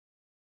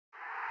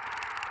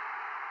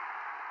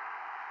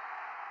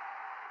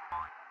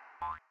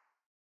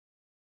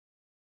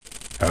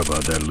 How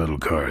about that little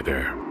car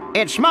there?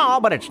 It's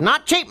small, but it's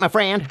not cheap, my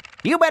friend.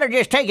 You better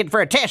just take it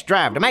for a test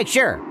drive to make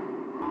sure.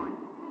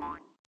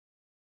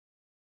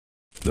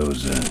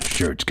 Those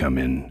shirts come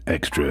in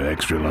extra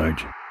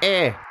large?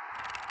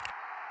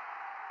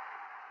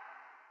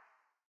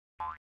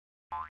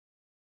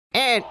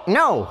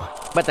 No,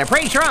 but they're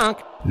pretty shrunk.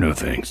 No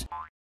thanks.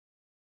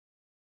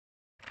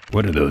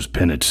 What do those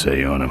pennants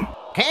say on them?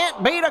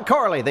 Can't beat a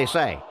Corley, they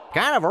say.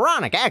 Kind of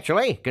ironic,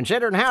 actually,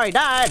 considering how he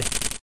died.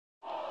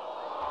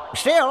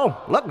 Still,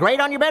 look great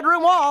on your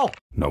bedroom wall.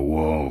 No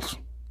walls.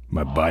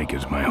 My bike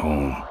is my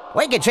home.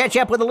 We could set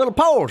you up with a little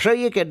pole so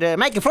you could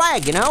make a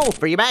flag, you know,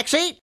 for your back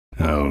seat.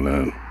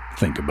 I'll,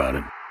 think about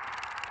it.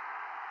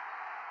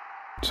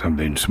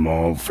 Something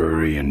small,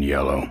 furry, and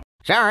yellow.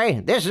 Sorry,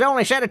 this is the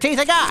only set of teeth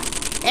I got.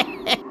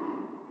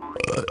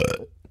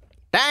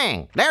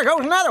 Dang, there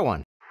goes another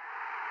one.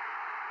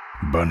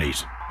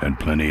 Bunnies, and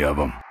plenty of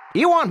them.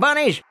 You want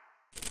bunnies?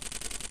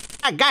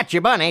 I got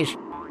your bunnies.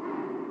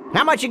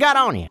 How much you got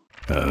on you?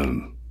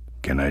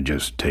 Can I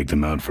just take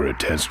them out for a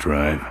test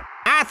drive?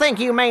 I think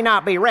you may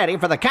not be ready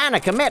for the kind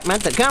of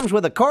commitment that comes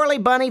with a Corley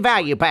Bunny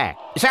value pack.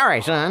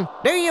 Sorry, son.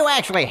 Do you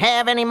actually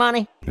have any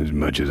money? As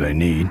much as I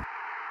need.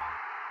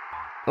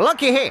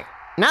 Looky here.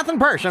 Nothing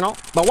personal,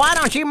 but why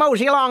don't you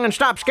mosey along and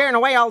stop scaring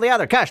away all the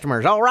other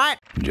customers, all right?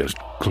 Just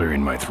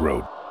clearing my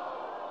throat.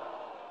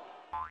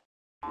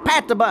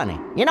 Pat the bunny.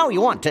 You know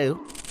you want to.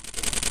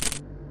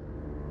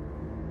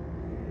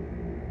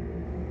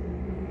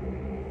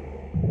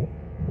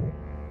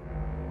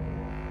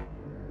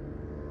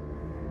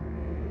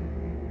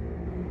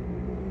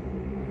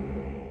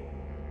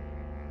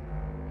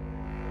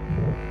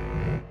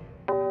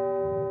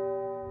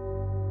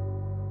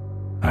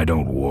 I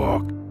don't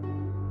walk.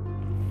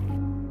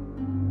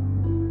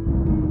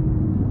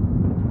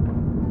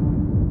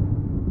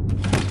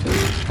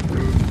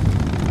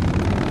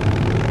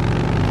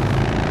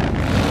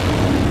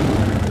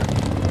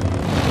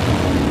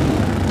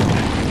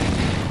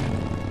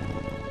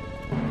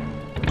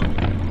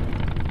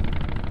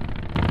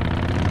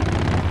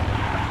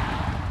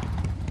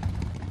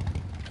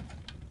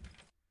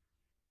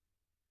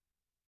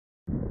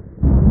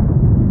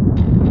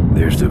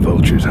 There's the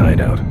vultures'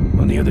 hideout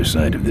on the other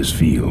side of this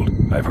field.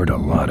 I've heard a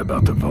lot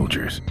about the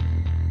vultures.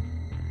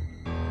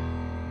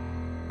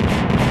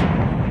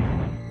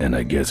 And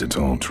I guess it's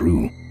all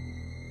true.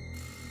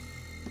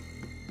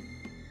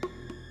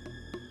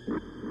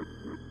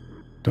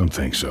 Don't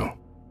think so.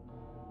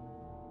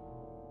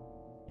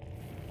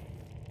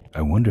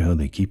 I wonder how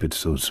they keep it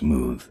so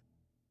smooth.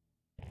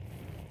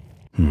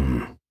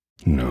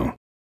 No.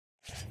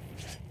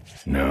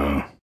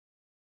 No.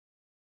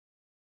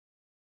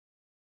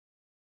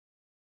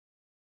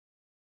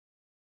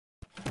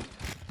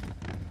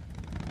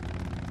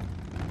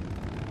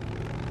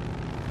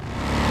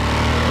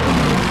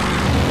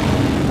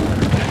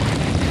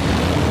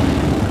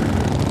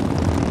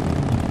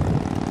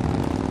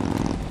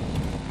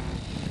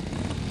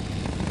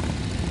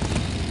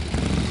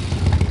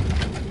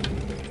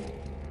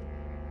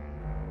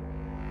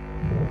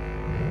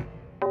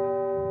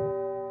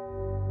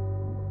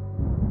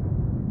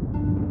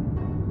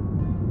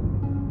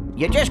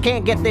 You just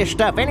can't get this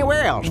stuff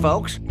anywhere else,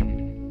 folks.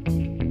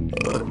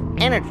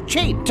 And it's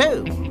cheap,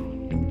 too.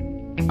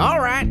 All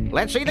right,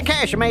 let's see the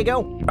cash,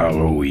 amigo. I'll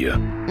owe you.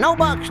 No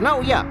bucks,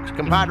 no yucks,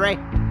 compadre.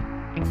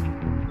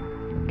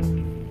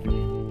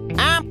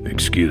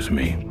 Excuse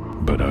me,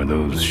 but are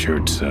those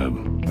shirts, are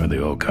they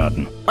all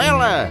cotton? Well,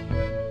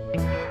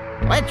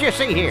 let's just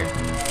see here.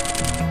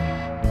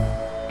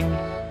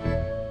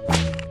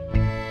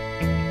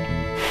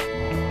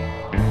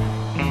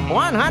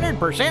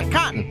 "100%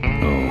 cotton."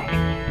 Oh.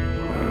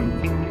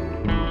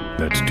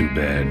 That's too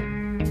bad.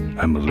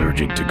 I'm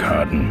allergic to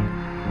cotton.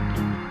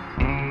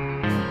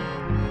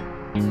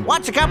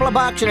 What's a couple of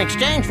bucks in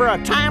exchange for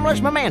a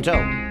timeless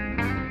memento?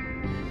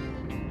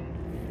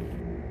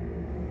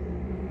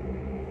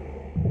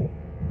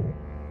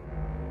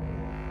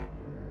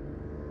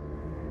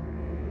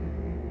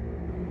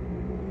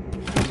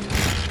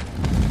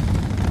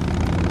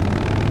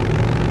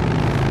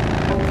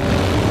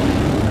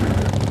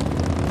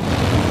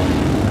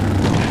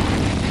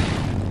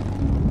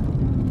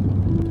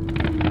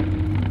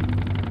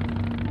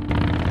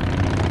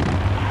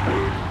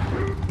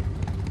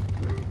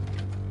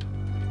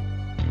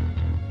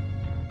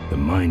 The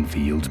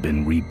minefield's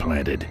been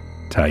replanted.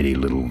 Tidy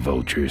little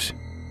vultures.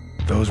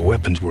 Those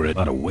weapons were a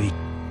lot of weight.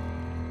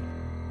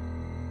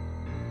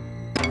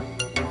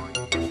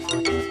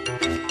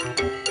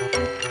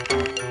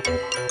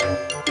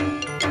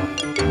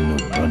 No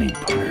bunny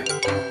putter.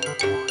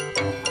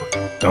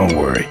 Don't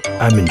worry,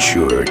 I'm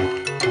insured.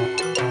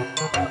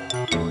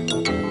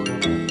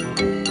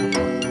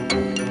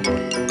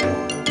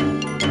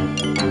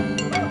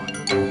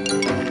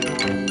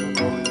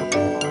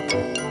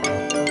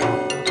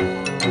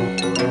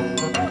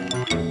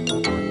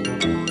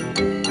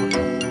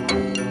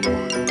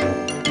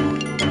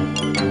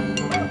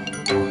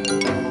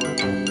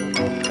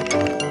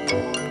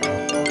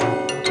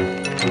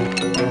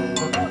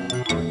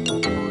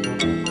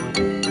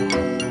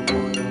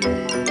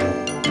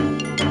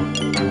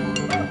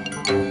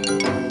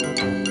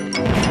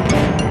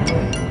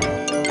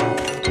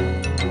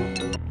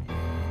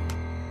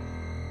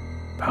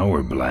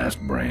 Power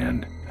Blast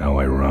brand. How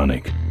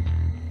ironic.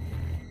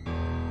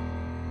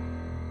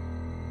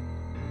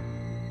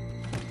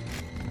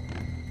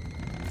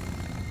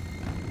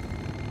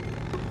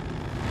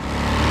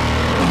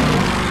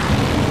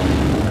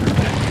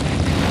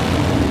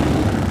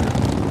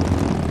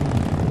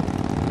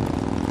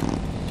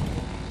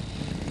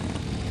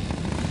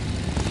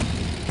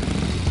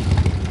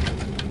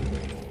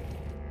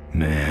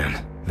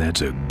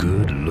 That's a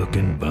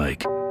good-looking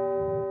bike.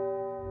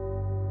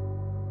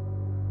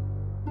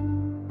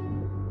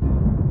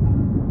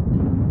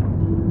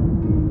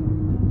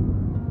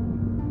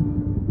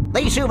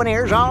 These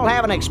souvenirs all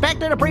have an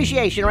expected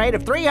appreciation rate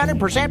of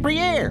 300% per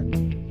year.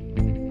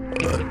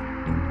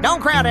 Don't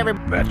crowd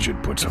everybody. That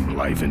should put some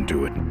life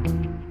into it.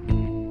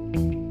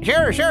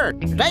 Sure.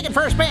 Take it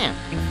for a spin.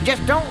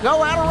 Just don't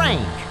go out of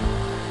range.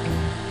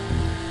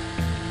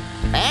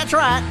 That's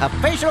right.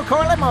 Official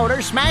Corley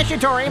Motors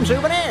Smashatorium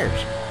souvenirs.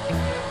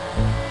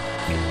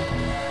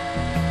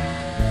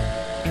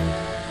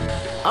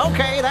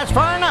 Okay, that's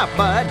far enough,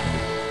 bud.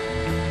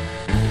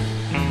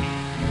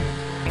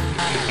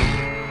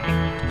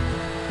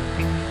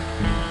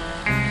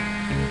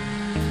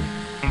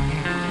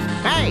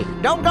 Hey,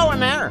 don't go in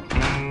there.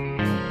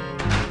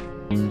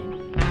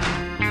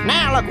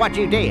 Now look what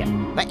you did.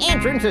 The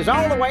entrance is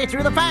all the way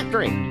through the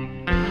factory.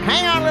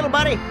 Hang on, little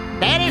buddy.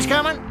 Daddy's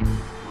coming.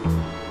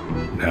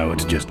 Now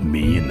it's just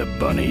me and the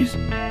bunnies.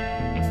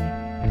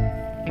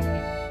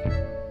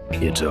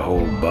 It's a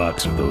whole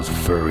box of those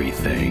furry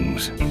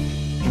things.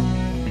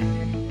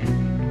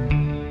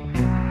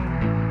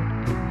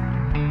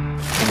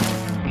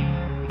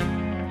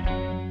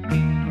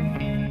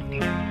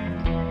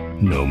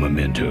 No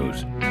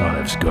mementos. I'll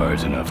have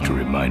scars enough to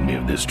remind me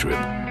of this trip.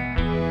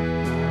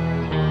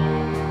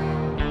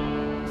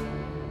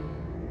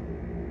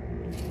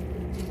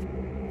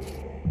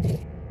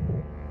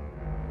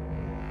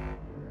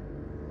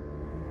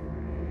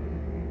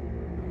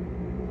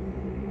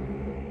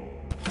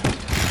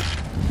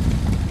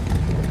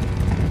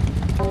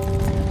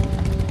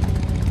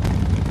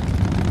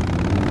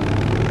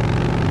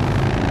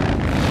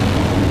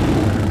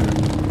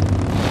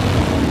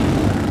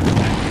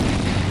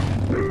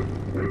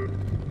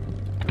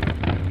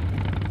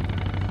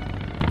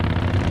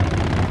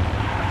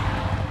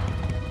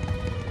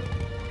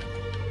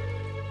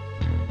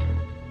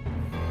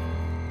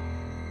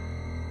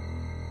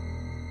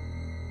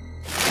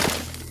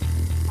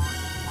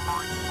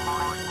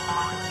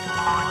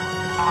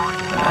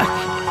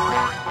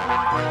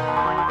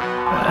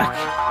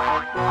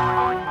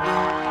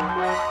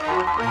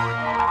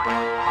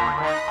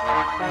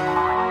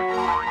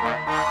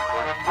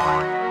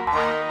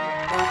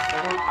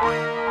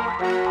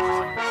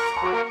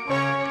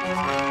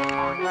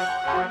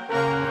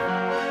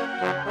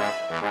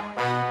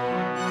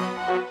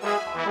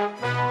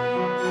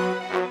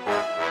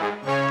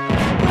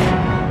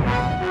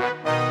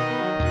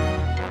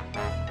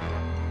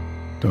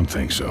 Don't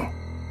think so.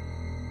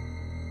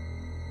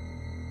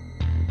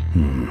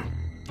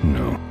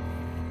 No.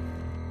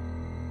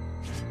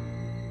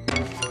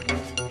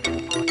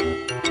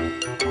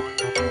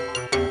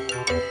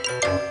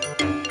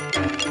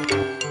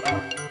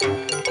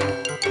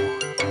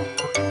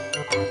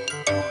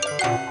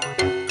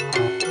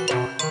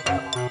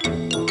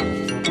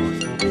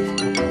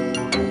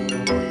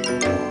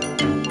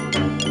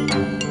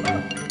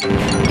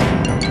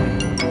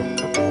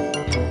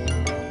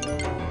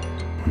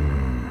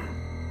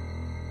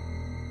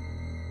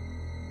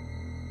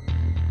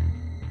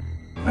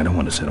 I don't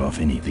want to set off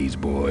any of these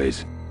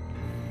boys.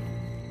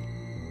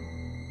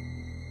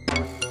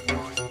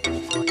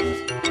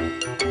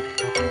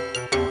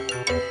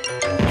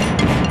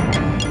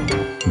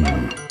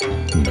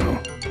 No.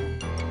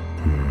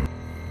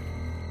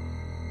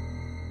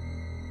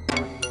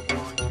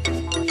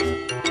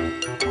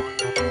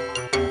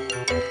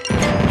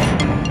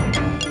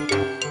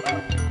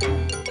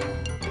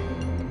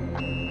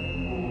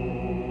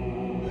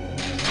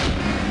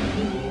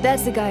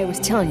 That's the guy I was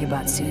telling you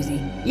about,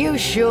 Susie. You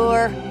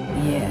sure?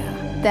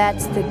 Yeah,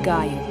 that's the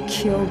guy who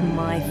killed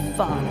my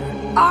father.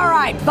 All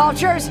right,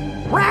 vultures,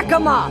 rack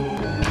 'em up!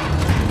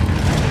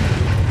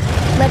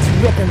 Let's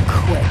rip him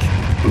quick.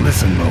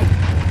 Listen, Mo,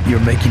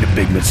 you're making a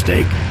big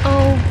mistake.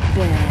 Oh,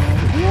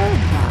 Ben, you're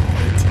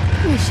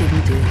right. We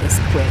shouldn't do this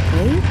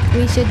quickly.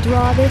 We should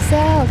draw this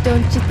out,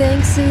 don't you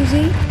think,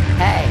 Susie?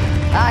 Hey,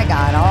 I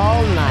got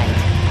all night.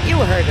 You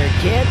heard her,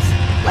 kids.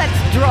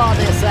 Let's draw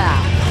this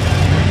out.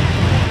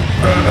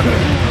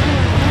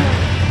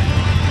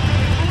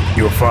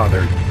 Your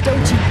father.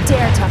 Don't you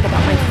dare talk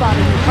about my father,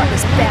 you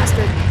heartless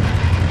bastard.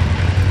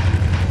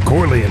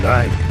 Corley and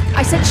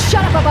I said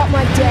shut up about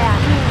my dad.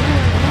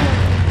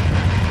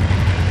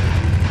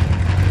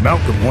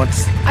 Malcolm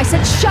once. I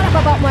said shut up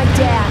about my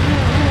dad.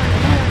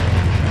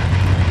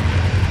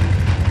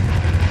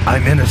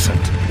 I'm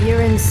innocent.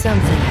 You're in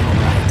something, all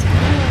right.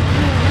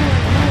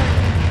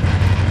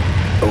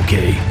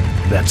 Okay,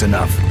 that's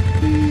enough.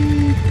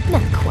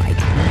 Not quite.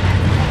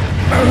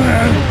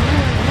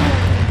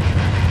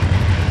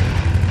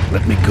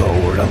 Let me go,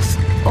 or else...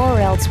 Or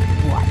else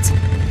what?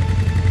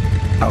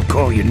 I'll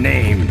call you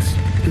names.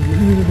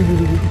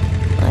 Ooh,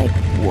 like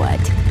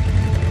what?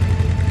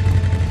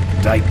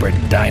 Diaper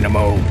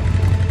Dynamo.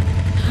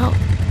 How'd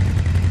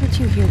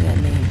you hear that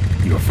name?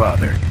 Your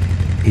father.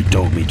 He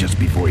told me just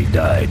before he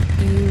died.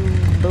 You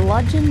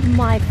bludgeoned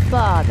my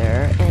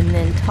father and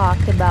then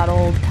talked about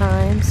old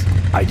times?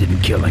 I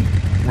didn't kill him.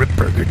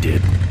 Ripburger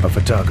did. A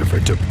photographer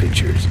took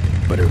pictures,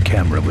 but her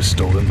camera was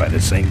stolen by the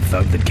same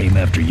thug that came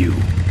after you.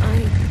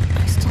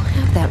 I still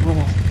have that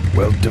roll.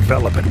 Well,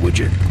 develop it, would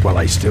you? While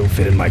I still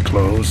fit in my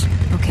clothes?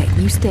 Okay,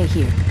 you stay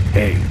here.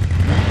 Hey.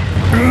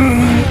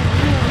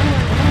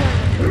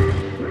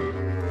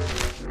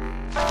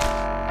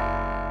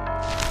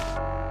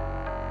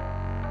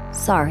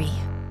 Sorry.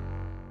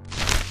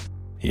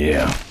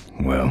 Yeah,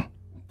 well,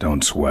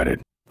 don't sweat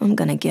it. I'm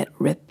gonna get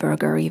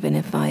Ripburger even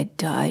if I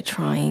die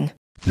trying.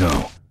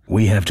 No,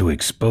 we have to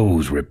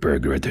expose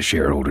Ripburger at the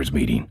shareholders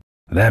meeting.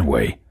 That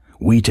way,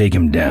 we take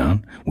him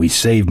down, we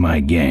save my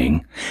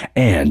gang,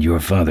 and your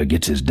father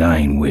gets his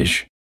dying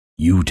wish.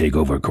 You take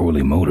over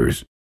Corley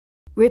Motors.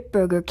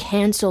 Ripburger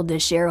canceled the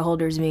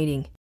shareholders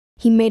meeting.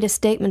 He made a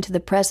statement to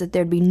the press that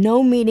there'd be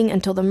no meeting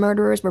until the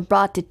murderers were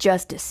brought to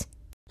justice.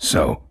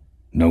 So,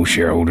 no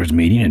shareholders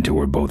meeting until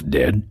we're both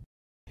dead?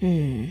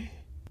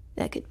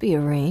 That could be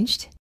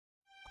arranged.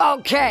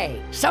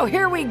 Okay, so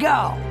here we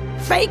go.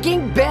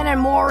 Faking Ben and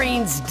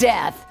Maureen's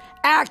death.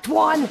 Act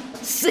 1,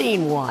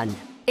 Scene 1.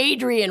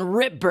 Adrian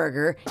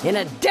Ripburger, in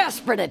a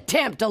desperate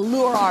attempt to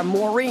lure our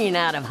Maureen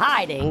out of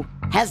hiding,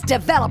 has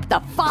developed the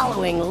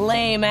following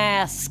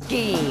lame-ass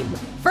scheme.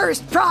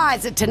 First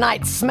prize at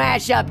tonight's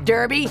smash-up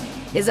derby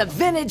is a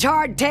vintage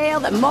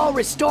hardtail that Mo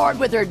restored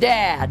with her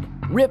dad.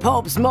 Rip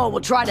hopes Mo will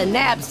try to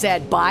nab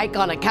said bike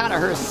on account of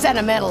her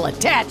sentimental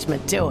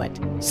attachment to it.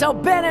 So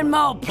Ben and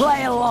Mo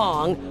play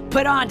along,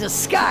 put on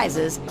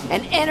disguises,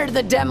 and enter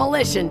the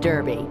demolition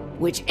derby,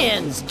 which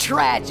ends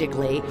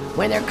tragically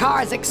when their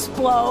cars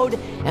explode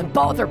and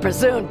both are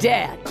presumed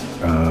dead.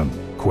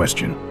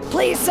 Question.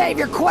 Please save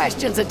your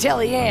questions until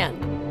the end.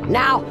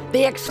 Now,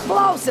 the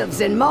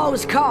explosives in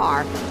Mo's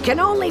car can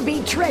only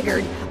be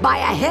triggered by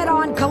a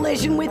head-on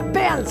collision with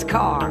Ben's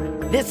car.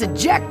 This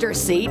ejector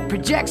seat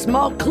projects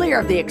Mo clear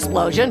of the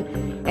explosion,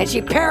 and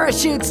she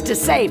parachutes to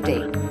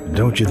safety.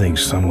 Don't you think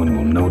someone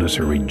will notice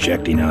her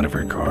ejecting out of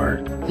her car?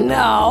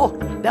 No,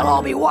 they'll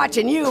all be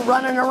watching you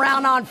running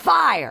around on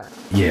fire.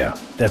 Yeah,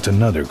 that's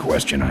another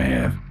question I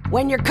have.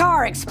 When your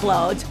car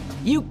explodes,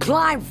 you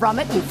climb from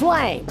it in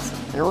flames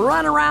and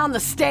run around the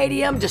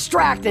stadium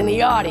distracting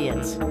the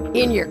audience.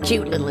 In your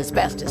cute little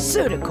asbestos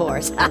suit, of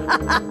course.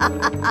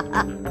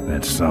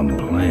 That's some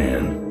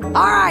plan.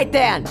 All right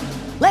then,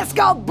 let's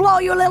go blow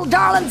you little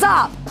darlings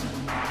up.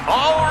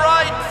 All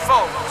right,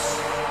 folks,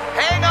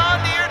 hang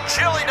on to your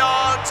chili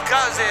dogs,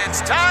 cause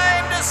it's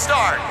time to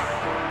start.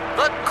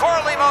 The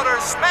Corley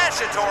Motors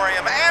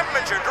Smashatorium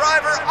Amateur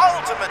Driver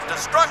Ultimate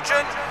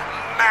Destruction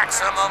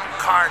Maximum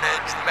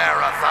Carnage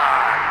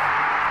Marathon.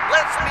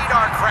 Let's meet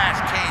our crash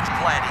cage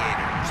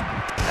gladiators.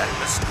 That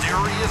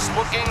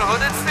mysterious-looking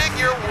hooded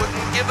figure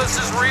wouldn't give us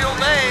his real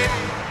name.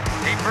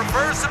 He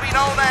prefers to be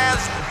known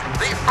as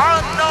the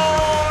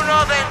Unknown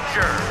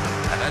Avenger.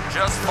 And that's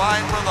just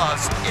fine with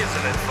us,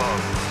 isn't it,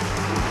 folks?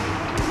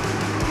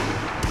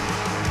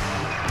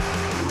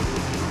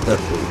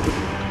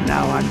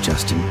 Now I'm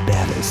just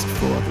embarrassed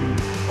for them.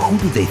 Who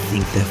do they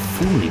think they're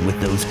fooling with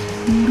those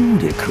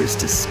ludicrous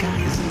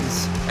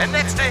disguises? And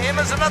next to him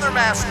is another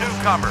masked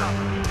newcomer.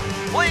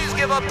 Please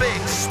give a big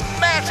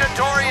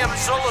Smashatorium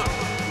salute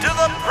to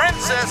the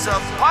Princess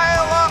of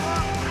Pile-Up,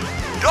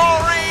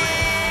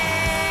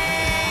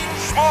 Doreen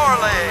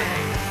Schmorley.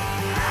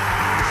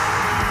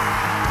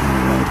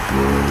 All right,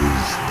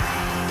 boys.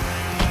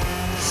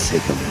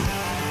 Sick of it.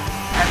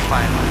 And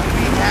finally,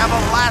 we have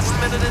a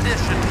last-minute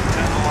addition to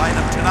the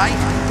lineup tonight,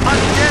 a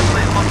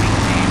deadly-looking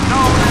team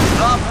known as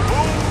the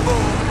Boom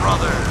Boom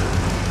Brothers.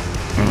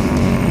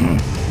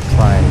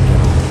 Try and get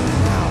over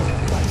now,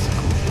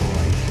 bicycle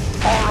boy.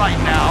 All right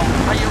now,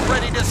 are you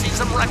ready to see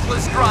some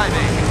reckless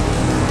driving?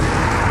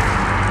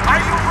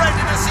 Are you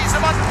ready to see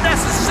some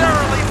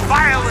unnecessarily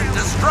violent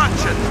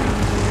destruction?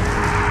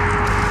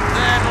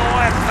 Then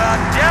let the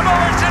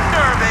Demolition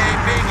Derby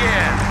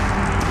begin.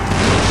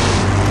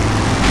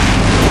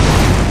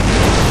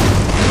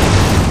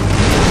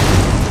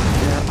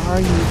 Where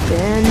are you,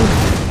 Ben?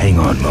 Hang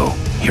on, Mo.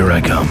 Here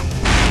I come.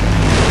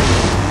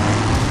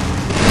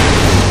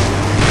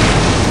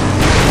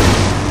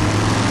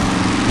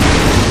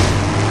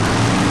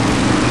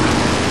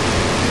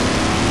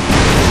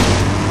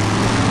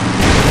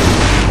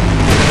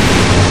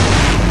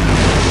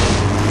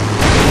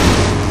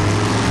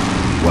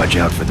 Watch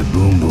out for the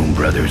Boom Boom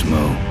Brothers,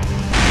 Mo.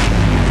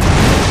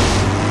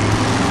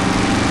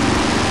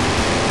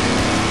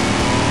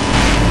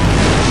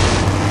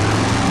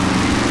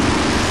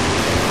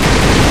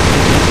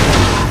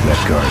 That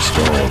car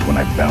stalled when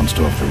I bounced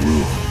off the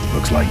roof.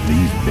 Looks like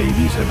these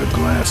babies have a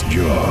glass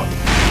jaw.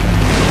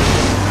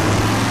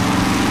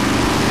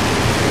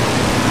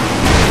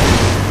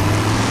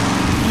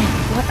 Man,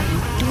 what are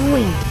you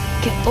doing?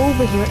 Get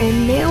over here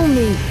and nail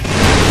me.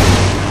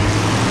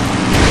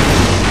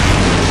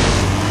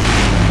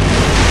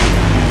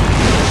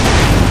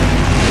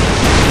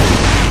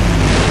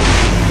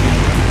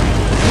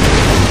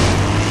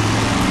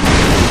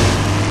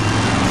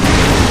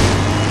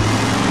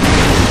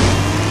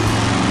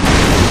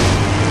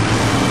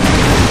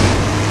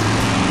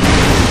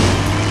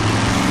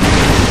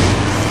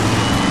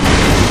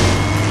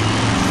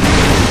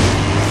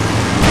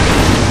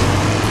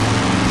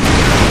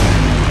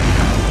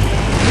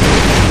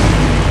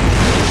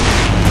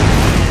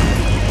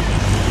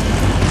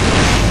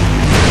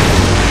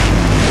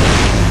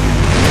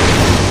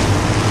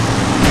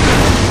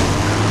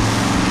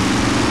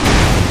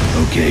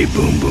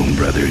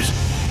 brothers.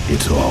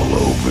 It's all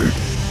over.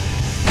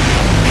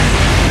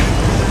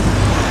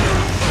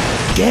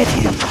 Get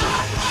him!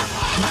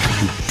 What are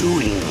you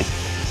doing?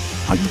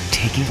 Are you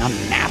taking a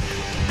nap?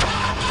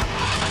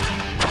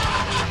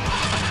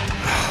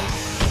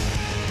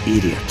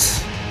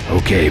 Idiots.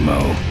 Okay,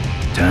 Mo.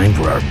 Time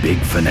for our big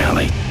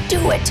finale.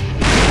 Do it!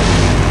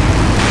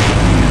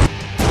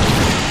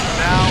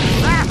 Now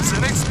that's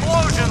an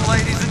explosion,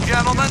 ladies and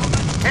gentlemen.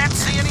 Can't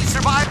see any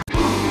survivors.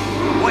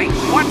 Wait,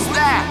 what's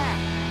that?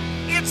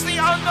 It's the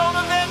Unknown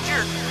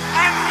Avenger,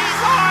 and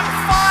he's on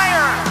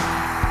fire!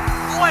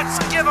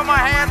 Let's give him a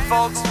hand,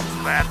 folks.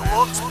 That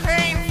looks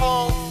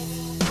painful.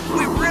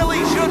 We really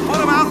should put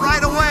him out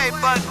right away,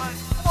 but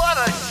what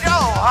a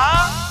show,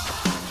 huh?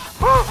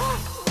 Whew,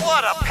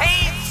 what a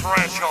pain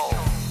threshold.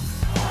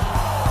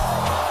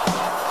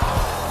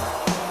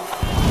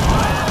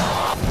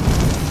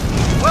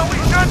 Well, we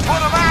should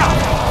put him out,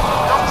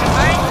 don't you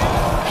think?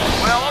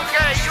 Well,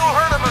 okay, you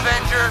heard him,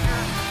 Avenger.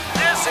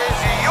 This is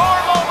your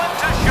moment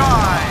to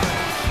shine.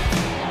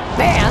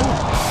 Man,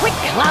 quit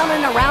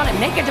clowning around and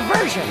make a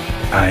diversion.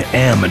 I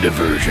am a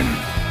diversion.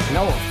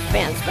 No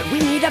offense, but we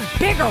need a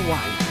bigger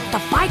one.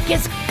 The bike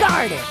is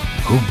guarded.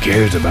 Who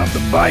cares about the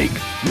bike?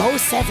 Mo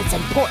says it's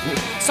important,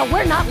 so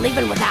we're not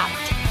leaving without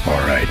it. All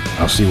right,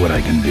 I'll see what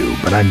I can do,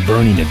 but I'm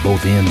burning at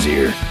both ends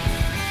here.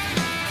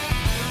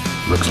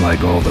 Looks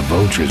like all the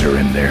vultures are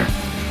in there.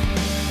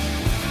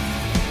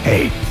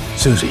 Hey,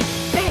 Susie.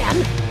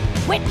 Ben,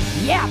 quit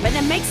yapping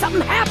and make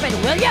something happen,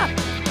 will ya?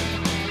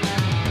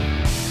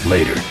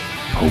 Later,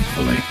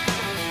 hopefully.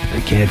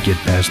 They can't get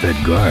past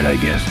that guard, I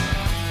guess.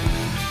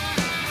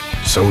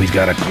 So he's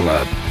got a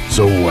club.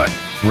 So what?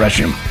 Rush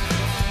him.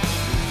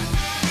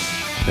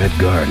 That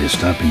guard is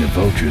stopping the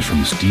vultures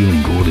from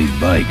stealing Goldie's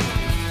bike.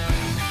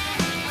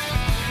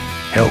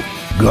 Help,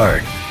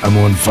 guard. I'm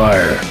on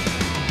fire.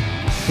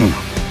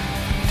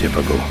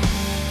 Typical.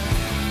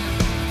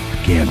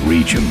 Can't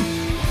reach him.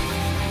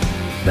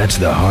 That's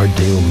the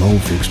hardtail Mo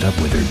fixed up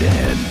with her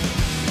dad.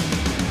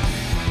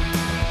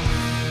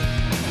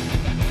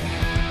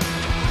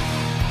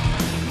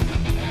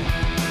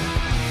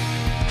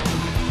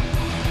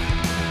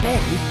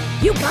 Ben,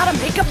 you gotta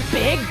make a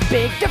big,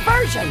 big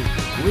diversion.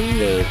 We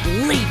ain't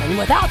leaving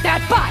without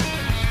that bike.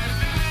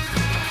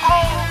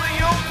 Oh, the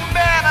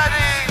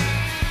humanity!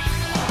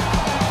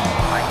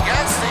 I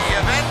guess the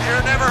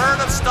Avenger never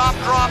heard of stop,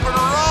 drop, and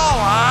roll,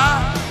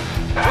 huh?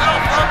 Well,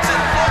 folks, it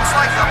looks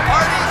like the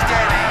party's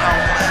getting a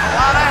little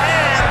out of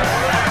hand.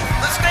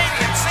 The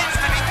stadium seems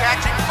to be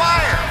catching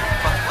fire,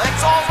 but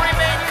let's all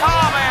remain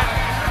calm and...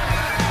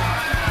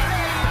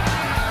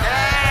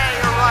 Yeah,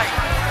 you're right.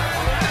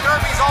 The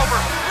derby's over.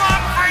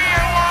 Run for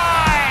your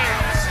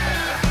lives!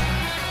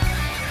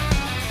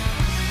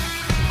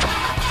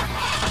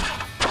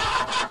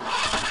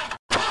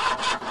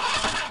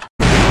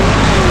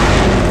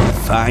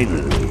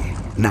 Finally.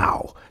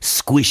 Now,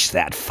 squish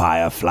that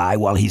firefly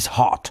while he's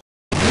hot.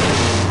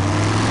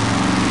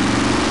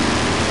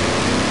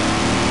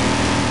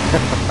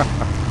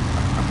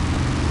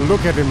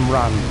 Look at him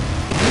run.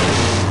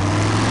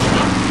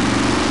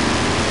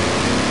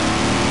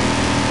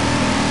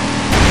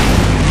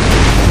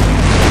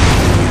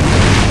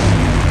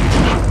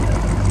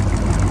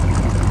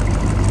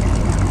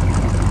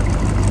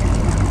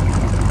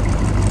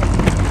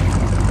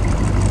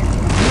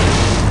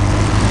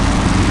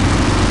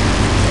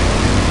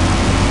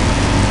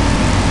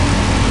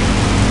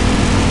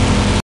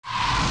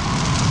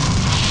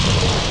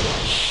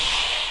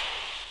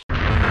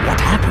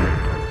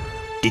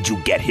 Did you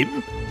get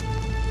him?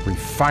 We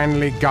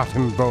finally got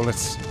him,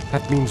 Bolus.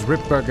 That means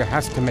Ripburger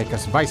has to make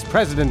us vice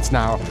presidents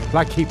now,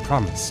 like he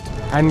promised,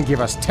 and give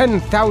us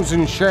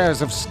 10,000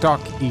 shares of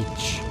stock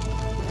each.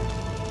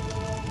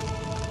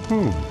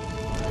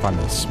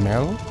 Funny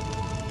smell.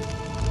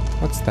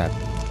 What's that?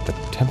 The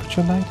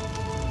temperature light?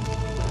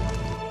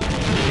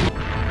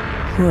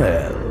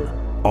 Well,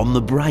 on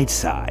the bright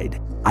side,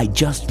 I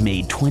just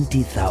made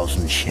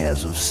 20,000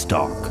 shares of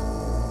stock.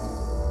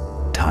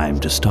 Time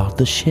to start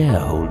the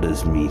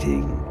shareholders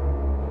meeting.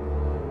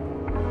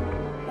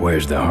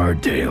 Where's the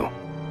hardtail?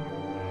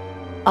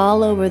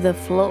 All over the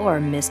floor,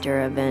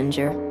 Mr.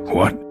 Avenger.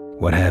 What?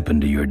 What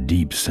happened to your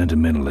deep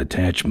sentimental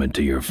attachment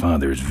to your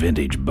father's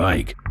vintage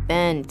bike?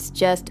 Ben, it's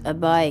just a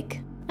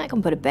bike. I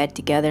can put it back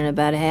together in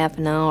about a half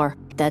an hour.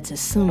 That's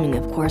assuming,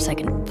 of course, I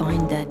can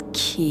find that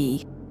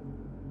key.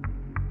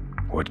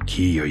 What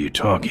key are you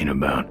talking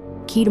about?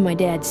 Key to my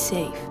dad's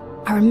safe.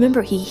 I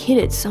remember he hid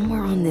it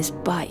somewhere on this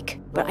bike,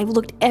 but I've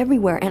looked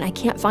everywhere and I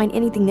can't find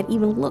anything that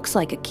even looks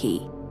like a key.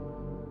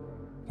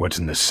 What's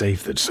in the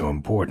safe that's so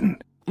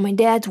important? My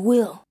dad's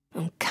will.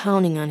 I'm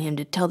counting on him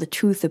to tell the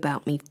truth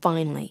about me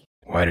finally.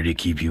 Why did he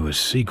keep you a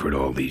secret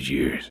all these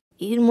years?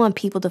 He didn't want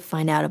people to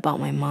find out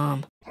about my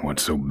mom.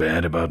 What's so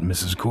bad about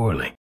Mrs.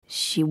 Corley?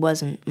 She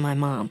wasn't my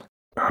mom.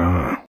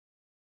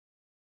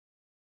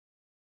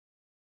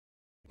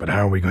 But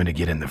how are we going to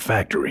get in the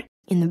factory?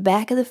 In the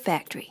back of the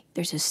factory,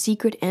 there's a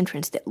secret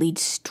entrance that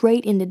leads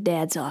straight into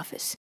Dad's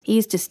office. He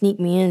used to sneak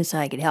me in so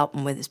I could help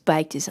him with his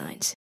bike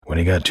designs. When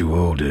he got too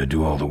old to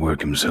do all the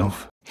work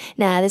himself?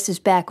 Nah, this is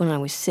back when I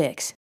was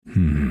 6.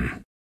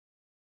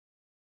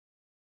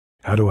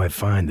 How do I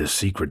find the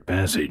secret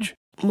passage?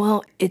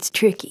 Well, it's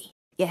tricky.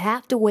 You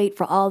have to wait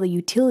for all the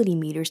utility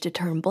meters to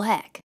turn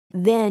black.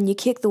 Then you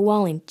kick the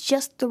wall in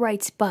just the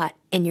right spot,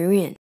 and you're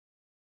in.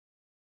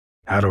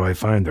 How do I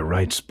find the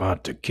right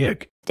spot to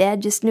kick?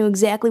 Dad just knew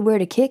exactly where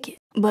to kick it.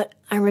 But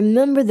I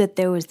remember that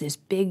there was this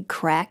big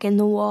crack in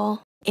the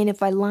wall, and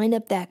if I lined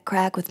up that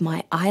crack with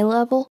my eye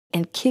level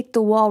and kicked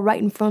the wall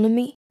right in front of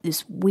me,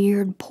 this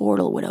weird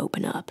portal would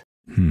open up.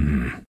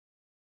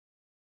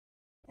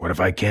 What if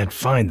I can't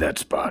find that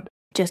spot?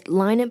 Just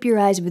line up your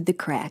eyes with the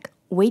crack,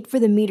 wait for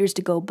the meters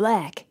to go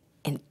black,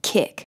 and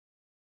kick.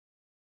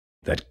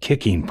 That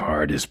kicking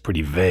part is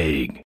pretty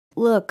vague.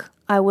 Look,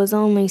 I was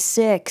only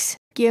 6.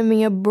 Give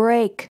me a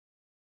break.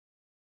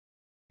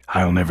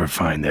 I'll never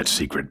find that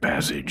secret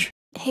passage.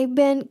 Hey,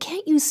 Ben,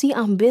 can't you see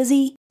I'm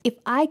busy? If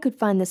I could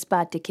find the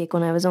spot to kick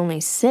when I was only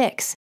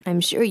 6,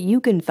 I'm sure you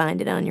can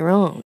find it on your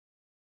own.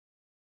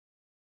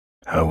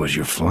 How was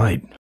your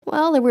flight?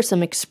 Well, there were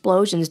some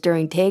explosions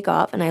during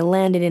takeoff, and I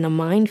landed in a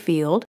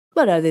minefield.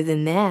 But other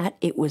than that,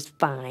 it was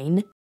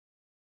fine.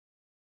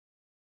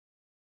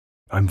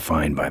 I'm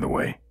fine, by the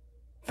way.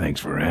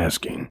 Thanks for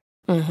asking.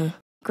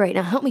 Great,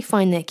 now help me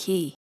find that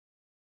key.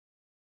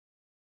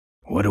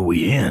 What are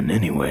we in,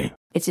 anyway?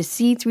 It's a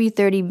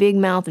C-330 Big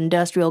Mouth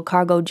industrial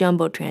cargo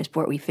jumbo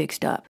transport we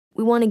fixed up.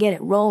 We want to get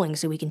it rolling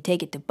so we can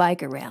take it to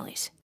biker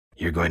rallies.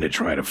 You're going to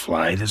try to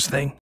fly this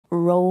thing?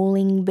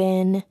 Rolling,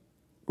 Ben.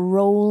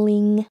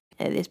 Rolling.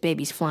 This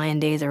baby's flying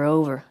days are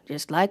over,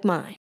 just like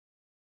mine.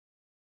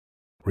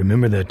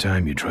 Remember that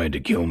time you tried to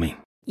kill me?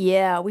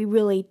 Yeah, we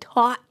really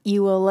taught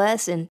you a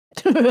lesson.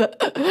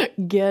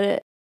 Get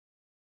it?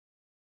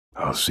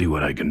 I'll see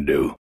what I can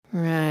do.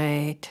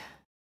 Right.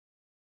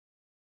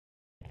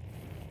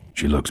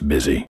 She looks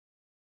busy.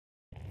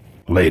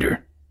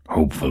 Later,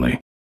 hopefully.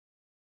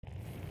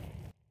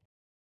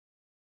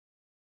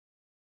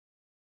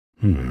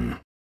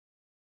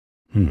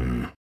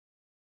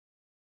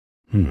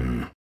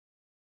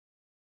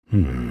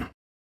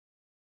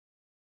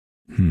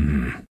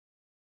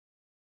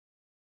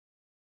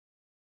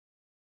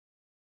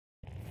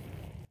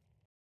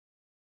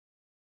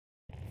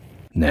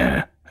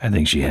 Nah, I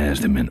think she has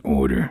them in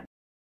order.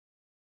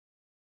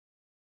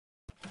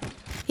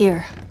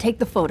 Here, take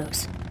the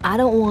photos. I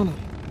don't want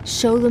them.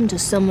 Show them to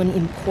someone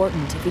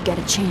important if you get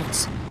a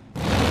chance.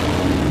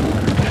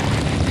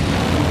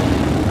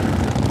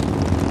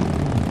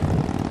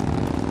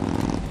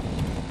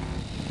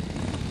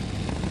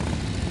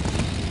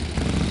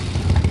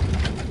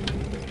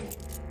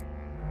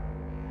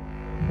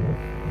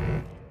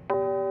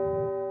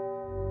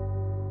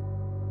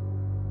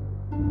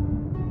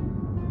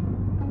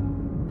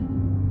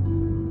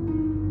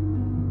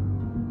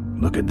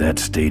 Look at that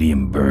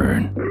stadium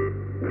burn.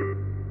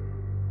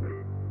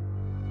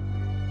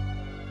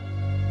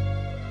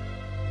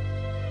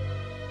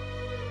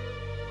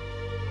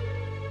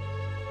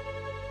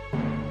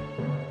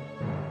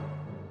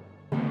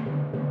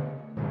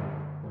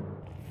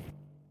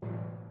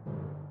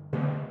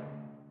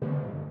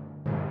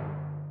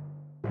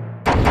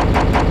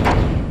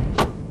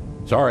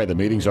 Sorry, the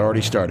meeting's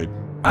already started.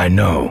 I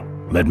know.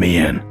 Let me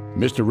in.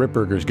 Mr.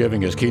 Ripburger's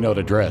giving his keynote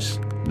address.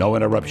 No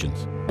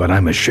interruptions. But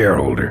I'm a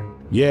shareholder.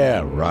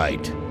 Yeah,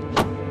 right.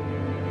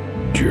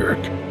 Jerk.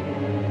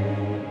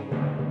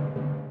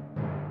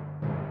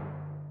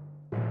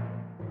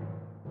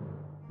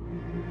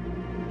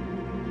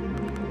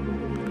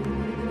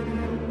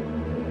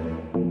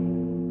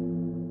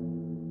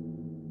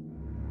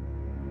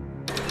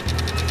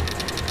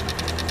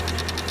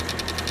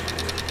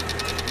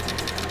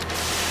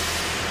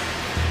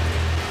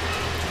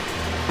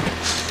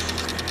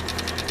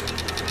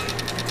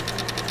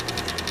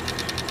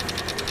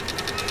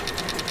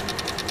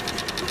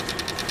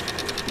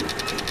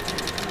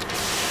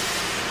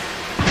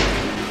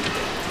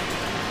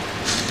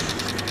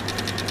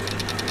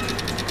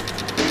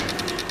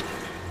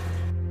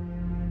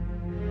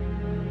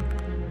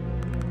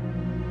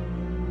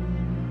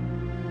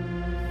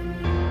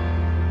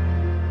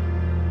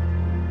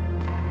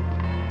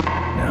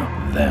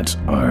 That's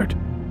art.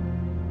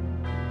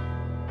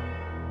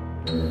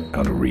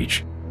 Out of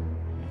reach.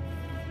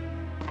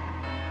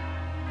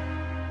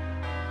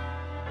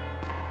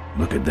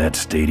 Look at that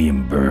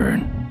stadium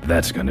burn.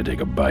 That's gonna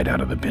take a bite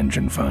out of the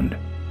pension fund.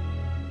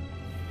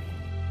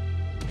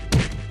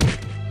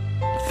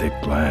 Thick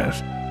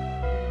glass.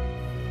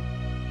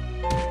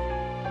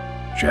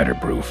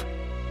 Shatterproof.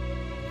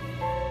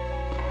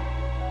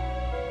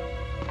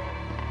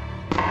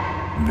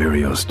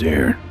 Very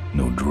austere.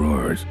 No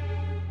drawers.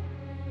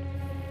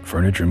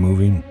 Furniture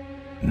moving?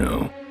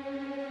 No.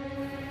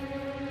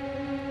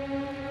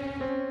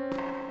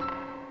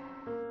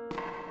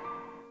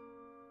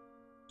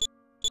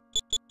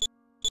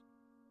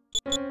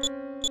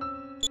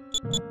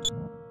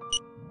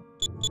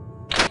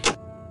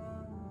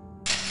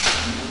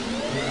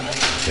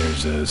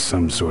 There's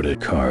some sort of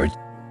card.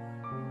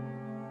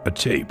 A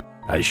tape.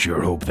 I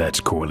sure hope that's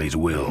Corley's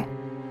will.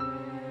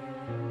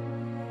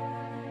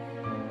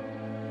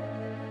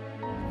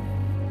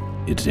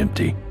 It's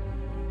empty.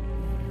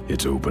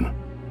 It's open.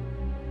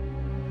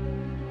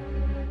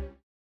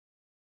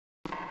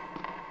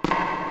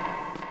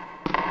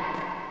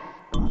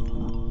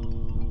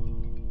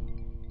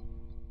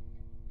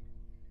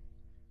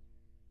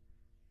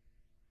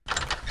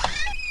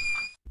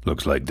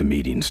 Looks like the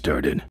meeting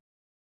started.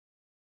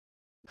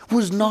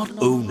 Was not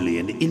only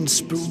an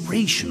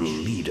inspirational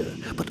leader,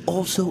 but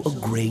also a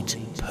great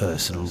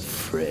personal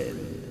friend.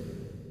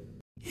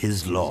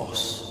 His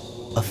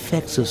loss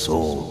affects us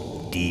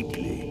all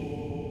deeply.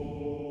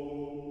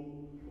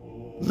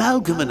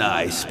 Malcolm and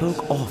I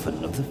spoke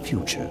often of the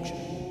future.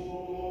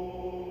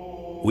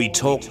 We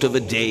talked of a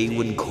day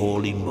when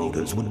Corley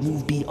Motors would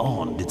move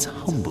beyond its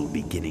humble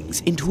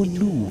beginnings into a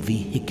new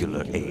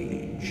vehicular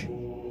age.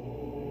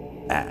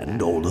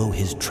 And although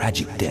his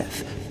tragic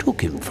death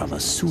took him from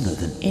us sooner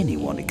than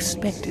anyone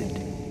expected,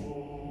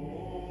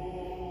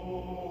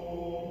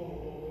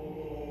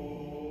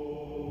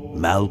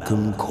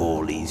 Malcolm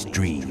Corley's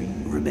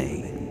dream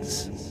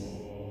remains.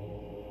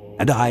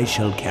 And I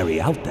shall carry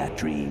out that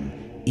dream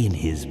in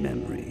his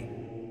memory.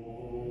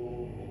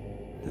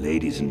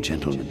 Ladies and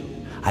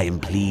gentlemen, I am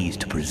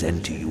pleased to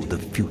present to you the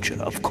future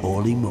of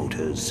Corley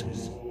Motors.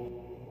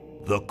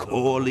 The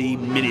Corley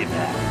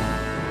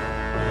Minivan.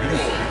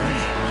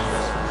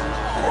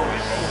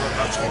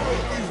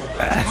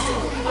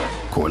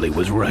 Corley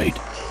was right.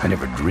 I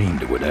never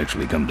dreamed it would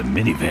actually come to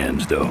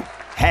minivans, though.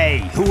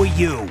 Hey, who are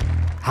you?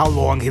 How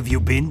long have you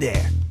been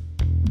there?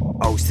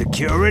 Oh,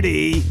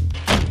 security!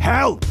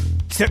 Help!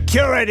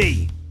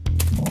 Security!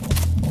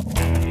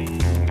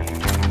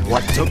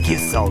 What took you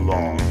so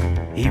long?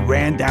 He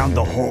ran down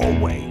the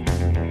hallway.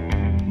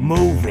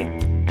 Move it.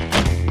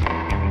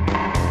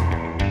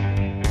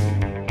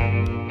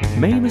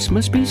 Mavis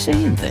must be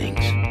seeing things.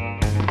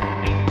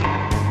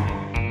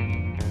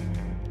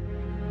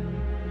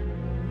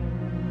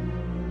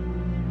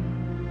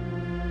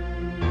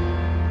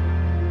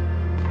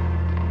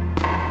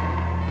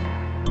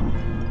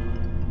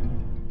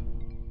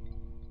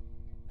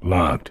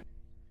 Locked.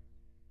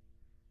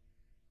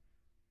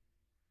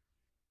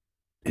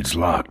 It's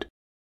locked.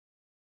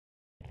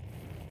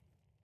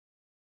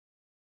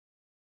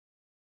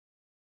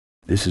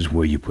 This is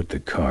where you put the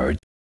card.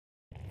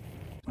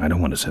 I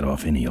don't want to set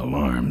off any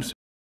alarms.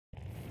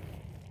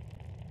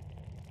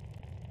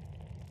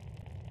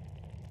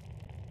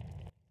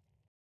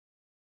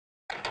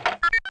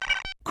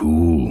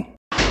 Cool.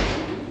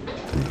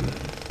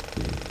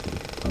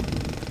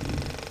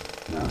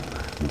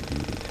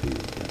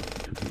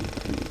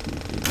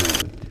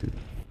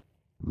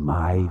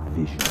 My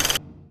vision.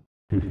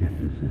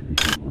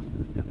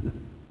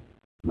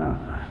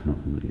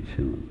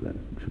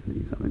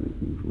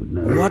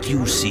 What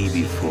you see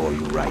before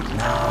you right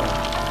now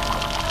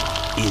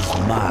is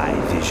my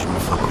vision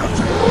for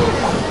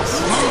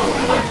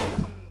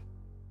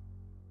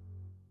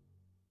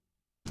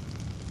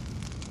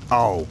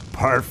Oh,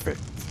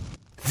 perfect.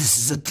 This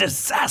is a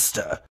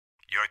disaster.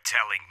 You're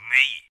telling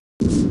me?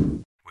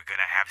 We're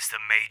gonna have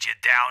some major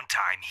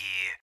downtime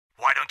here.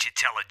 Why don't you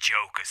tell a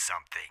joke or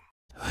something?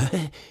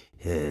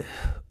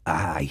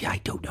 I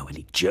don't know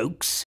any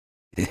jokes.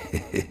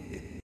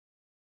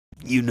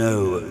 You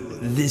know,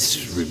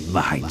 this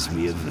reminds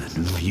me of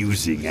an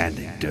amusing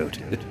anecdote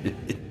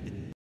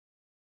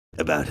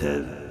about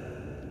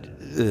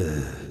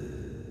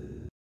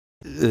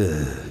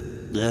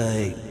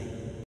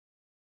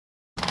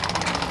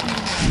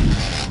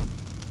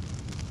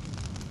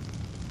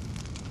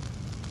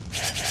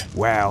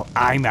Well,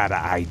 I'm out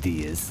of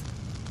ideas.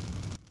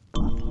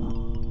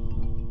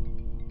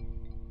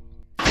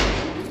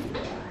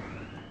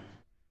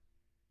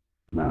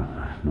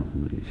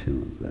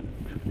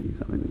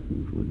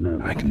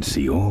 I can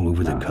see all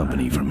over the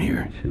company from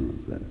here.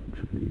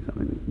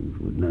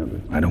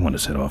 I don't want to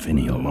set off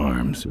any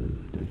alarms.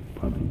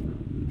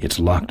 It's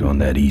locked on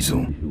that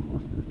easel.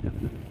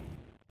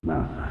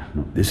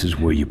 This is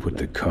where you put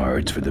the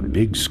cards for the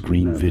big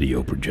screen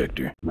video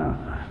projector.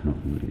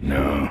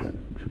 No.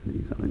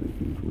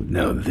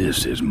 Now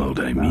this is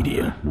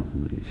multimedia.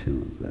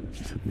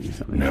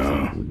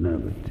 No.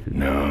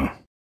 No.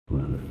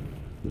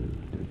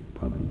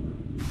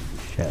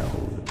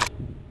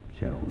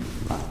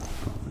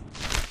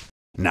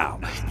 Now,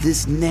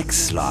 this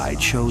next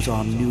slide shows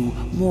our new,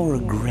 more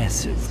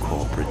aggressive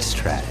corporate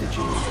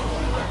strategy.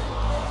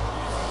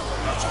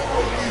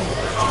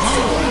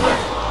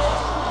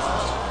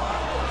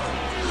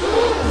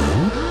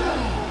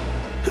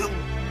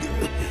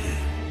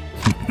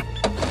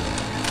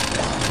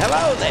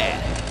 Hello there.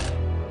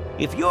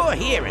 If you're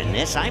hearing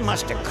this, I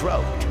must have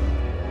croaked.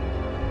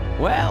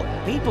 Well,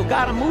 people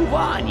gotta move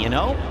on, you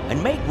know,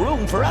 and make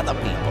room for other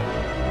people.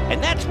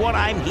 And that's what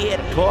I'm here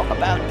to talk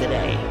about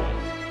today.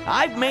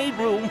 I've made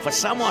room for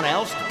someone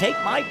else to take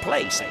my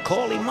place at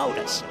Corley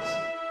Motors.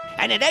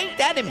 And it ain't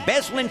that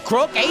embezzling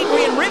crook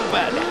Adrian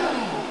Ripburger.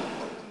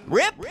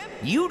 Rip,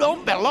 you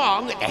don't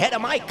belong at the head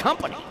of my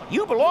company.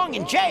 You belong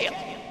in jail.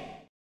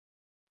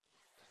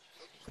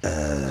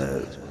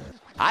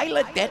 I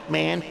let that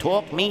man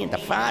talk me into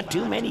far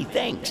too many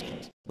things.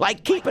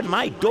 Like keeping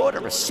my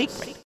daughter a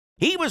secret.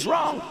 He was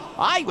wrong.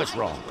 I was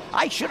wrong.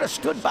 I should have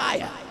stood by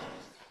her.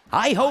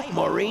 I hope,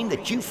 Maureen,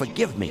 that you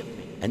forgive me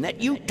and that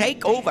you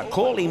take over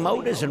Corley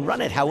Motors and run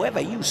it however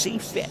you see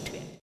fit.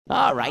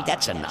 All right,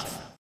 that's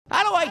enough.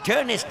 How do I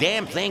turn this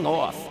damn thing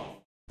off?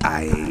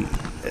 I'm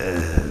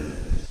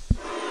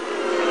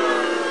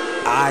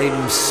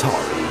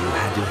sorry you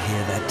had to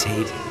hear that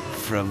tape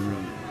from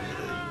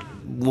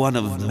one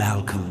of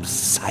Malcolm's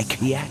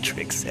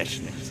psychiatric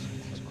sessions.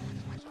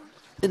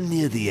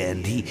 Near the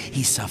end,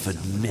 he suffered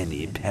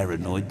many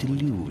paranoid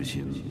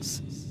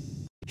delusions.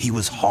 He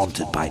was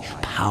haunted by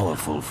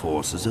powerful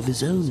forces of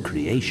his own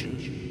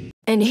creation.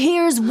 And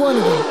here's one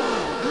of them.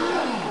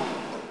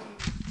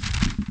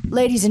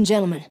 Ladies and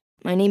gentlemen,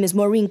 my name is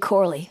Maureen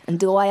Corley, and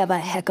do I have a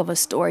heck of a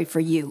story for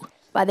you.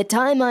 By the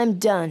time I'm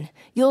done,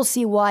 you'll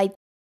see why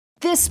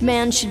this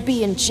man should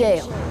be in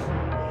jail.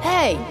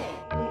 Hey!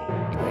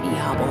 Where'd he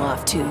hobble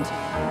off to?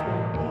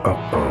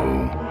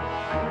 Uh-oh.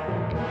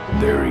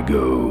 There he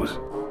goes.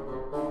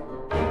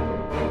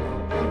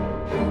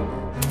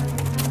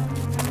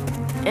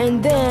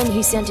 And then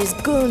he sent his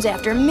goons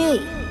after me.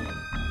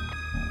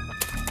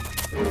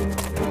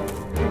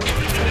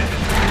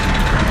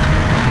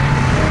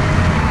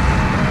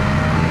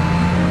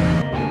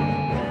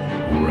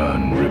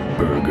 Run,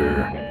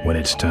 Ripburger. When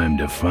it's time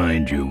to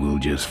find you, we'll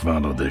just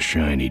follow the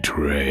shiny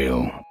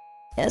trail.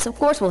 Yes, of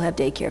course we'll have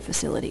daycare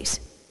facilities.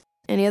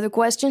 Any other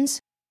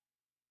questions?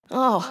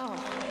 Oh,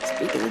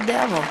 speak of the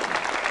devil.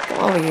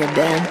 Come over here,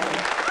 Ben.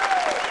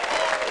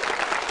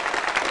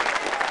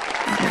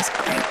 That was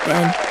great,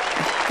 Ben.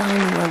 We're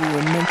finally where we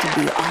were meant to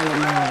be all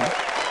along.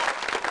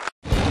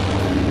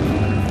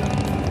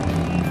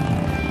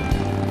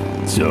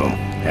 So,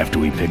 after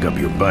we pick up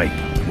your bike,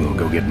 we'll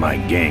go get my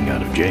gang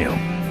out of jail.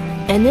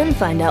 And then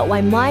find out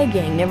why my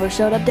gang never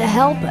showed up to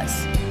help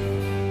us.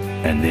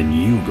 And then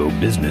you go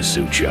business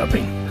suit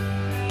shopping.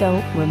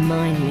 Don't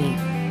remind me.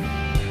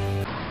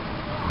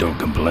 Don't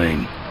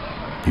complain.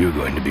 You're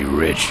going to be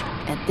rich.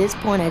 At this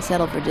point, I'd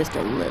settle for just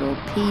a little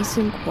peace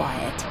and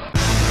quiet.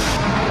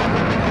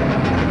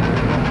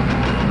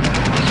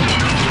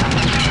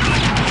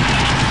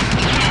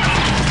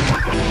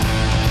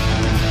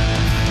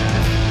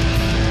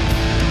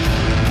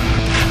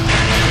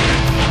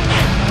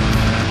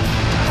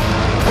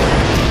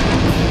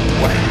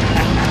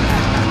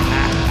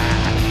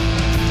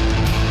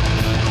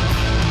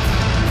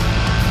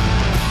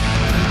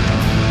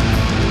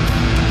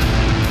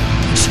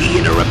 She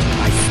interrupted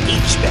my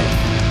speech, Ben.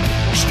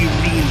 She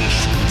really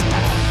shouldn't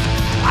have.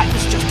 I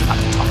was just about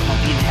to talk about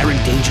the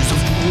inherent dangers of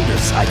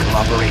motorcycle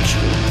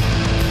operation.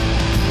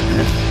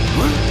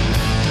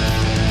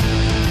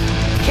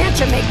 Can't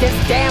you make this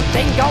damn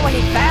thing go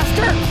any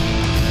faster?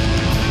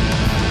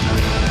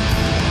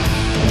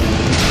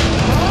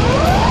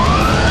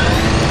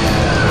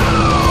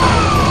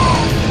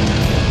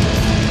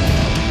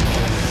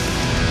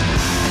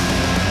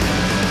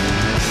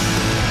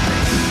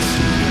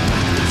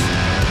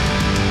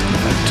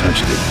 If I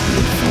touched it, it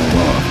would fall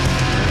off.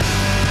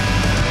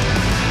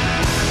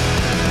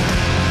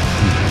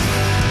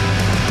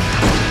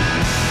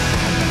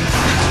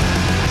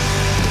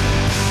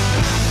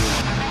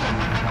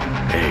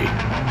 Hey,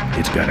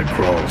 it's got a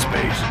crawl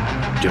space,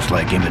 just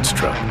like Emmett's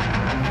truck.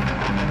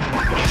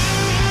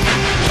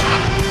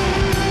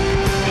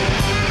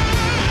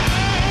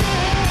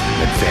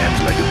 That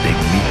fan's like a big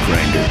meat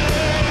grinder.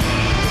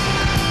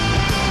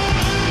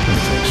 I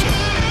think so.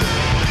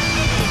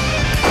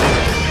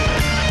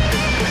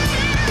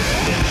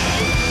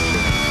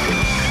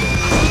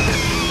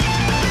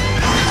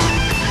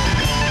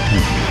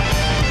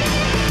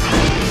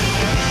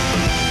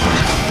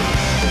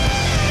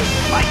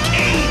 My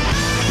cane!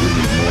 You'll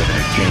need more than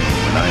a cane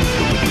when I'm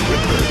through with you,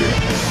 Ripburger.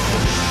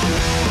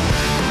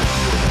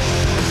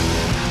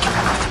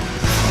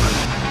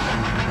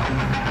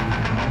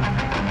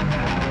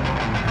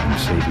 I'm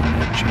saving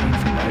that chain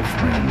for my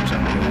friends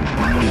on the old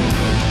mining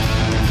road.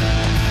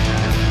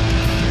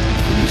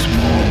 Pretty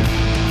small.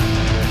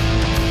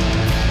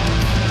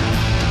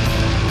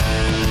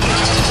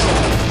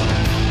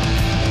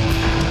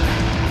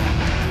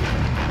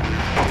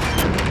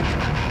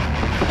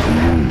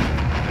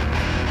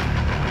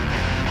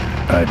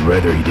 I'd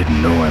rather he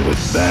didn't know I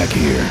was back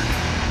here.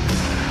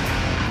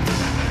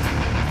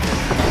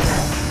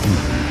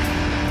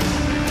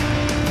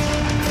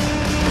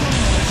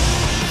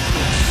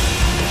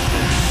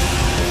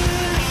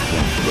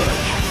 Don't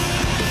budge.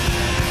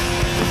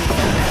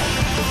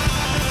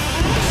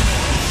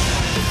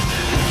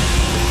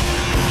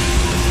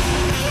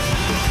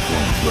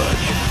 Don't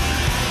budge.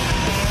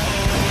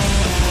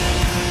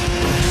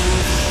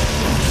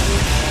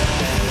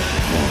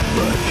 Don't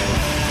budge.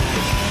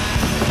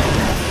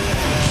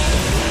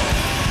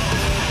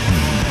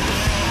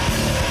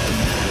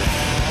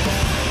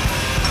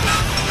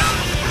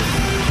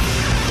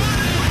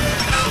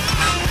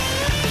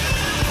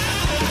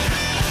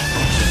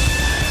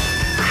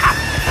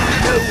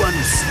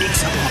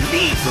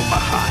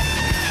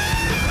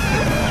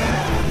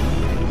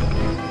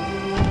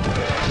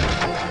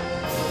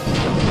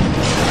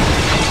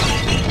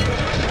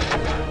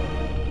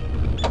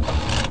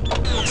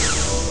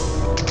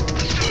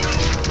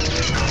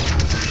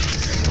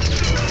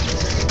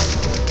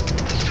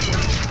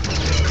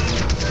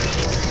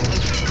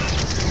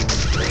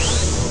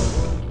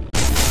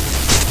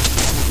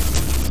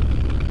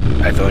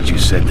 I thought you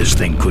said this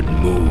thing couldn't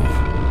move.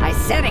 I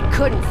said it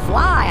couldn't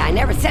fly. I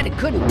never said it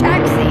couldn't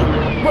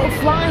taxi. Well,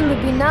 flying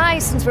would be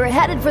nice since we're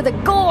headed for the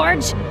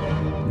gorge.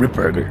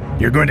 Ripburger,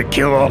 you're going to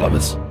kill all of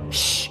us.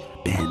 Shh,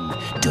 Ben,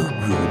 don't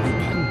ruin the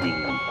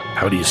ending.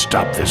 How do you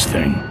stop this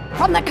thing?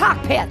 From the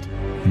cockpit.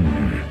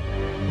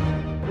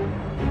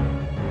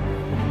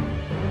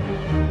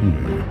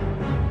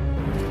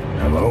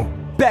 Hello?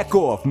 Back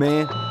off,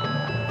 man.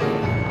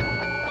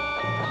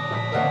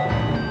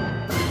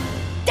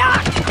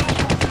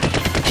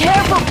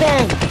 Careful,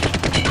 Ben!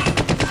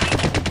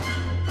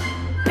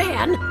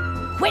 Ben,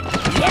 quit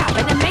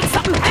yapping and make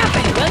something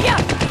happen, will ya?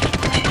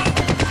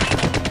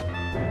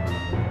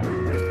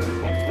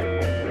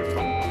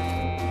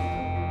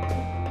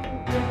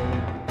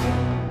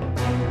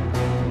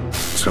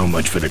 So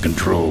much for the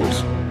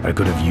controls. I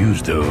could have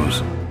used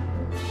those.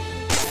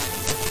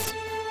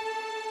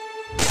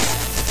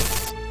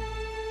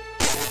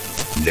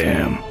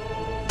 Damn.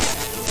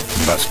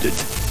 Busted.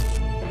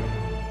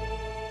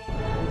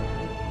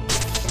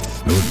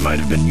 Those might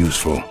have been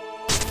useful.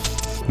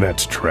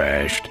 That's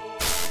trashed.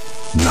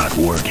 Not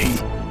working.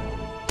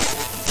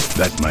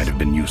 That might have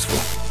been useful.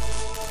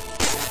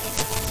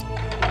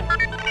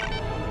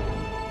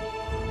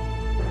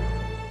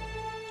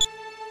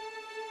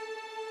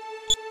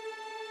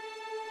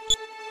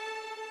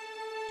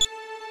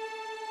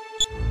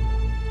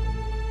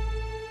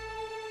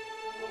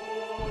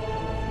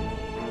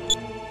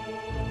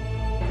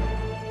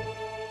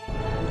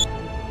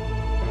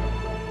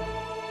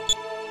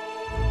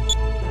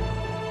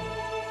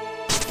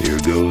 Here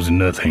goes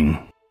nothing.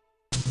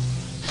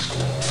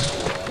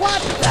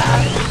 What the?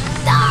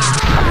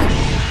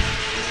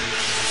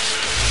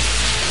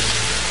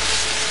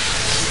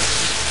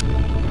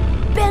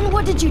 Ben,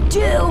 what did you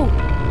do?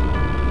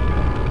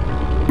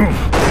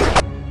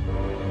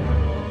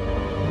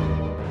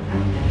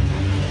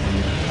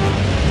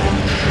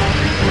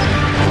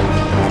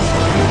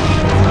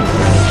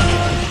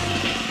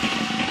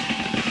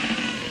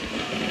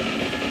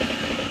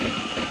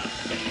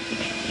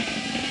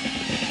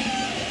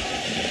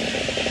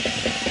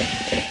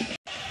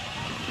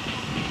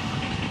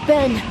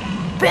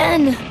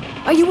 Ben,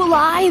 are you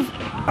alive?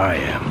 I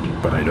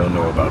am, but I don't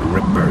know about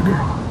Ripburger.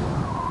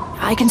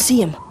 I can see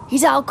him.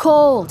 He's out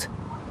cold.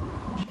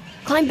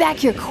 Climb back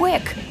here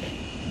quick.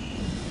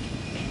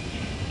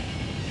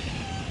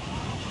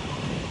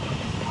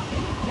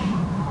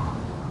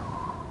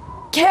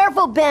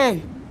 Careful,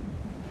 Ben.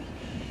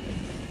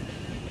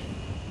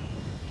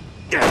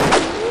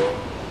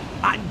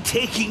 I'm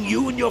taking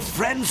you and your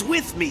friends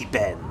with me,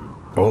 Ben.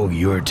 All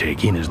you're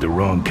taking is the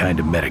wrong kind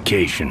of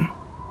medication.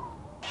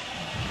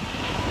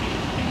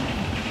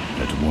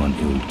 That's one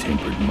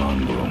ill-tempered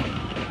mongrel.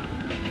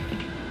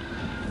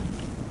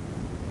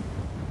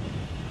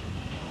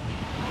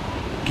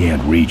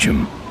 Can't reach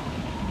him.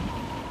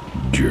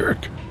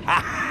 Jerk.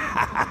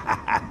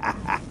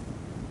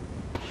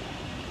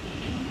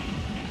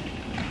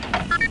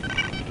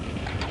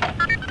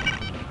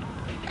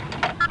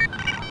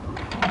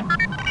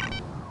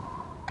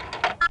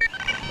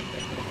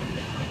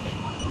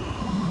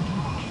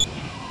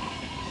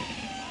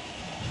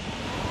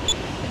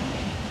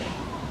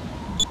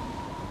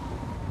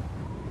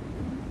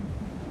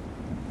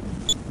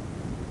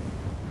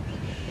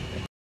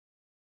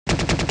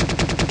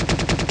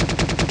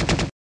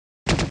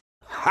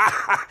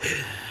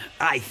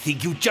 I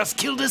think you just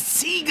killed a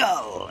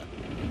seagull.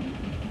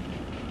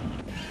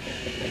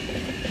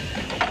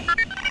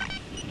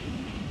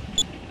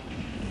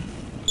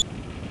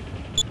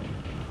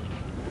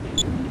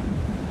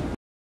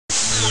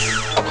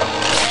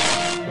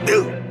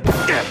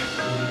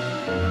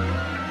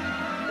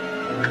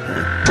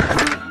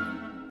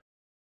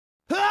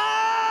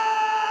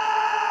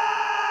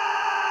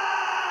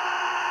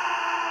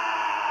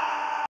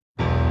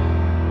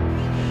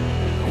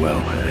 Well,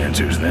 that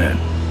answers that.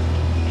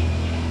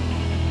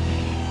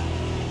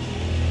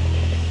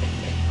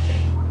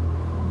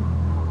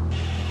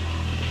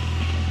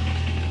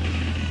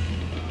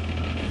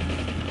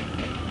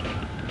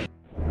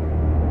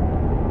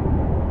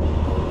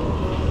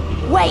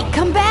 Wait,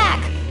 come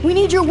back! We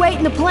need your weight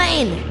in the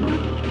plane!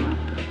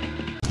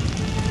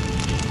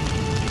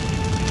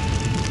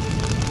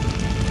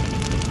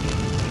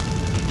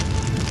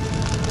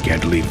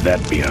 Can't leave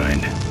that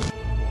behind.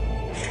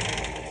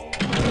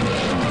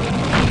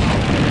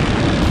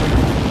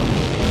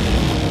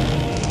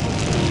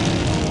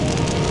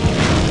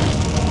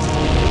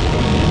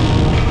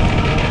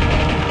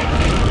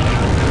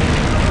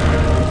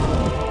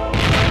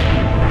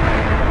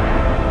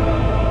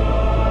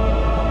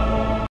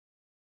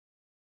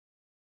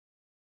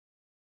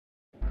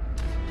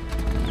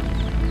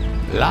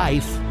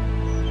 Life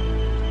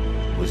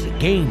was a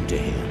game to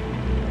him,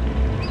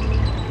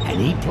 and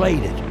he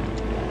played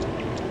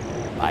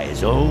it by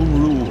his own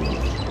rules.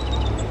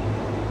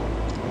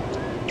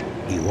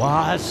 He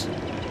was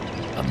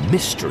a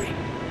mystery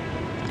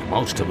to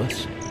most of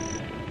us,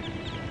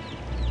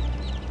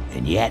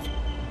 and yet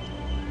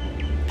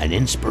an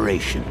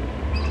inspiration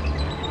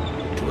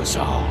to us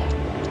all.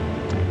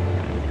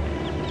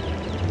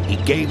 He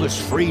gave us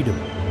freedom.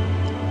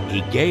 He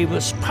gave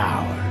us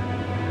power.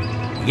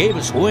 He gave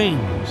us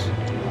wings.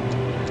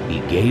 He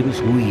gave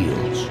us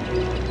wheels.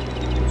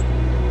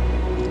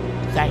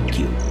 Thank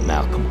you,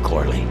 Malcolm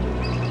Corley,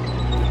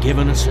 for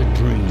giving us a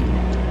dream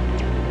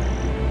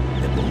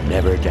that will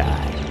never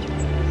die.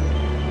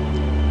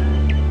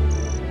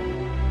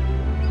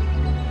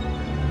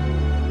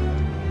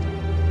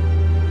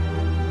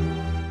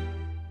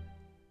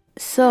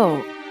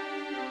 So,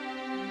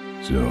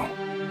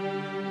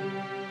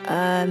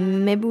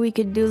 maybe we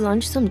could do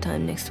lunch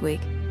sometime next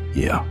week.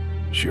 Yeah,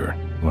 sure.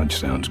 Lunch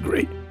sounds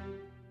great.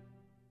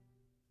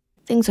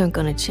 Things aren't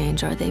gonna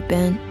change, are they,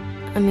 Ben?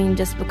 I mean,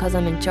 just because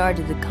I'm in charge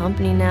of the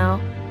company now,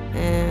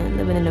 and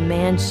living in a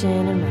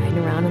mansion and riding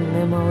around in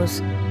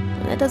limos,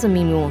 that doesn't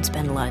mean we won't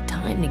spend a lot of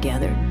time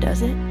together,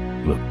 does it?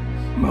 Look,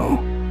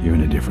 Mo, you're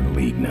in a different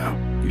league now.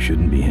 You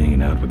shouldn't be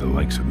hanging out with the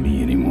likes of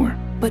me anymore.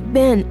 But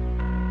Ben...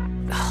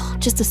 Oh,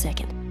 just a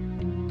second.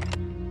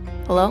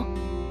 Hello?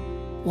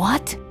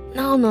 What?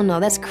 No,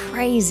 that's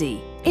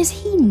crazy. Is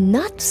he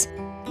nuts?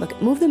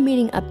 Look, move the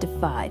meeting up to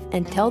 5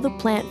 and tell the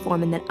plant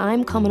foreman that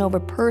I'm coming over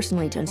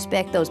personally to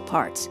inspect those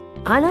parts.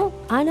 I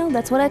know,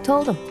 that's what I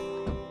told him.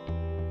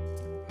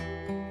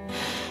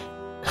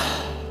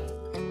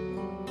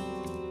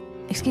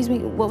 Excuse me,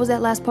 what was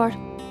that last part?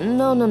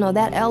 No,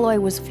 that alloy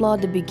was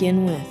flawed to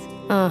begin with.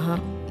 Uh-huh,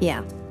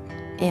 yeah,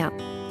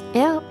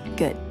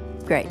 good,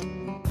 great.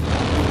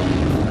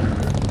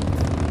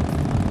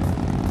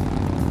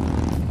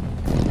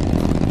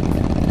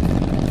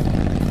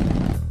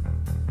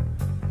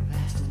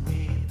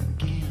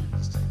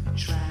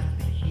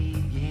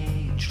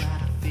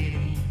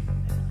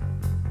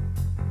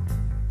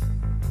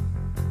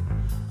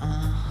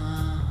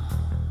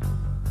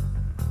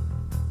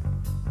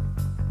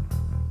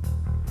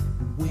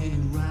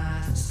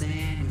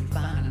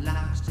 Time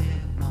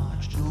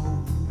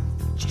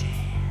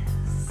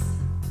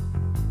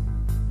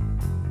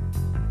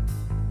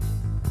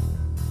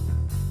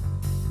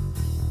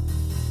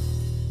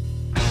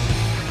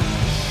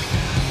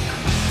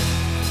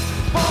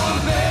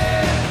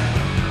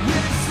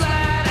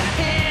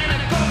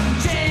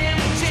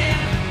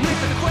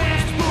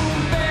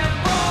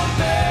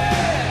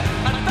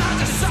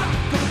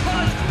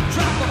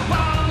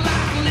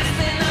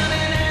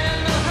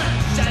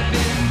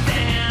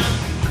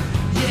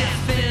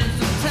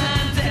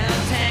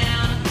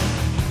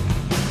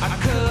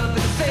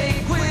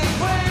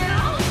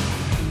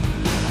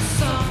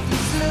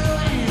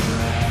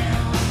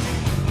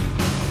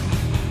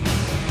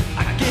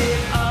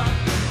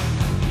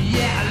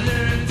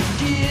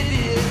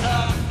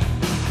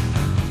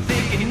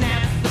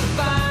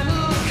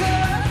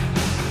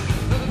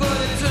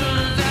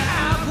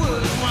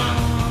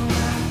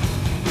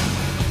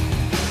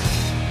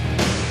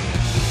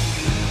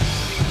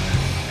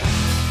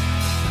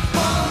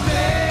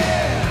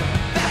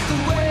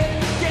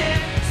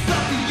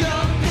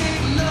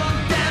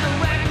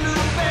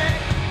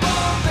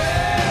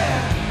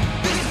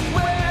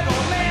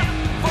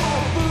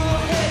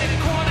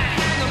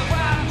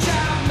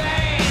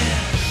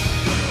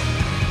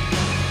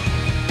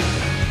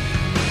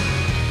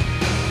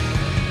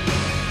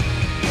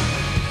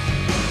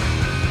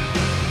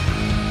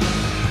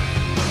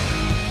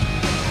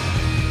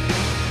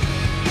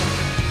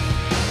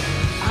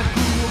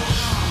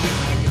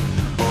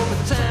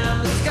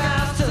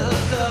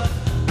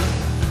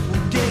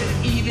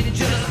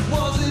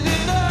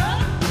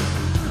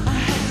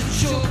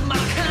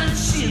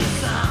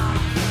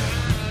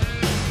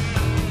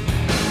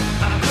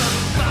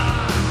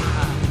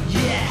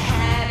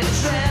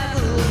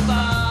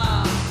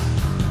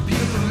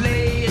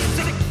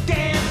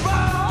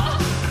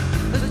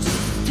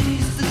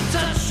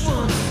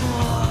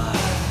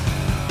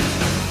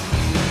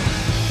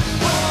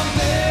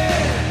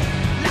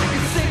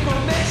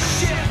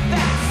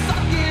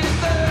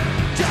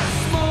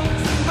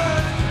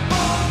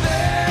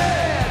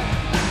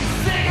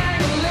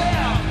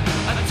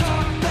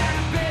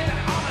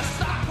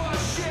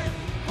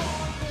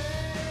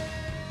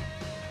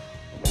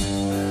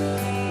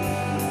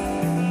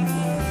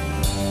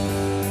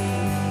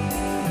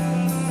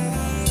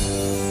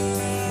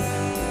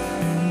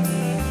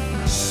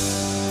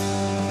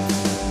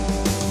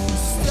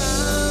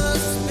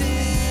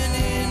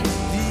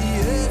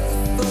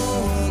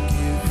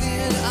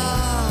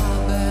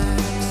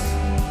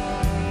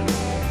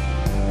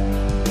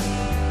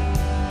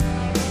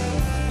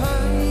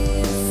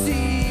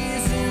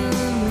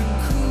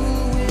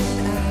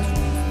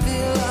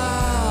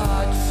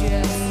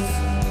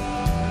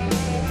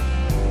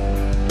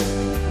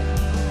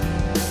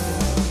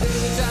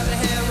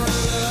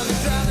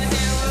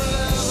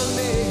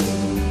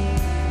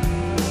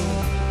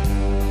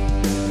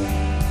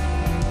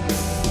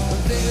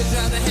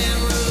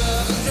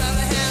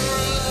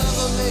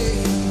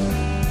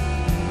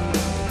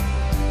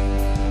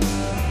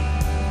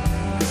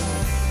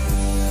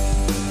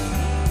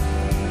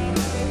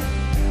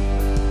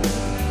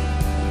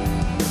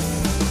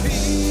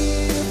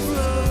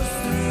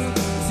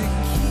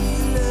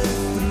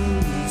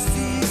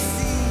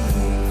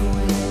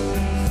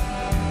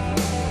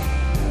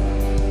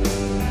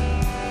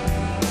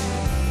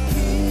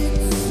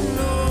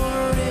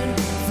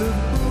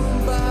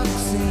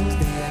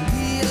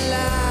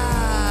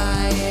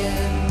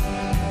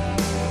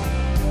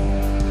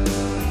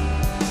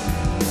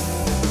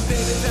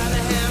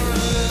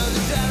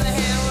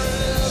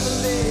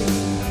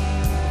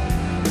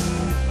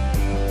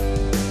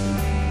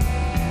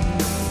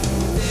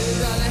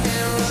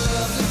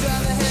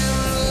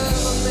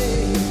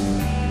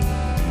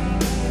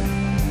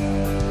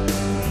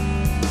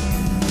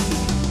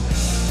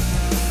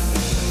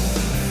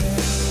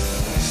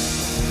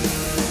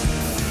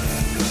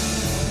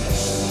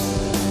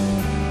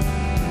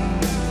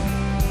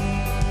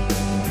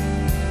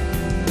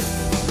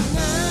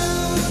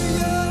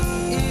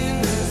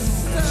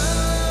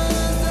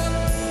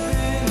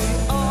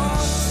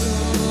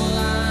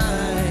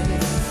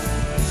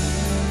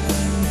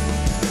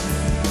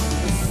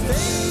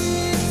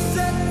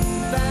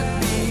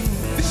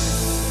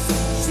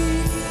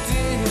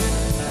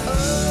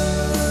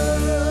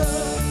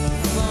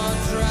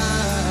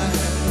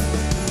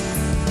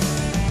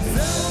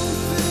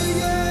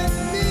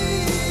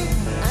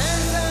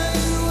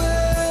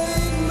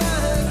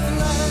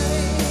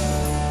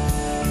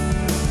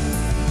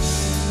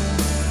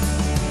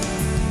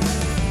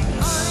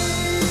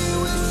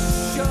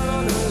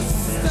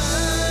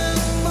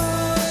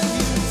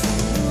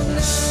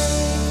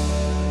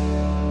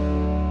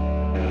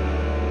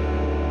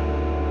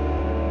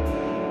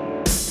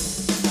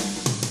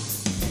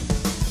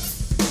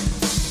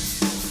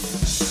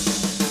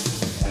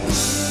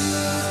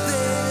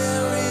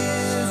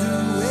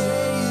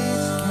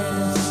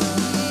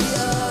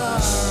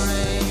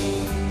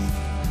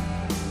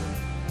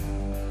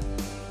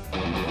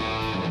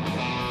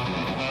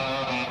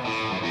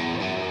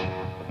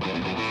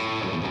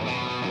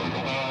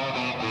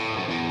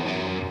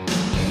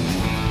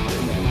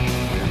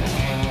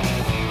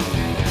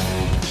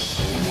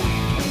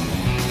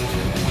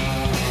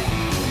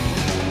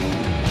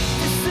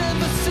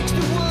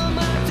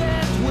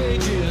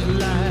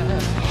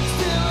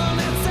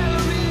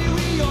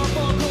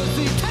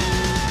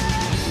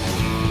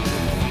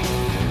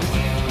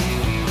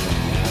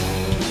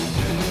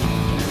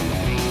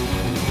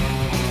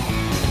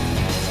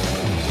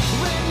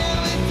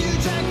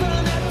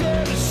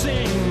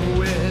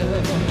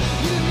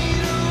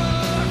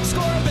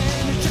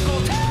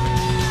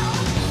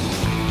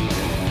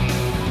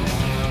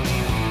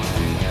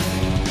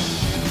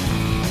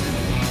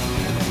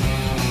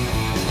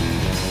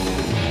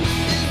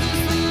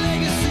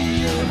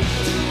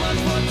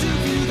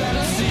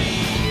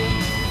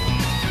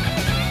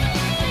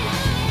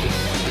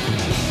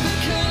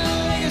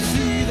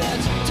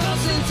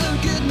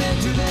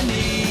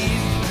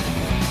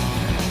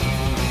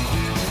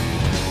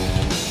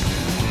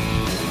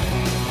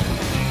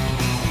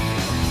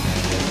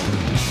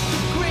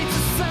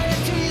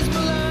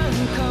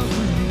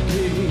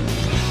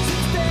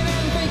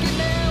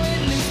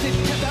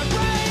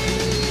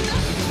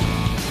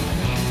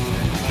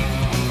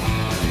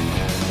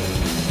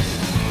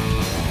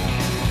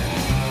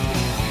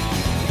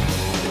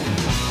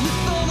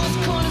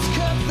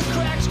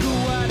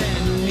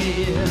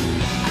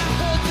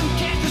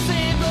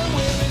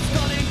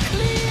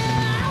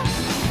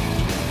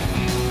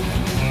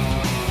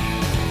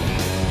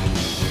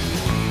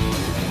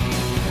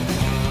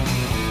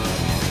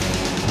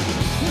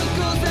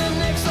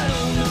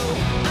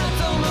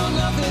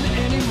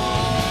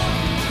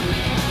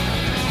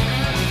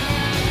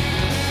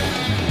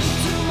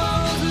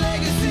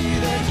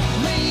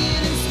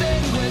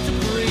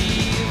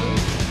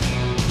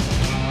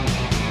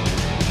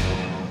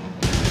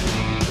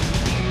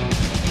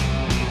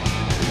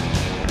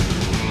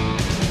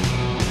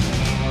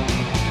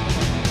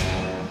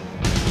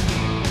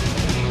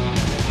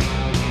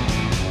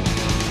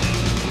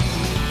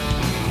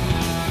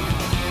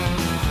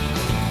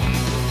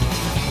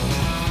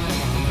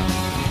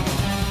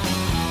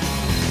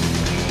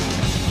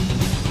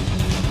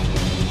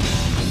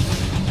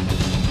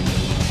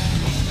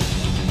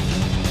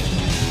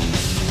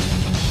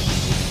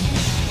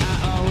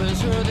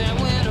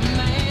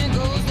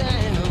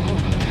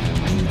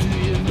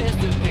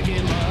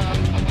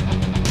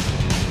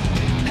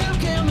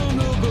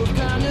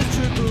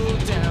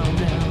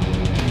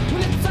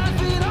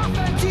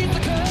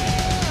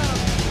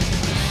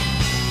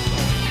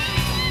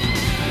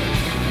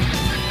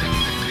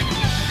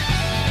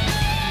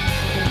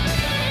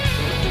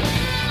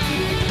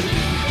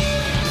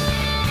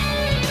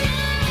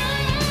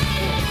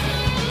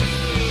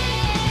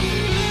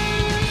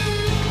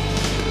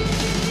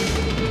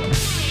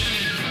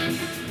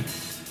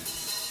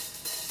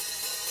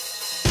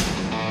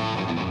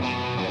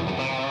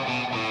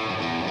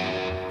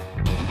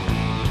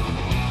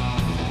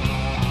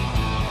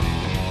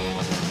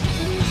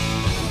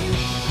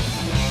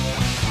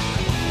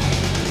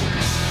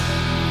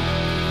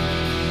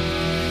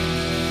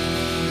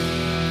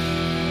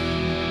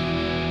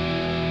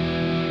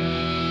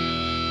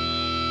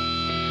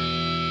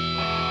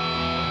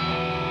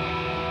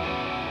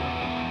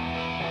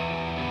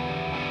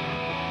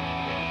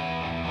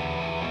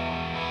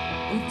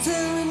I'm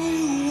telling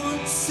you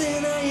once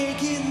and I ain't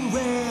getting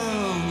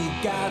round. You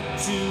got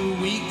 2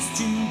 weeks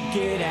to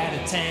get out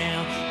of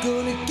town.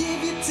 Gonna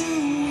give you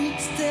 2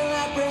 weeks till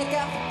I break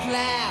out the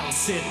plow.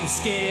 Set the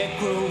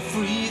scarecrow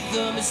free,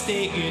 the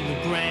mistake in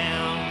the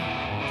ground.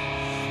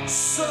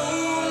 So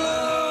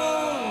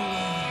long,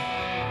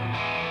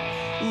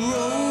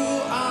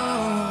 roll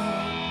on.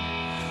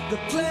 The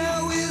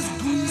plow is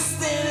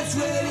greased and it's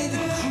ready to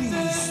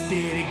crease.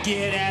 Better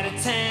get out of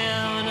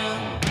town.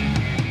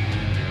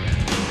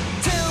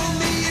 Tell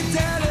me,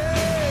 daddy,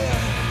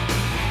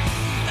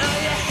 are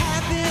you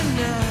happy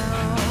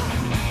now?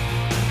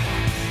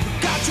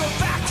 Got your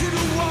back to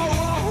the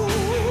wall.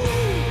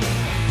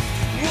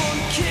 One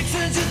kick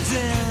sends you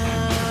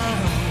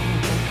down.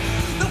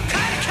 No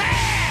kind of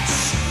cash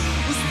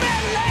was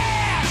spent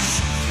lash.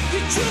 You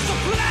choose to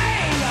play.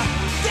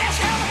 That's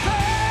how to play.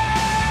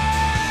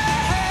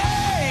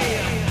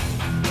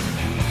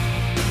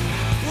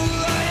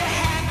 Are you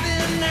happy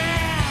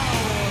now?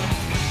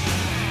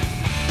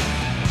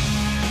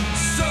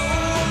 So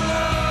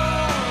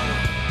long,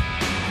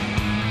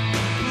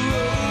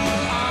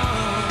 roll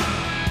on.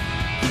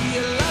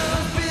 Your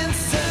love's been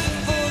set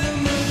for the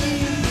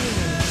moon.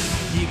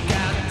 You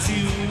got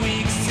 2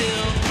 weeks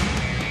till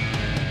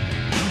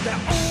that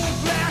old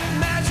black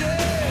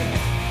magic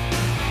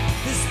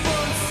is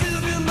spun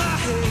silver in my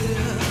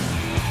head.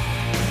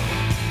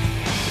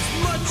 It's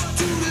much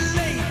too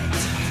late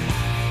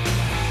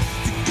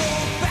to go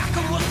back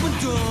on what's been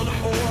done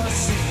or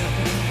said.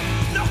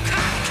 No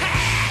kind of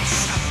cash,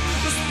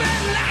 no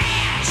spend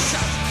lash.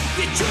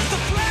 You choose to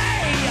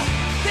play.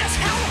 That's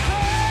how it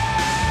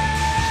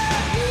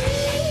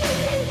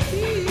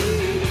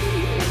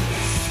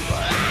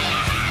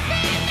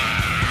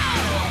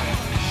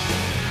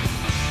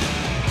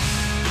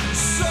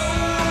so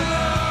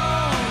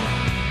long,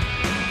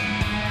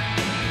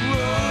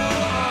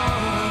 roll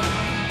on.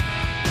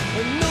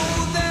 I know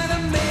that a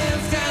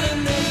man's got a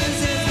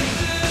man's end,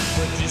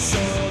 but you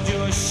soiled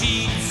your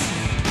sheets.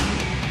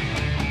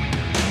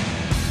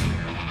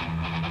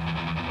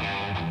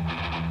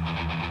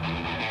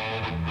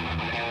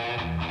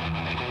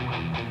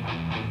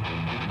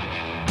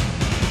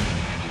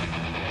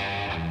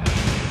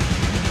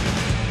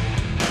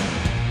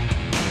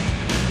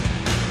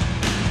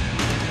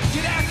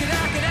 Get out, get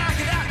out, get out,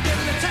 get out, get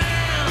into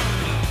town.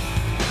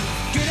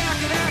 Get out,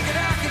 get out, get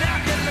out, get out,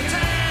 get into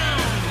town.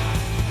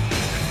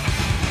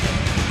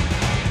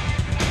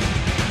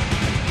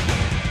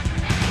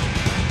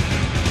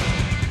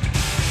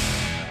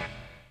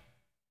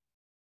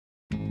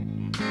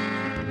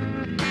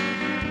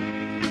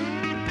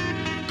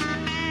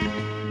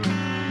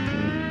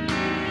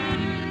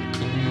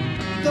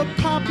 The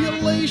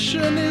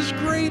population is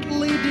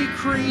greatly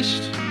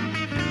decreased,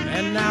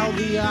 and now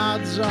the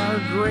odds are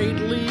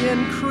greatly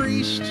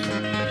increased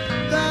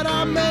that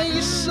I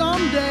may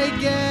someday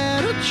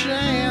get a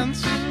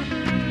chance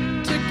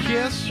to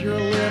kiss your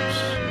lips.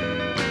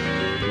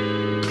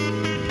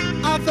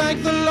 I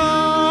thank the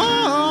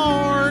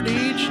Lord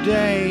each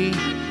day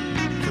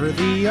for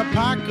the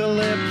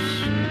apocalypse.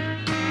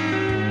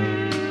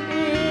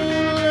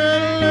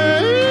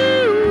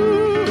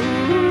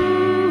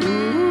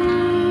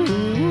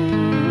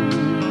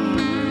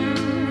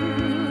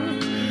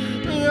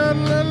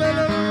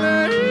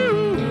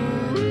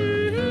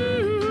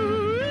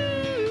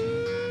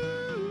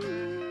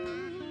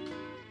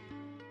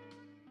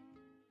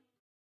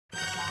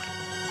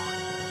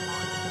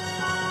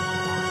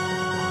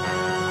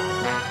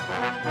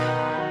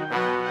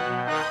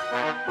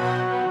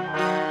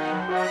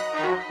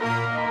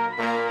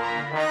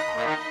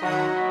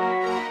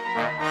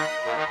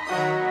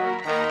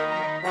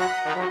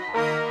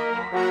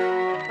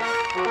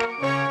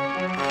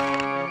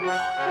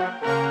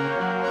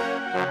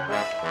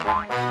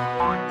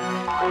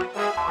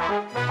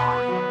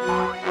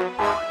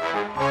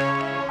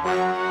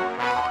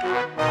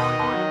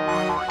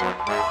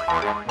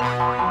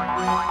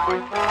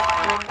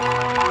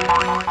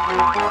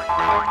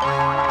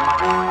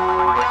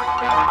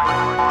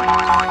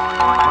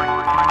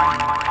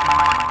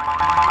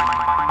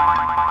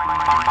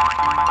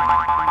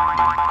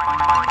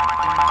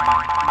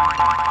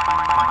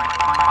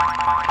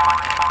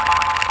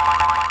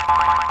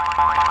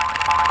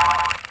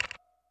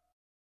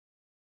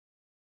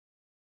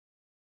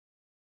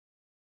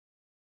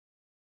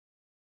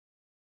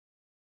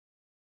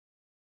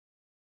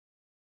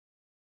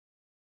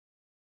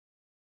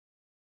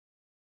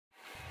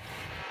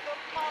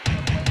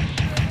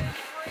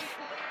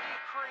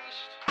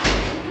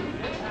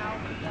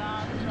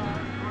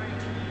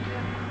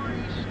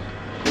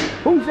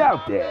 Who's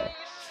out there?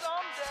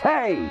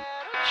 Hey!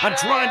 I'm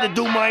trying to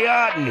do my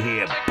art in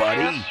here,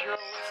 buddy.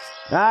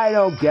 I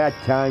don't got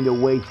time to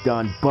waste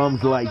on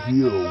bums like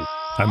you.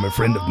 I'm a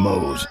friend of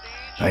Moe's.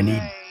 I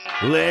need...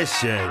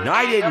 Listen,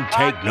 I didn't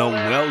take no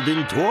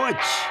welding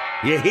torch.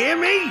 You hear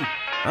me?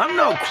 I'm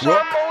no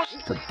crook.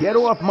 So get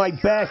off my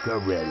back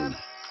already.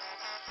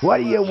 What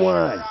do you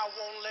want?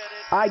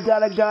 I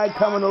got a guy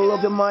coming to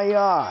look at my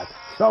art.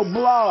 So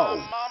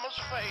blow.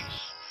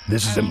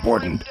 This is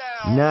important.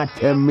 Not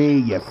to me,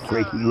 you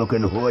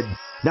freaky-looking hood.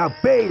 Now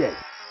beat it!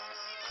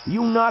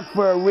 You knock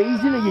for a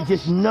reason, or you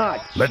just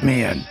nuts? Let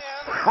me in.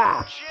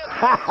 Ha!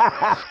 Ha ha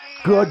ha!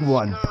 Good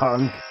one,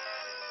 punk.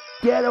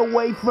 Get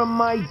away from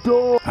my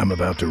door. I'm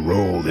about to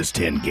roll this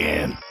tin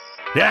can.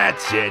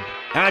 That's it.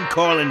 I'm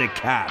calling the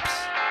cops.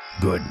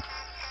 Good.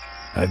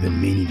 I've been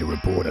meaning to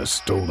report a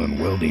stolen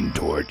welding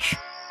torch.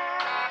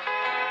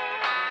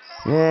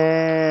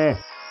 You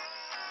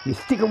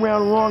stick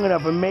around long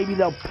enough and maybe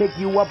they'll pick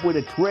you up with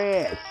a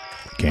trash.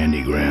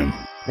 Candygram.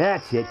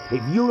 That's it.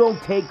 If you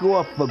don't take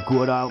off for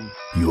good, I'll...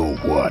 You'll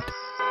what?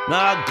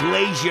 I'll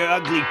glaze your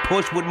ugly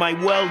puss with my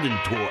welding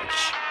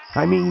torch.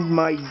 I mean,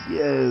 my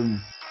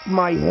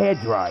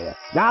hairdryer.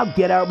 I'll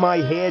get out my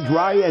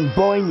hairdryer and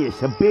burn you,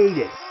 so beat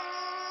it.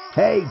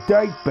 Hey,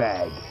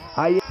 dirtbag.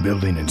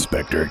 Building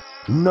inspector.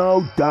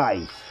 No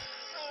dice.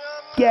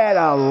 Get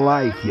a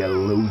life, you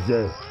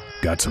loser.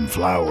 Got some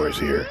flowers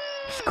here.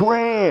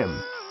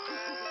 Scram!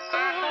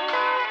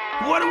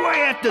 What do I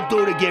have to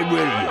do to get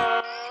rid of you?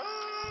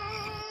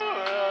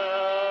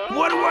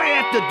 What do I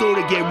have to do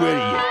to get rid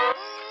of you?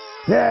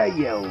 There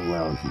you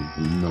lousy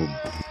no.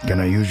 Can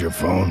I use your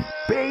phone?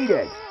 Beat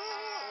it!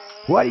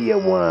 What do you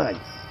want?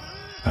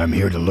 I'm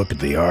here to look at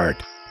the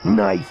art.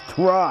 Nice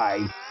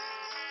try.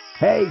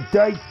 Hey,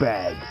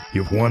 dirtbag.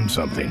 You've won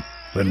something.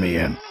 Let me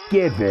in.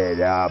 Give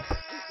it up.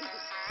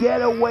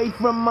 Get away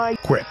from my...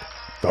 Quick.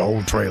 The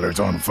whole trailer's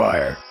on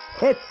fire.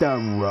 Hit the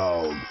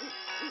road.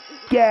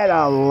 Get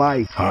a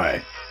life.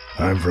 Hi.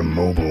 I'm from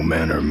Mobile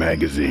Manor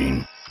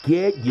magazine.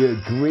 Get your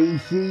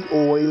greasy,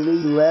 oily,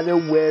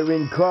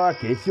 leather-wearing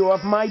carcass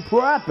off my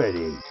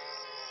property.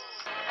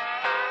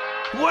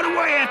 What do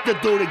I have to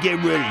do to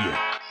get rid of you?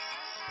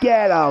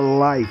 Get a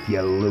life,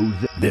 you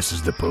loser. This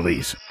is the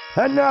police.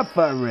 Enough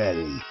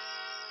already.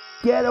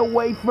 Get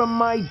away from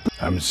my...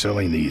 I'm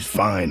selling these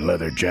fine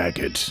leather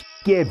jackets.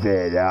 Give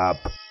it up.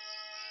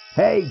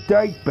 Hey,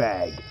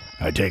 dirtbag.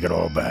 I take it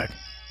all back.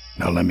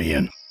 Now let me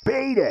in.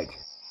 Beat it.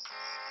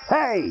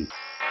 Hey!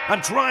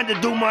 I'm trying to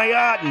do my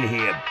art in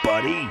here,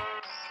 buddy.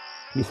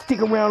 You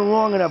stick around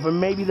long enough and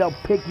maybe they'll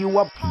pick you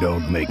up.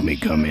 Don't make me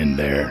come in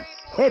there.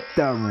 Hit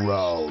the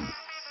road.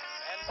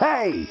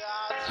 Hey!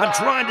 I'm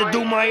trying to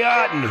do my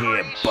art in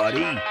here,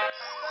 buddy.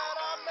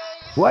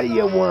 What do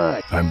you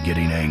want? I'm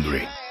getting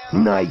angry.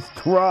 Nice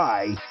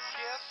try.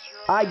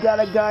 I got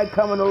a guy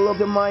coming to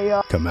look at my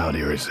art. Come out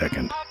here a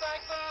second.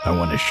 I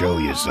want to show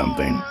you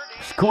something.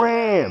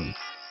 Scram!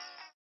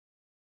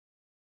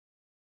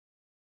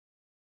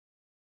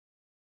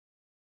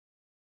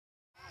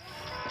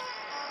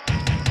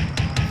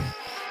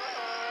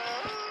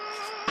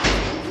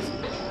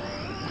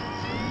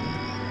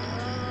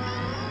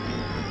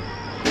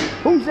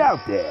 Who's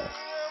out there?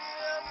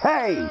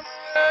 Hey!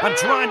 I'm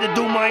trying to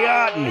do my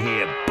art in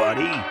here,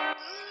 buddy.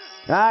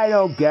 I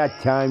don't got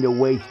time to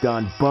waste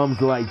on bums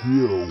like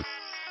you.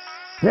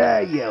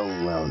 Hey, you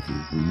lousy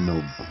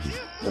no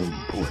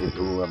boy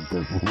who loved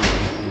the...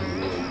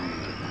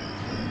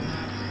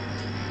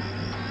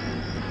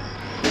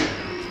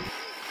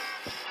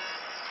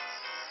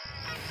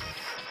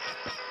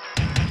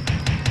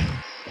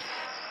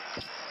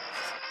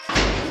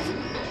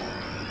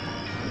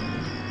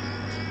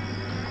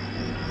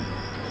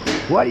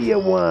 What do you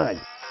want?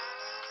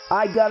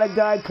 I got a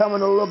guy coming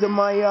to look at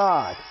my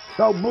art,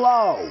 so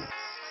blow.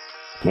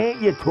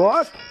 Can't you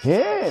talk?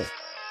 Yeah.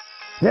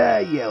 Yeah,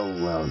 you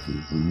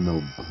lousy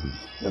no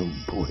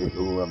boy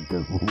who loved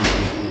the...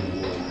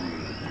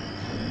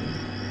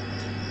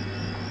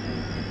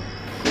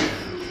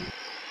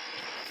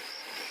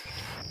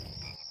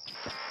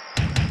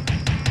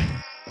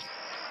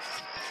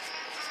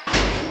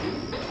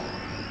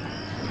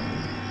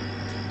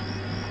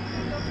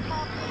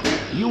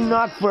 You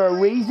knock for a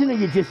reason or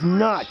you just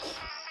nuts?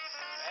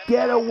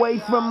 Get away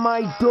from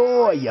my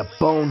door, you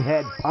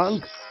bonehead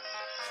punk.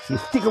 You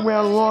stick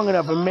around long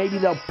enough and maybe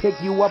they'll pick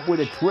you up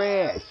with a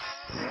trash.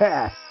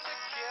 Ha!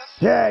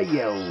 Yeah,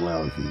 you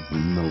lousy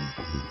no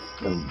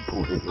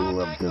boy who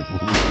loved the...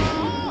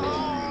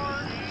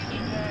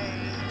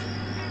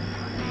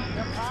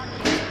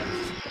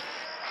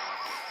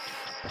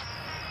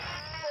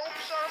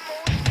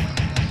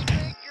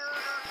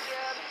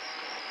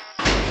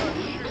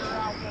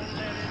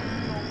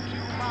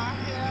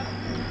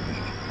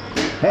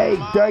 Hey,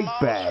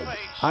 dirtbag,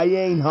 I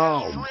ain't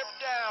home.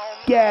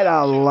 Get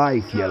a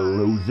life, you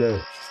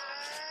loser.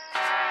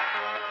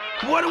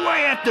 What do I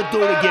have to do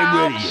to get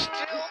rid of you?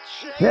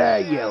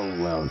 Hey, you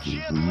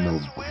lousy no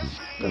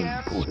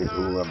boy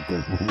who loved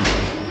the...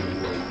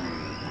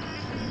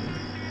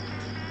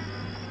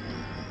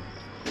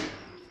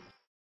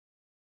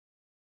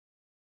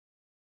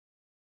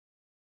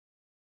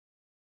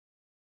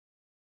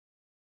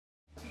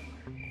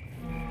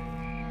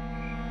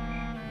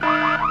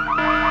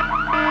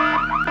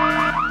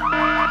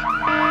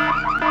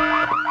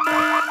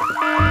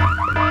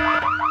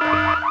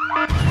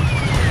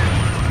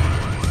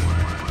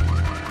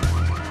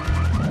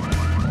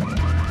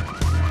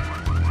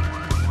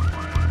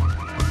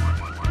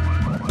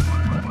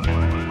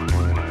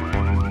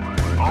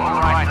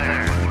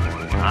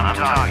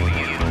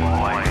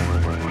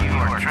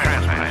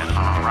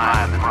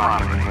 private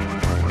property.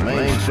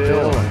 Remain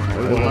still,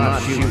 or we will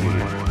not shoot you.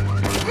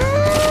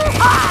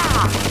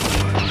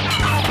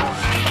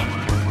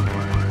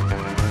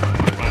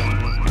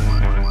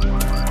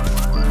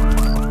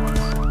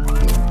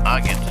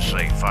 I get to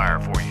say fire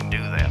before you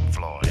do that,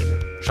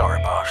 Floyd. Sorry,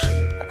 boss.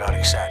 I got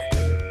excited.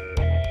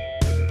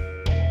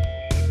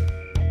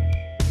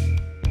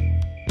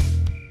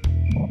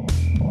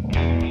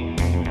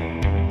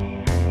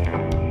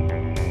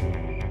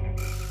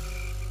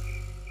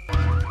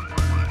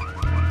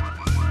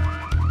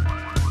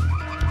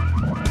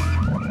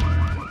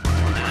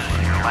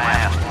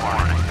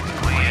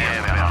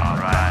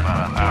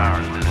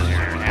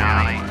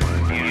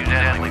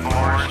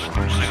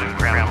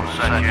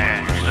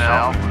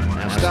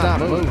 Stop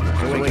moving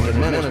so we can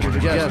administer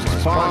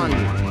justice upon you.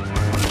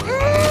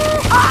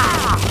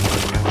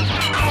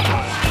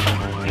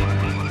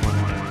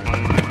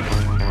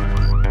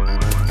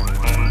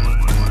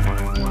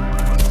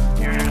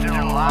 You're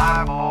still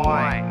alive,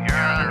 boy. You're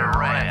under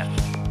arrest.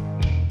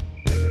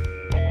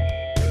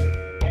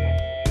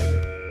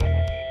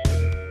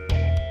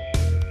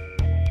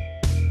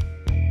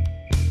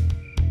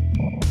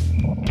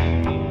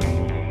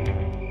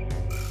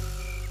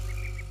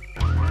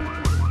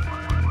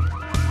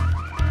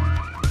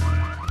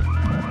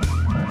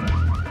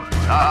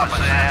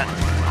 Opposite.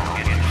 Don't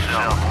get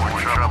yourself more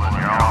trouble than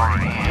you're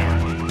already in.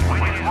 We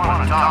just want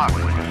to talk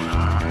with you,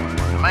 son.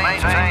 To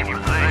maintain your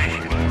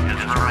position,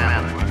 just for a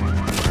minute.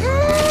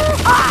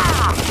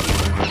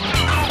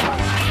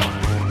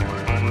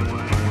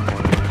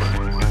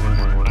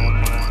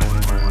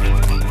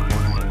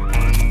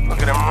 Look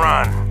at him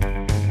run.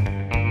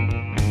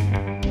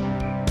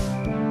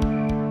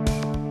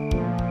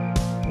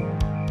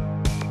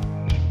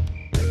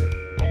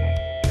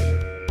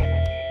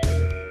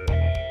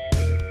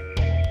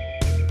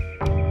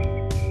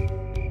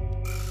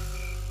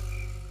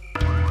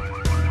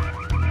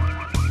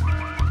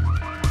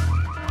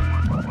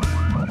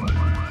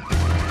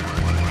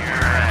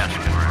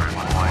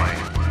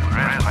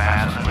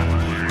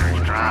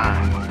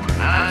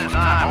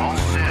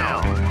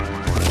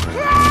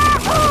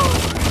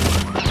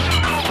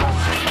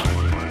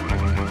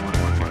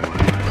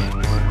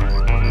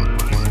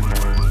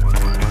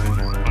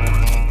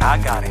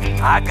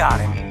 I got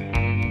him.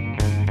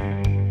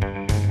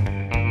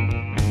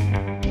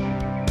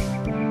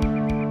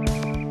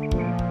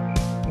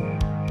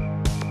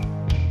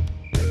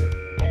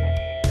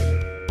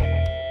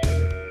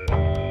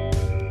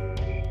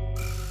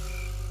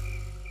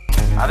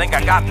 I think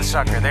I got the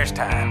sucker this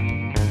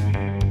time.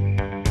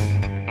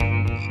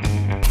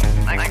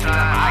 Next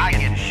time I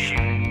get to shoot.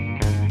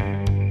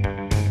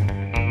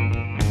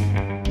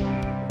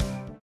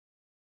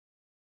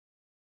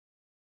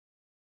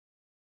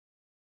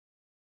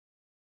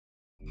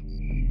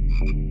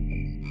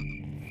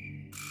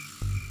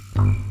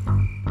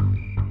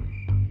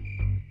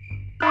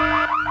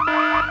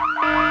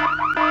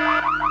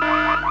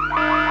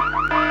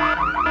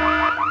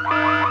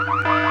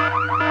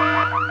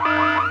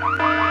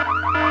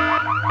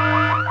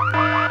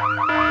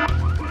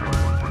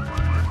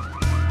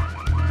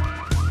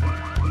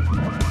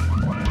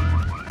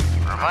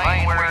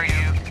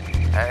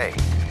 Hey,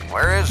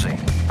 where is he?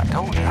 I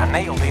told you, I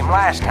nailed him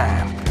last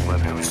time.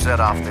 But who set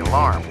off the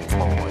alarm,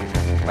 Floyd?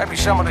 Maybe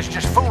someone is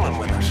just fooling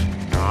with us.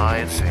 No,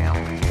 it's him.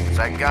 It's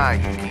that guy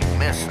you keep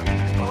missing.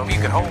 Well, if you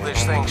could hold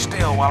this thing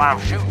still while I'm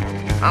shooting.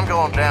 I'm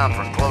going down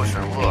for a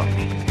closer look.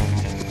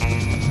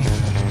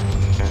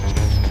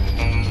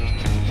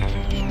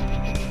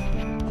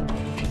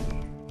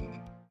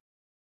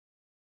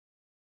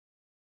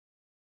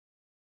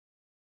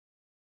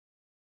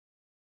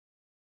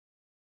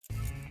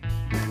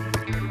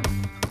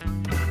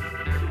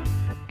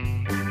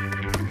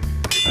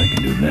 I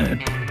can do that.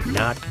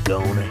 Not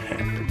gonna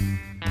happen.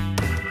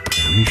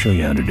 Let me show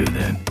you how to do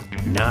that.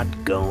 Not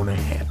gonna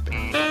happen.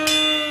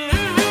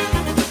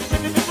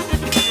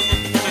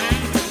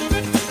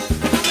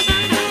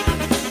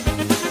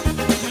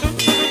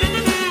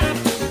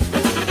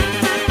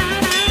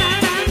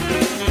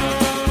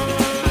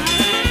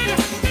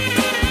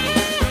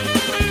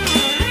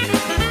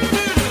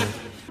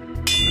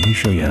 Let me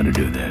show you how to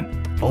do that.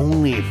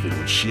 Only if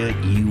it'll shut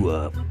you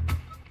up.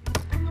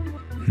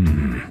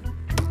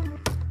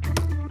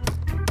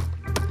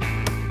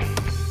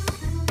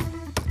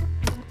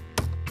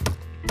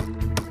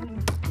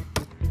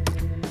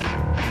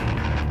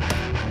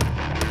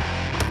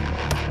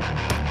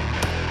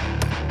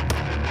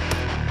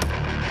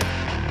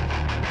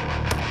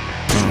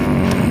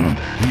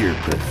 You're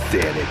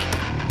pathetic.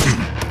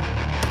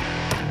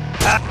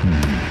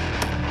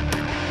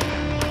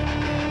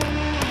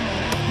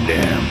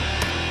 Damn.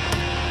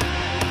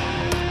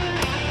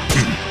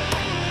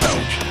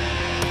 Ouch.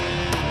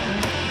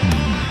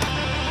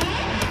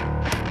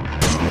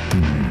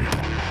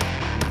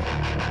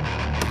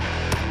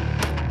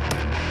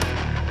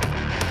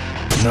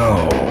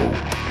 No.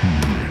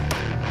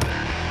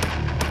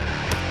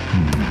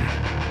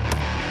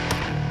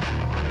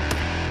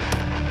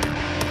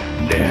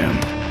 Damn.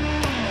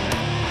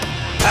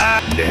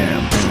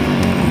 Damn.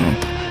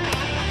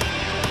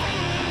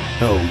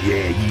 Oh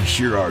yeah, you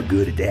sure are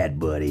good at that,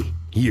 buddy.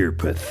 You're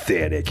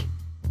pathetic.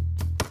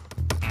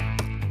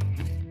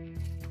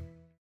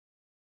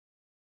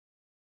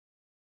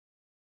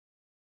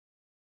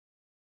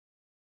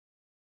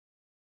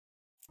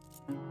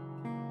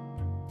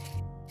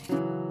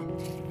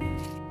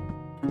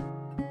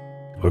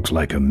 Looks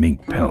like a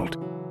mink pelt.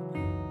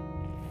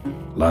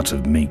 Lots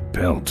of mink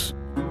pelts.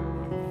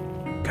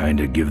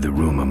 Kinda give the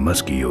room a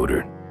musky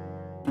odor.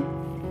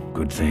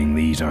 Good thing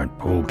these aren't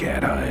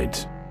polecat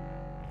hides.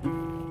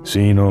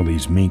 Seeing all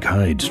these mink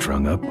hides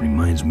strung up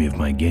reminds me of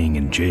my gang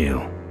in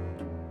jail.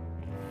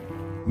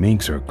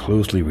 Minks are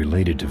closely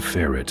related to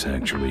ferrets,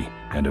 actually,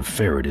 and a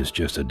ferret is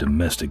just a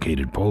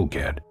domesticated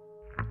polecat.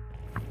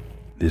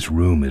 This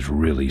room is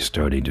really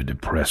starting to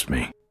depress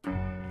me.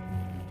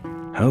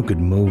 How could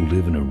Mo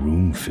live in a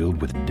room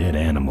filled with dead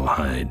animal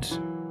hides?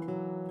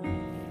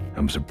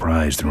 I'm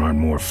surprised there aren't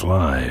more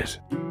flies.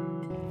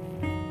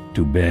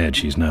 Too bad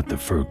she's not the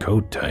fur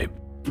coat type.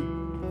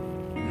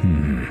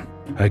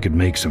 I could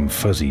make some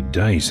fuzzy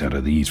dice out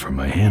of these for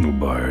my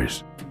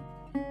handlebars.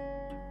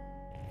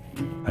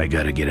 I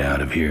gotta get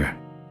out of here.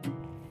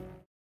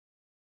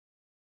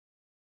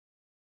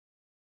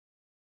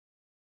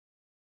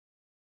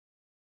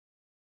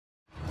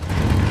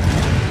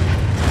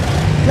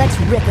 Let's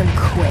rip him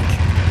quick.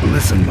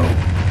 Listen, Mo,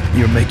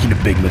 you're making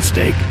a big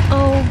mistake.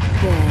 Oh,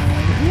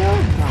 Ben,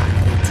 you're right.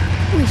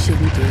 We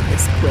shouldn't do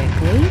this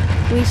quickly.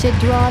 We should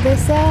draw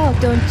this out,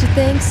 don't you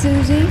think,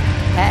 Susie?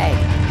 Hey,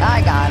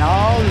 I got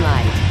all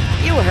night.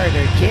 You heard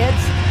her,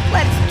 kids.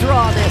 Let's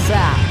draw this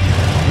out.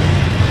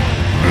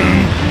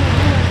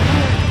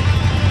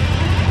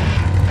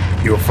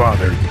 Your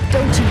father.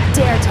 Don't you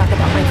dare talk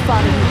about my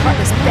father, you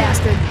heartless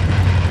bastard.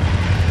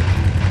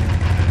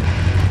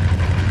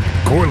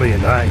 Corley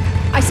and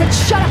I said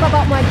shut up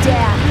about my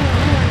dad.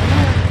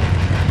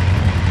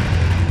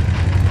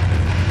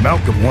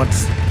 Malcolm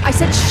once. I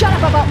said shut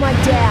up about my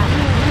dad.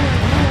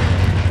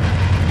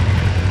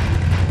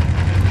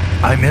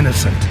 I'm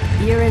innocent.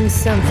 You're in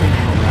something,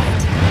 all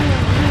right.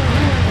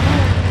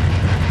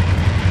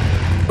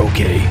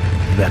 Okay,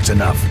 that's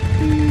enough.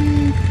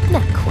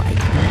 Not quite.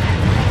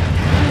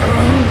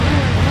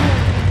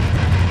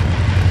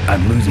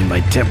 I'm losing my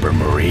temper,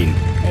 Marine.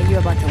 And you're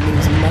about to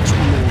lose much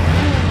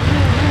more.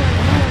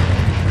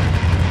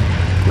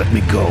 Let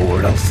me go,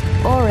 or else...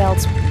 Or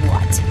else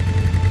what?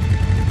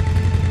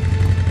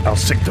 I'll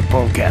sick the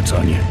polecats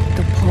on you.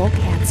 The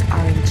polecats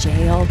are in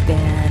jail,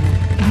 Ben.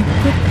 You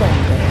put them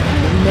there,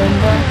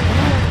 remember?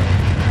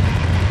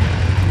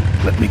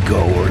 Let me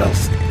go, or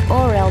else...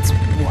 Or else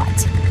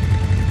what?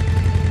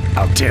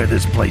 I'll tear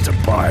this place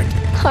apart.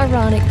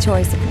 Ironic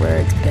choice of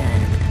words,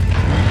 Ben.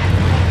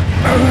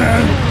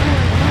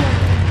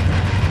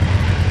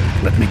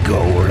 Let me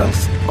go, or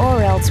else...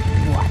 Or else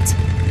what?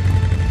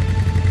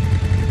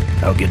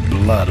 I'll get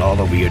blood all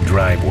over your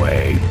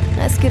driveway.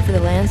 That's good for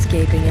the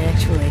landscaping,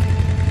 actually.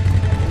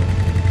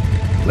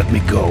 Let me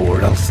go,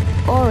 or else...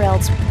 Or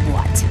else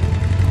what?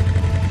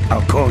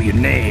 I'll call you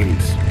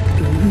names.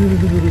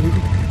 Ooh,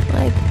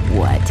 like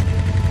what?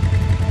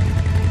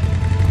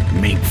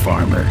 Mink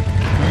farmer.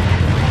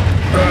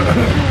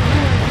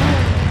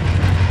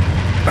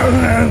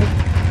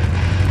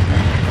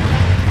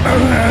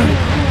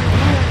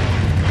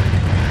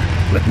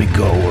 Let me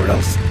go, or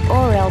else...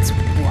 Or else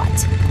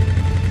what?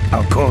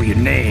 I'll call you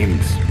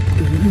names.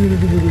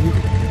 Ooh,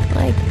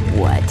 like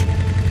what?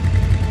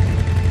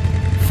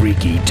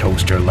 Freaky,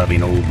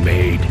 toaster-loving old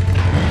maid.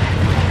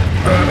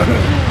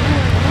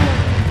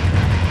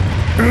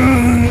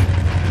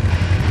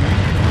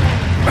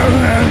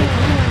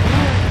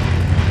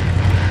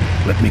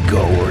 Let me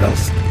go, or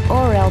else...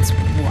 Or else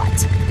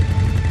what?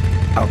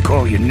 I'll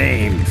call you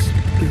names.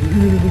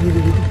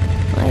 Ooh,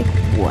 like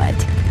what?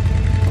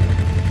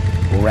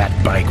 Rat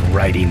bike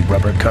riding,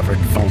 rubber-covered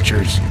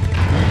vultures.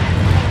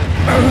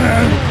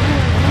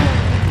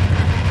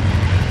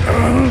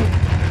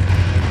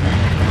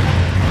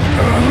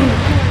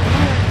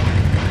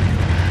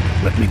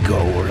 Let me go,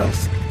 or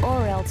else...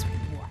 Or else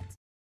what?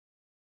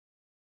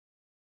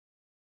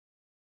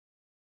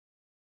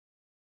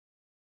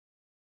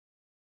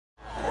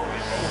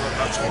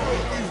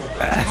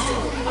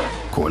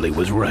 Corley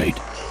was right.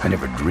 I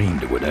never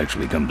dreamed it would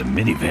actually come to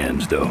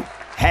minivans, though.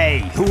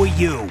 Hey, who are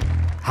you?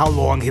 How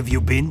long have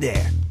you been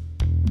there?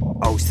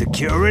 Oh,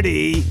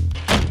 security!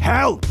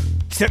 Help!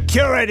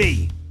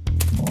 Security!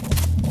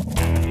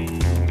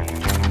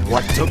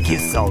 What took you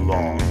so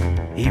long?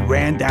 He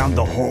ran down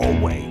the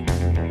hallway.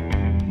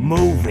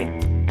 Move it.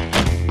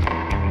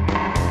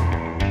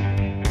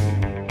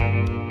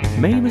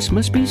 Mavis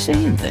must be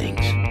saying things.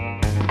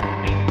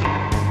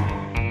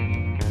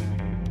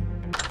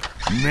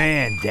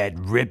 Man, that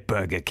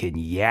Ripburger can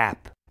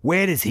yap.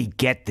 Where does he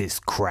get this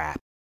crap?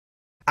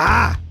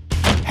 Ah!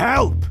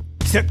 Help!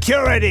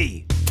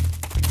 Security!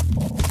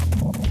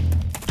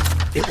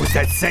 It was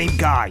that same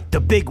guy, the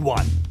big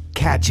one.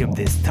 Catch him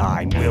this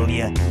time, will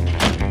ya?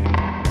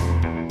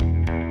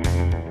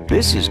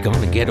 This is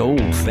gonna get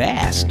old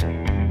fast.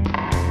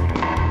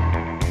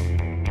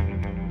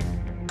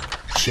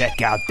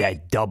 Check out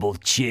that double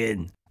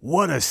chin.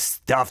 What a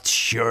stuffed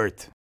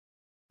shirt.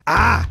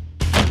 Ah!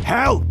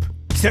 Help!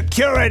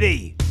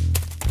 Security!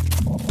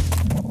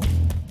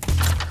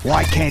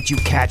 Why can't you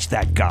catch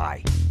that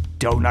guy?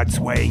 Donuts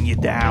weighing you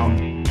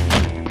down?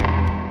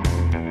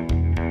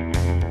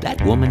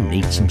 That woman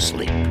needs some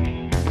sleep.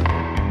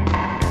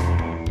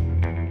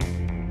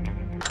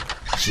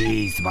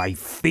 Jeez, my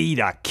feet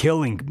are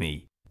killing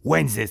me.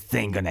 When's this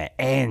thing gonna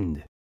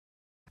end?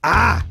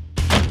 Ah!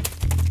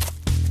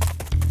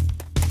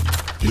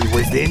 He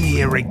was in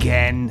here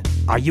again.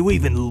 Are you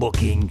even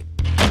looking?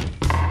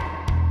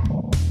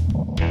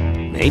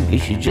 Maybe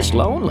she's just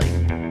lonely.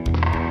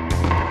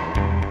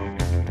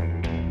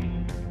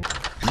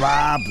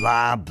 Blah,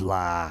 blah,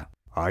 blah.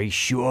 I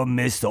sure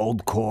miss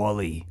old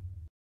Corley.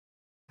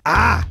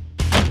 Ah!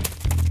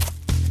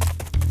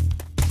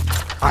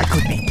 I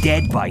could be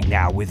dead by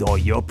now with all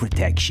your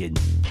protection.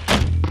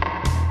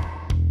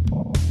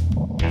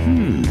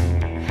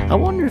 I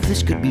wonder if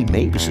this could be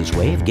Mavis's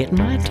way of getting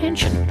my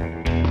attention.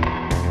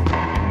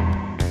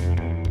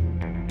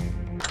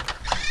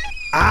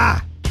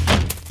 Ah!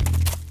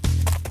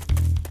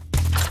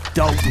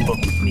 Don't look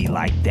at me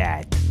like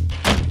that.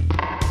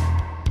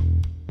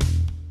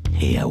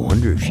 Hey, I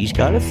wonder if she's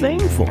got a thing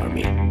for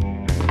me.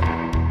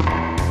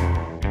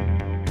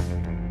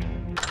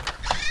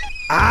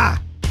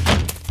 Ah!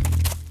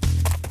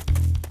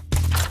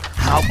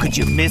 How could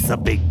you miss a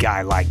big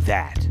guy like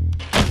that?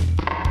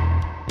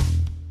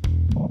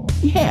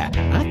 Yeah,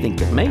 I think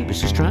that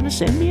Mavis is trying to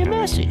send me a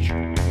message.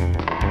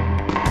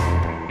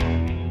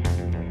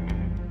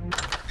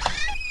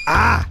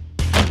 Ah!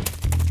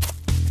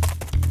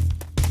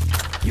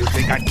 You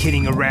think I'm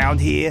kidding around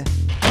here?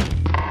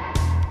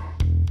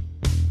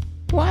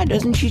 Why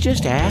doesn't she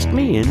just ask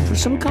me in for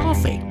some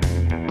coffee?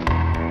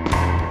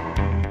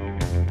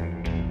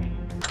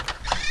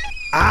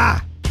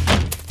 Ah!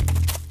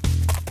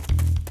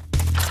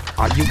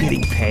 Are you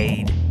getting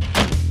paid?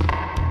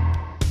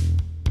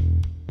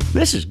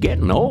 This is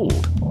getting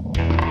old.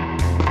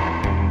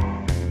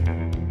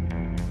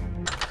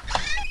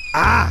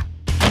 Ah!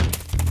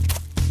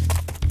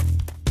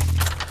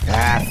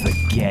 Ah,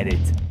 forget it.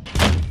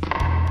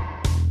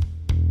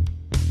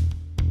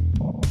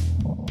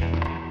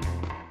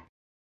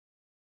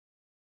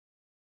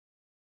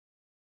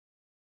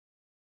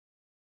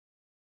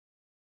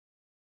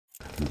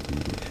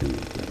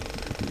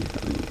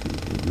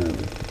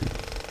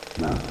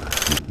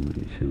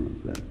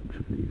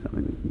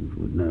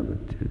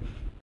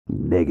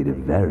 Negative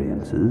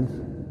variances.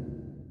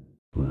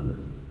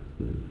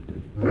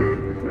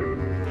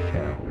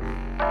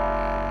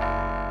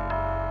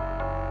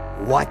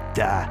 What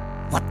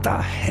the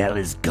hell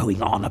is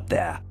going on up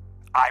there?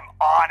 I'm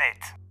on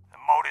it. The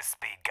motor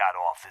speed got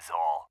off is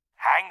all.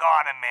 Hang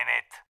on a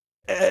minute.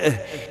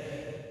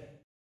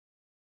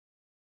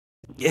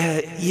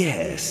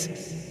 Yes.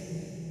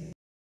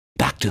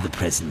 Back to the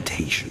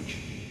presentation.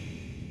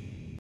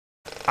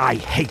 I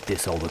hate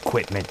this old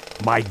equipment.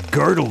 My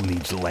girdle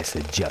needs less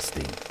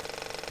adjusting.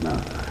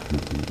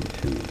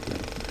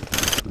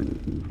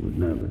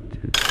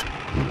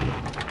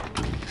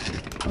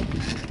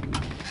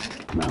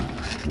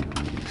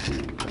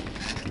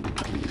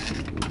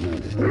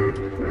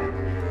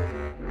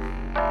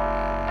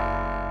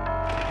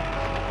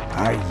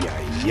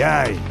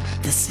 Ay.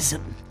 This is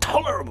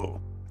intolerable.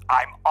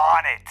 I'm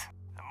on it.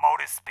 The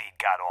motor speed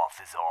got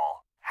off is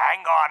all.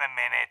 Hang on a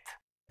minute.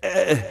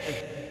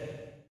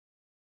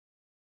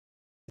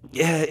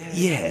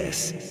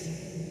 Yes.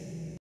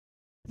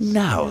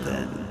 Now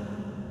then.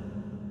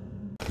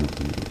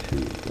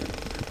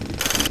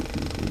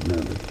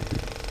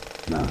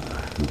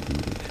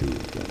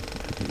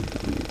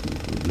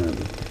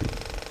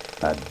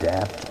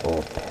 Adapt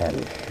or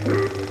perish.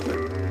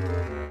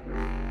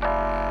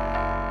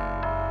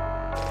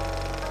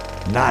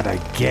 Not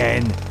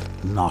again.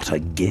 Not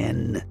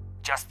again.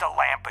 Just a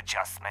lamp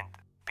adjustment.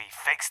 Be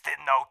fixed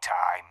in no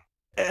time.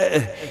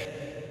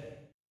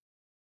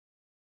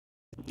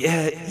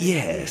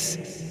 Yes.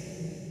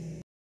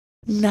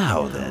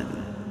 Now then.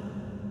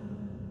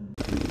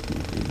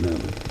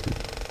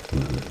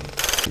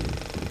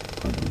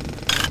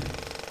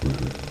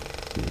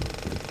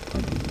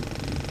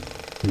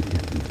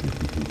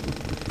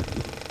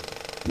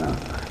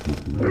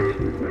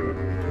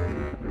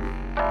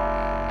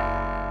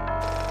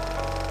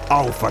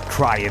 Oh, for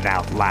crying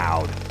out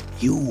loud.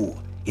 You,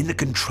 in the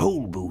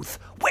control booth,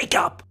 wake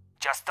up!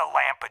 Just a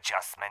lamp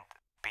adjustment.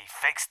 Be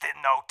fixed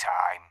in no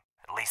time.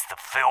 At least the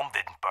film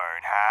didn't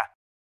burn, huh?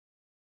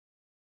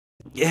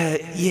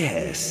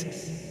 Yes.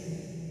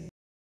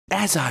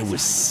 As I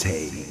was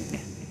saying.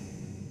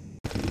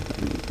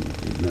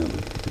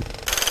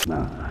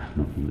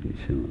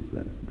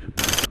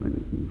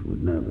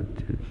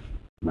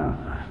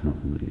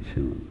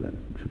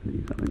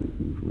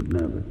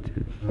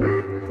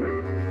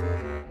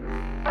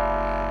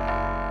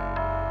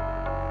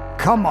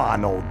 Come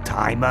on,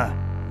 old-timer.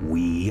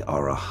 We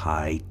are a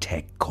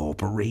high-tech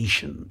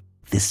corporation.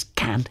 This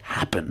can't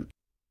happen.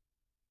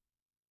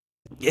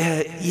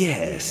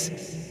 Yes.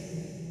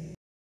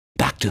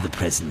 Back to the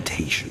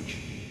presentation.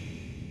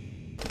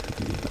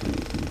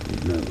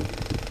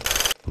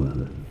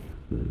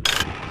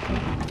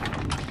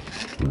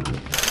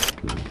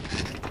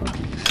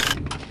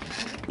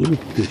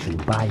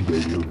 Inefficient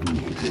bi-radial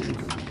vehicles.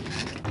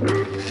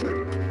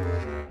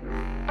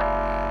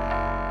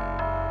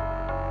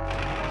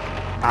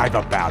 I've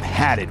about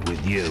had it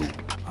with you.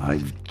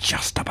 I've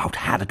just about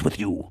had it with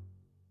you.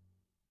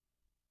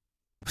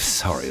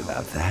 Sorry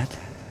about that.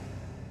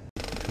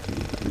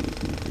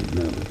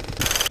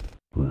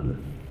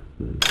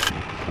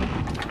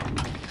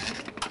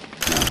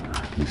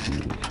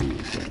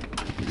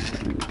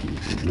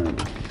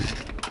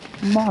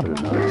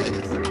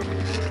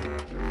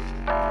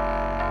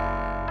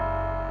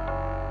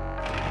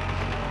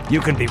 You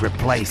can be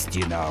replaced,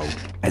 you know.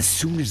 As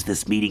soon as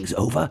this meeting's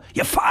over,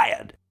 you're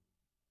fired.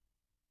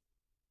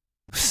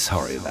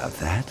 Sorry about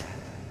that.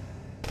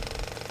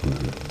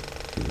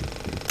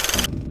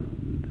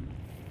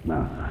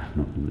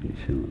 Not really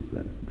sure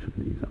that should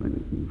be something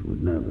that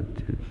would know,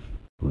 but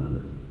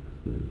well,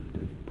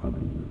 there's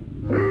probably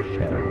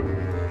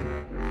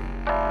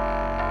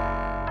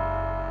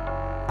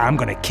I'm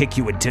gonna kick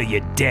you until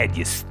you're dead,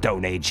 you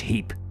Stone Age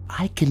heap.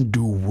 I can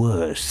do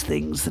worse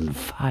things than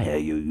fire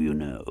you, you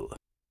know.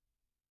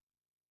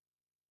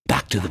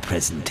 Back to the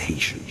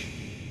presentation.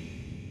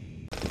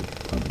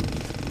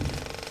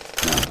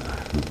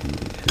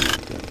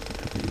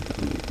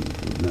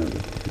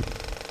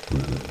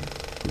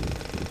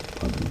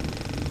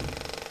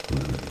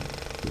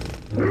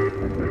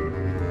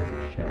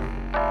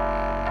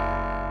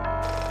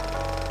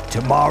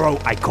 Tomorrow,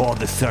 I call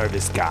the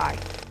service guy.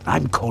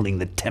 I'm calling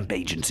the temp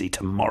agency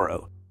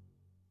tomorrow.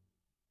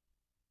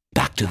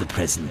 Back to the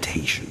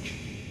presentation.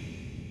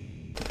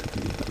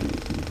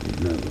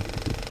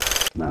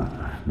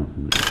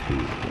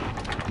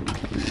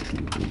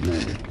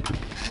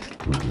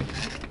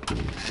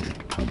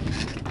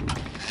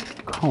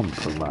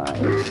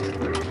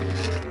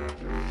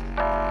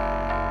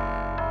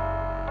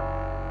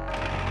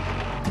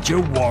 Did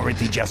your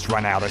warranty just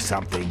run out or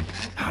something?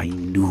 I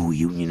knew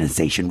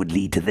unionization would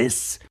lead to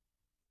this.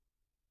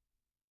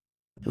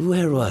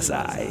 Where was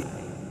I?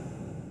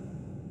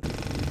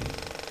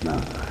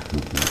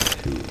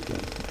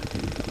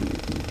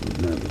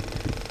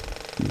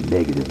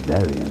 Negative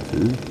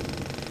variances.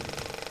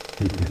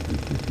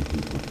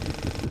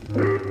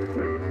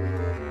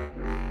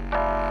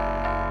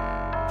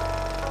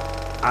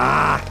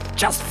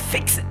 Just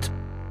fix it.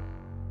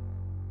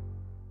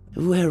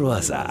 Where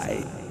was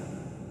I?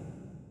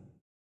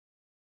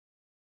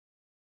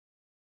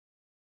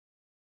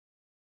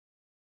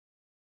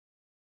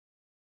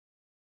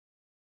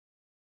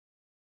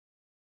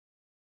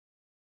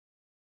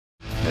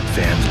 That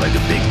fan's like a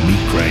big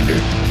meat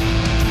grinder.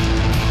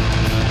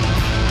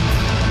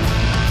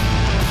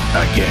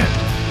 Again.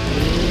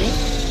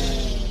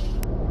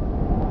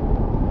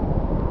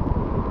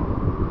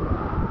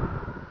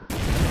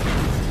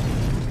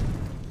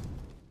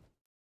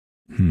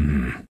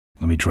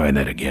 Let me try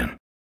that again.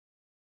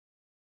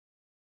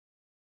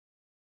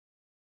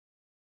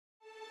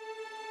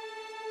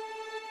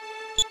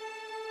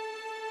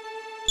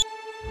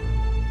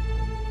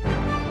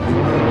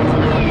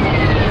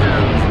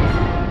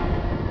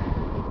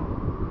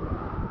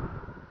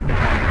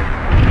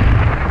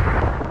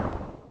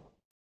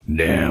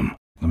 Damn.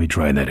 Let me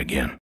try that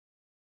again.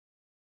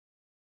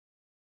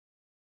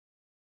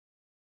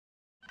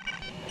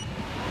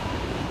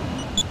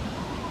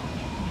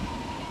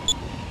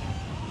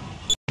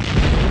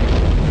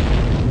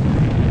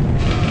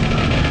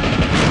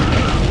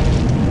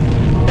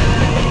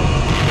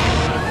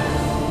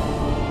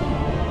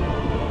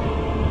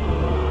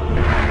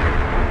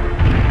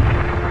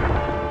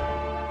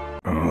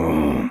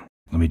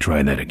 Let me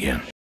try that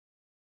again.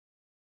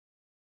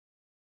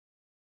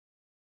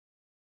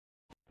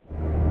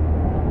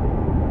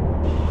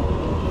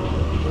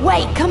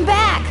 Wait, come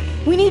back!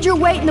 We need your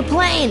weight in the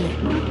plane!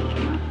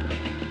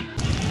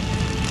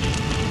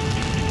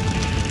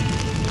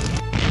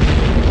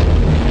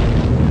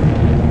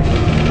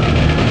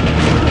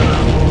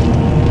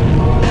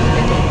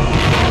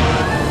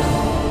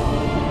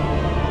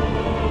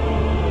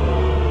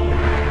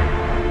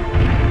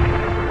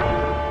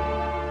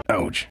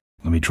 Ouch.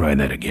 Let me try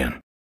that again.